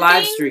the It's a Kanika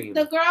live thing? stream.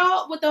 The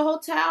girl with the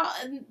hotel,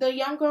 and the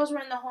young girls were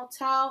in the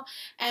hotel,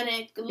 and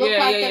it looked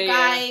Yeah, like yeah, the yeah,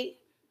 guy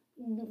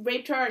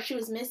raped her, or she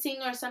was missing,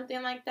 or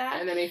something like that.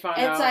 And then they found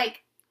It's out.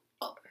 like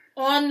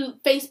on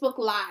Facebook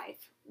Live.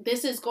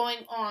 This is going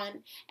on,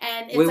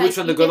 and it's Wait, like which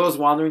one? The you girl can- that was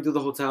wandering through the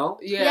hotel?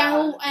 yeah.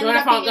 who The ended one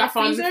up being in got the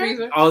found in the freezer?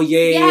 freezer. Oh,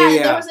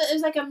 yeah. It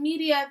was like a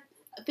media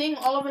thing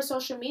all over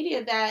social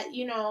media that,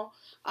 you know,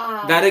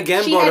 That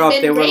again she brought had up,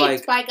 been they were raped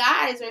like, by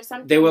guys or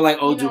something. they were like,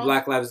 oh, you know?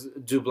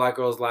 do black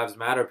girls' lives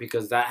matter?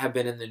 Because that had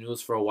been in the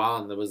news for a while,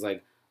 and there was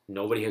like,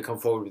 nobody had come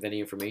forward with any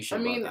information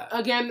I mean, about that.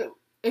 again,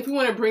 if we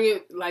want to bring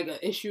it like an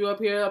issue up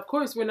here, of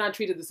course we're not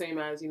treated the same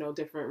as, you know,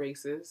 different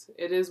races.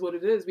 It is what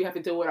it is. We have to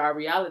deal with our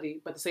reality,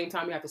 but at the same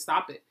time, we have to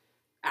stop it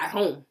at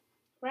home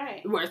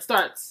Right. where it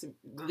starts.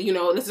 You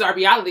know, this is our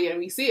reality, and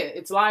we see it.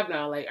 It's live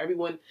now. Like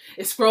everyone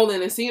is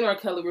scrolling and seeing R.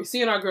 Kelly. We're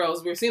seeing our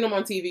girls. We're seeing them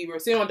on TV. We're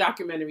seeing them on It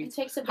documentaries.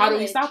 takes a village. How do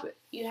we stop it?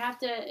 You have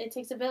to. It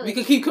takes a village. We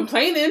could keep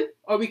complaining,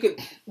 or we could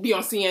be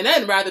on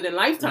CNN rather than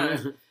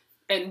Lifetime.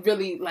 And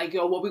really, like,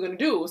 yo, what we're gonna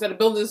do instead of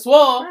building this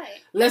wall? Right.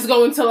 Let's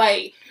go into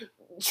like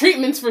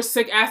treatments for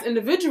sick ass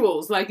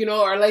individuals, like, you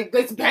know, or like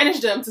let's banish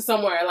them to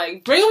somewhere,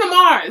 like bring them to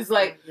Mars,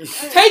 like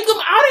take them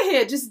out of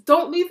here. Just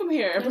don't leave them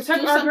here and Let's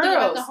protect do our something about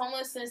girls. the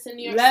homelessness in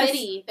New York Let's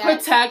City. That,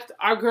 protect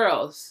our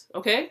girls.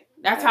 Okay,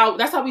 that's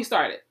how we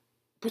started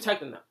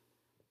protecting them,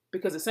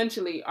 because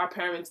essentially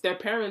their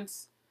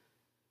parents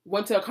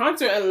went to a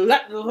concert and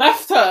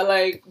left her.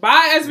 Like,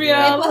 bye, Ezriel.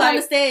 Yeah. They put her on the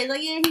Like, stage.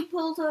 Like, yeah, he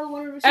pulled her.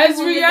 One of the she was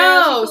one of the girls, he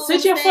Ezriel, pulled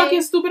sit her your on stage.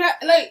 fucking stupid ass.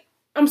 Like,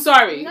 I'm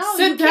sorry. No,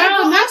 Sit you can't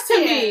down go next up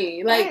to there.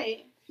 me. Like,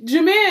 Right.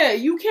 Jameer,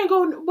 you can't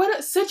go.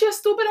 What? Sit your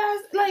stupid ass.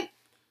 Like,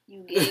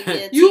 You gave your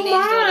You teenage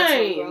daughter to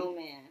a mine. grown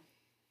man.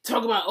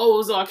 talk about, oh, it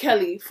was R.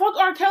 Kelly. Fuck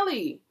R.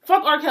 Kelly.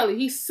 Fuck R. Kelly.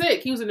 He's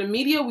sick. He was in the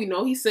media. We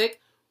know he's sick.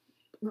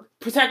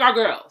 Protect our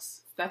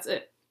girls. That's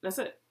it. That's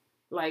it.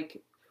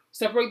 Like,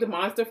 separate the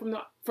monster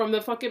from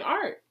the fucking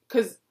art.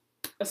 Because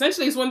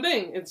essentially it's one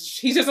thing.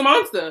 He's just a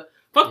monster.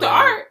 Fuck the Yeah.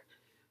 art.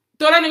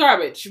 Throw that in the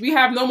garbage. We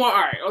have no more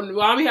art.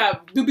 Well, we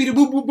have doopy da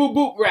boop boop boop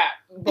boop rap.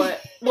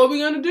 But what we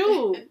gonna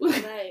do?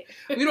 Right.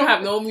 We don't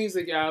have no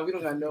music, y'all. We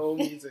don't got no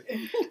music.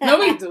 No,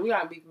 we do. We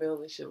got Meek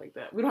Mill and shit like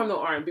that. We don't have no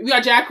R&B. We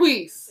got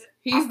Jacquees.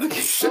 He's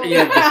the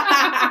Yeah,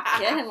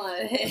 Get him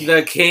out of here.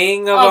 the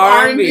king of of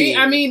R&B.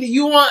 I mean,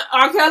 you want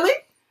R. Kelly?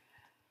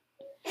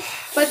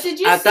 But did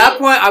you At see, that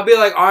point, I'll be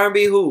like,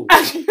 R&B who?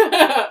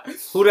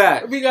 Who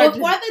that? we got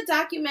before the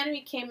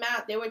documentary came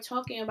out, they were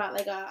talking about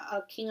like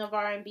a King of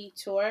R&B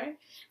tour,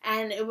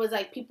 and it was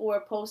like people were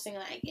posting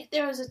like, if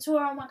there was a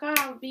tour, oh my god,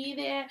 I'll be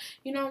there.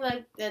 You know,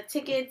 like the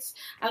tickets.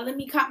 Let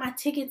me cop my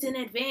tickets in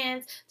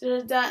advance.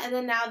 And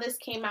then now this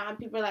came out, and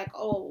people are like,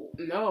 oh,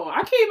 No,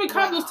 I can't even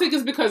cop those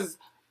tickets because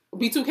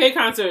B2K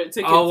concert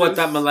tickets. Oh, what, is-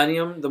 that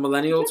Millennium? The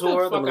Millennial Get the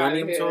Tour? The fuck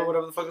Millennium outta Tour, here.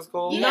 whatever the fuck it's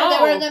called? yeah, No.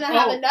 they were gonna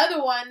have Oh.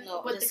 another one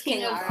No, with the just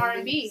King of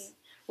R&B. R&Bs.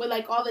 With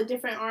like all the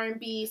different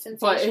R&B sensations.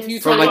 But if you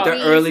From like the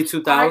R&B, early R.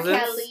 2000s?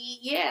 Kelly,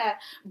 yeah.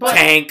 But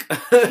Tank.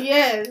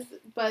 Yes,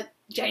 but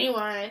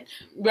Genuine.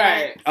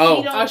 Right.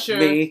 Oh, Usher.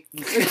 me.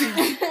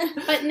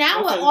 But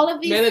now with all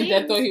of these Malin things,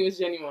 Dead thought he was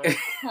genuine.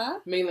 Huh?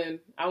 Malin.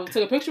 I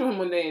took a picture of him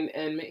one day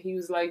and he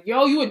was like,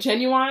 "Yo, you a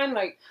genuine?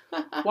 Like,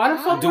 why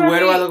the fuck? Dude, where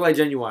do I look like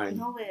Genuine?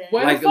 Nowhere.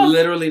 Where Like the fuck?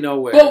 literally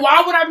nowhere. But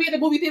why would I be at the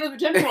movie theater with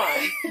Genuine?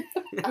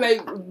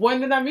 Like,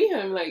 when did I meet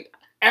him? Like,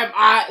 am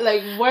I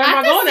like where am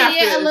I going can after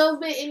see it this? a little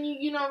bit in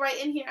you know,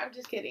 right in here. I'm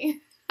just kidding.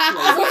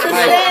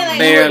 Like,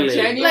 barely.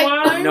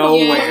 Genuine?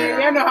 Nowhere.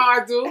 Yeah, you know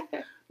how I do.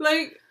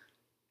 Like,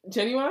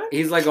 Genuine?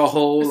 He's like a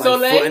whole like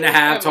Soleil? foot and a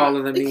half Am I-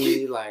 taller than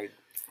me. Like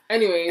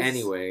Anyways.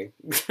 anyway,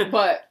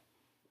 But,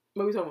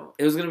 what are we talking about?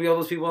 it was gonna be all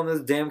those people on this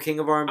damn King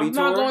of R&B I'm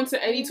tour. not going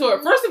to any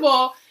tour. First of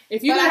all,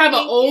 if you're But going to I have an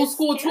think old it's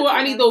school tour,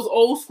 I need those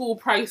old school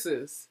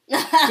prices.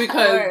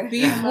 Because Word.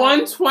 these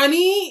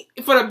 120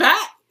 for the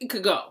back, it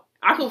could go.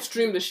 I could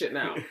stream this shit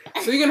now.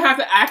 So you're gonna have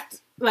to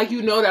act like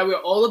you know that we're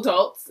all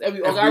adults and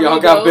we all got we all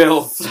real got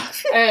bills.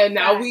 bills. And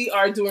now we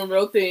are doing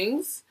real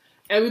things.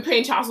 And we're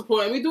paying child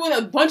support and we're doing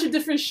a bunch of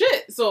different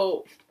shit.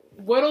 So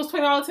where are those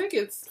 $20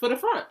 tickets for the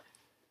front?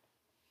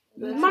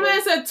 My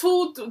man said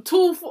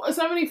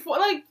 274.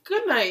 Like,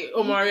 good night,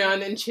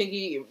 Omarion and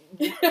Chingy.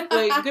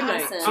 Like, good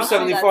night. Listen,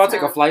 $274. I'll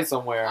take a flight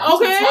somewhere.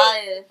 Okay.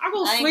 Tired. I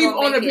go I ain't sleep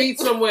gonna on the make it. beach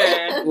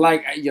somewhere.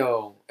 Like,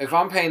 yo, if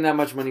I'm paying that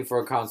much money for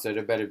a concert,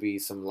 it better be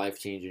some life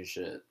changing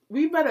shit.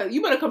 You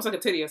better come suck a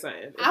titty or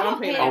something. If I I'm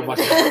won't paying pay that Oh my much.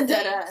 God.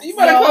 Deadass. You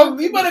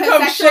better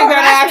come shake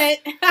that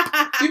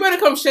ass. You better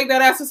come shake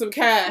that ass with some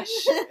cash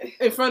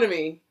in front of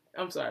me.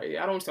 I'm sorry.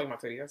 I don't want to talk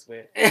about titty. That's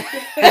weird.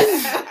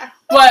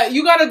 But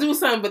you gotta do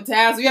something, but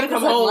Taz, you gotta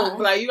come That's home. like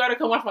Like, you gotta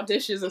come wash my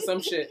dishes or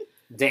some shit.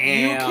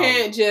 Damn. You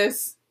can't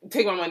just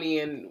take my money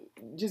and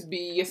just be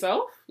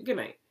yourself. Good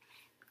night.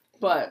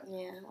 But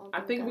Yeah, I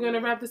think we're gonna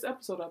wrap this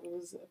episode up. It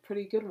was a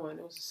pretty good one.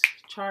 It was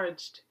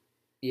charged,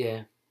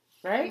 Yeah.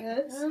 right?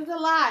 It was a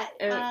lot.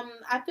 And-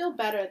 I feel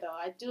better though.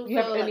 I do. You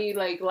have feel any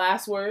like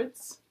last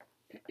words?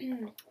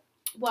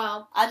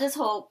 Well, I just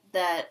hope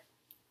that,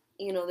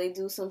 you know, they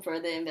do some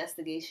further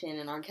investigation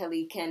and R.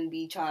 Kelly can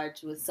be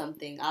charged with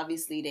something.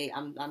 Obviously,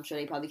 I'm sure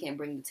they probably can't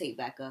bring the tape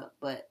back up,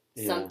 but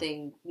Yeah.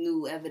 something,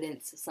 new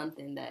evidence,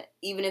 something that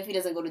even if he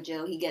doesn't go to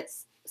jail, he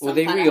gets some Well,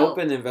 they kind of help.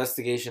 reopened the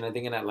investigation, I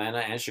think, in Atlanta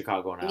and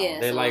Chicago now. Yeah,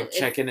 They're so like if-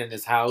 checking in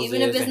his houses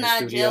Even if it's and his not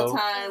studio. jail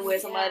time where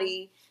Yeah.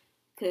 somebody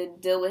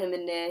could deal with him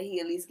in there, he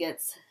at least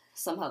gets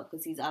some help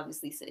because he's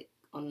obviously sick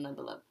on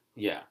another level.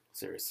 Yeah,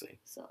 seriously.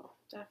 So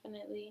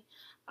definitely.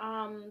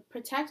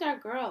 Protect our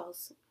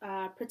girls.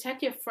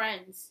 Protect your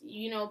friends.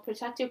 You know,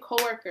 protect your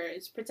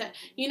coworkers. Protect.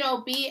 You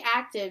know, be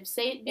active.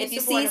 Be if you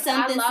see supportive.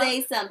 something,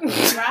 say something.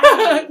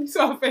 Right. You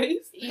saw her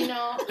face. You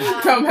know,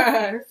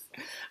 Dumbass.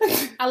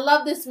 I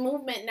love this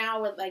movement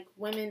now with like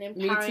women Me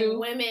empowering too.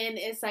 women.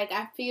 It's like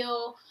I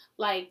feel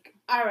like,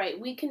 all right,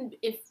 we can,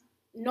 if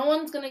no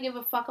one's gonna give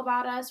a fuck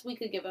about us, we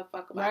could give a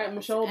fuck about Right, us.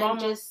 Michelle And Obama.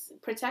 just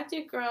protect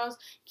your girls,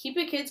 keep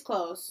your kids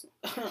close,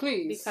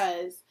 Please.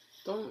 because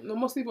No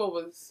more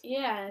sleepovers.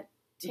 yeah,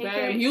 take Damn,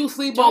 your, you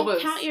sleepovers.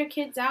 don't count your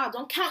kids out.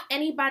 Don't count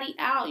anybody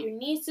out. Your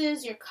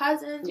nieces, your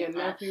cousins, Your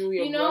nephew,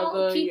 your you know,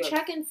 brother, keep your,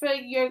 checking for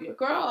your Yeah.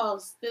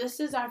 girls. This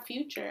is our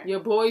future. your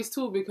boys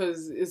too,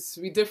 because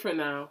we different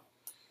now.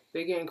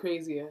 They're getting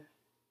crazier.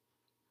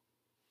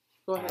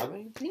 Go Are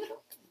ahead. they?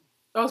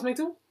 Oh, it's me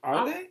too?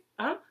 Are they?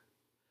 Huh?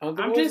 Aren't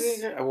the I'm boys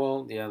just- getting-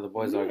 well, yeah, the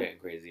boys are Yeah. getting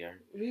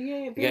crazier.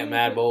 They're They're getting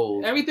mad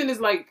bold. Everything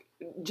is like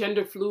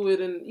gender fluid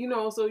and, you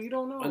know, so you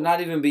don't know. But not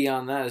even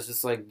beyond that. It's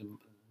just like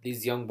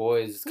these young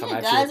boys come Yeah,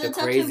 at guys you are with the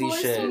touching crazy boys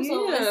shit. too.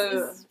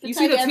 So it's You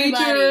see the protect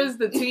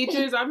everybody.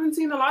 teachers. I've been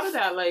seeing a lot of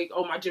that. Like,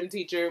 oh, my gym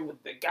teacher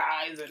with the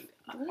guys and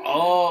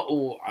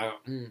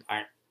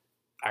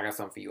I got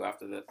something for you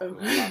after this.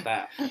 Okay.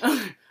 About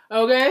that.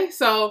 Okay,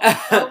 so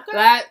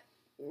that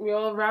we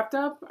all wrapped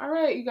up. All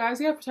right, you guys,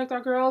 yeah, protect our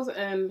girls,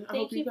 and I Thank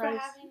hope you for guys.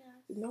 having us.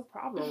 No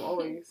problem,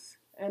 always,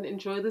 and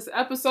enjoy this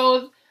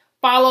episode.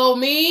 Follow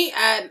me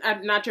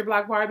at Not Your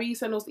Black Barbie.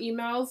 Send those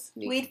emails.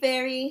 Weed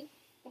Fairy.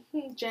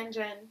 Jen.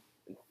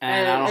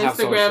 And I don't have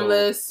Instagram social.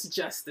 list,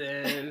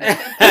 Justin.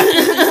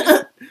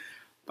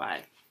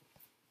 Bye.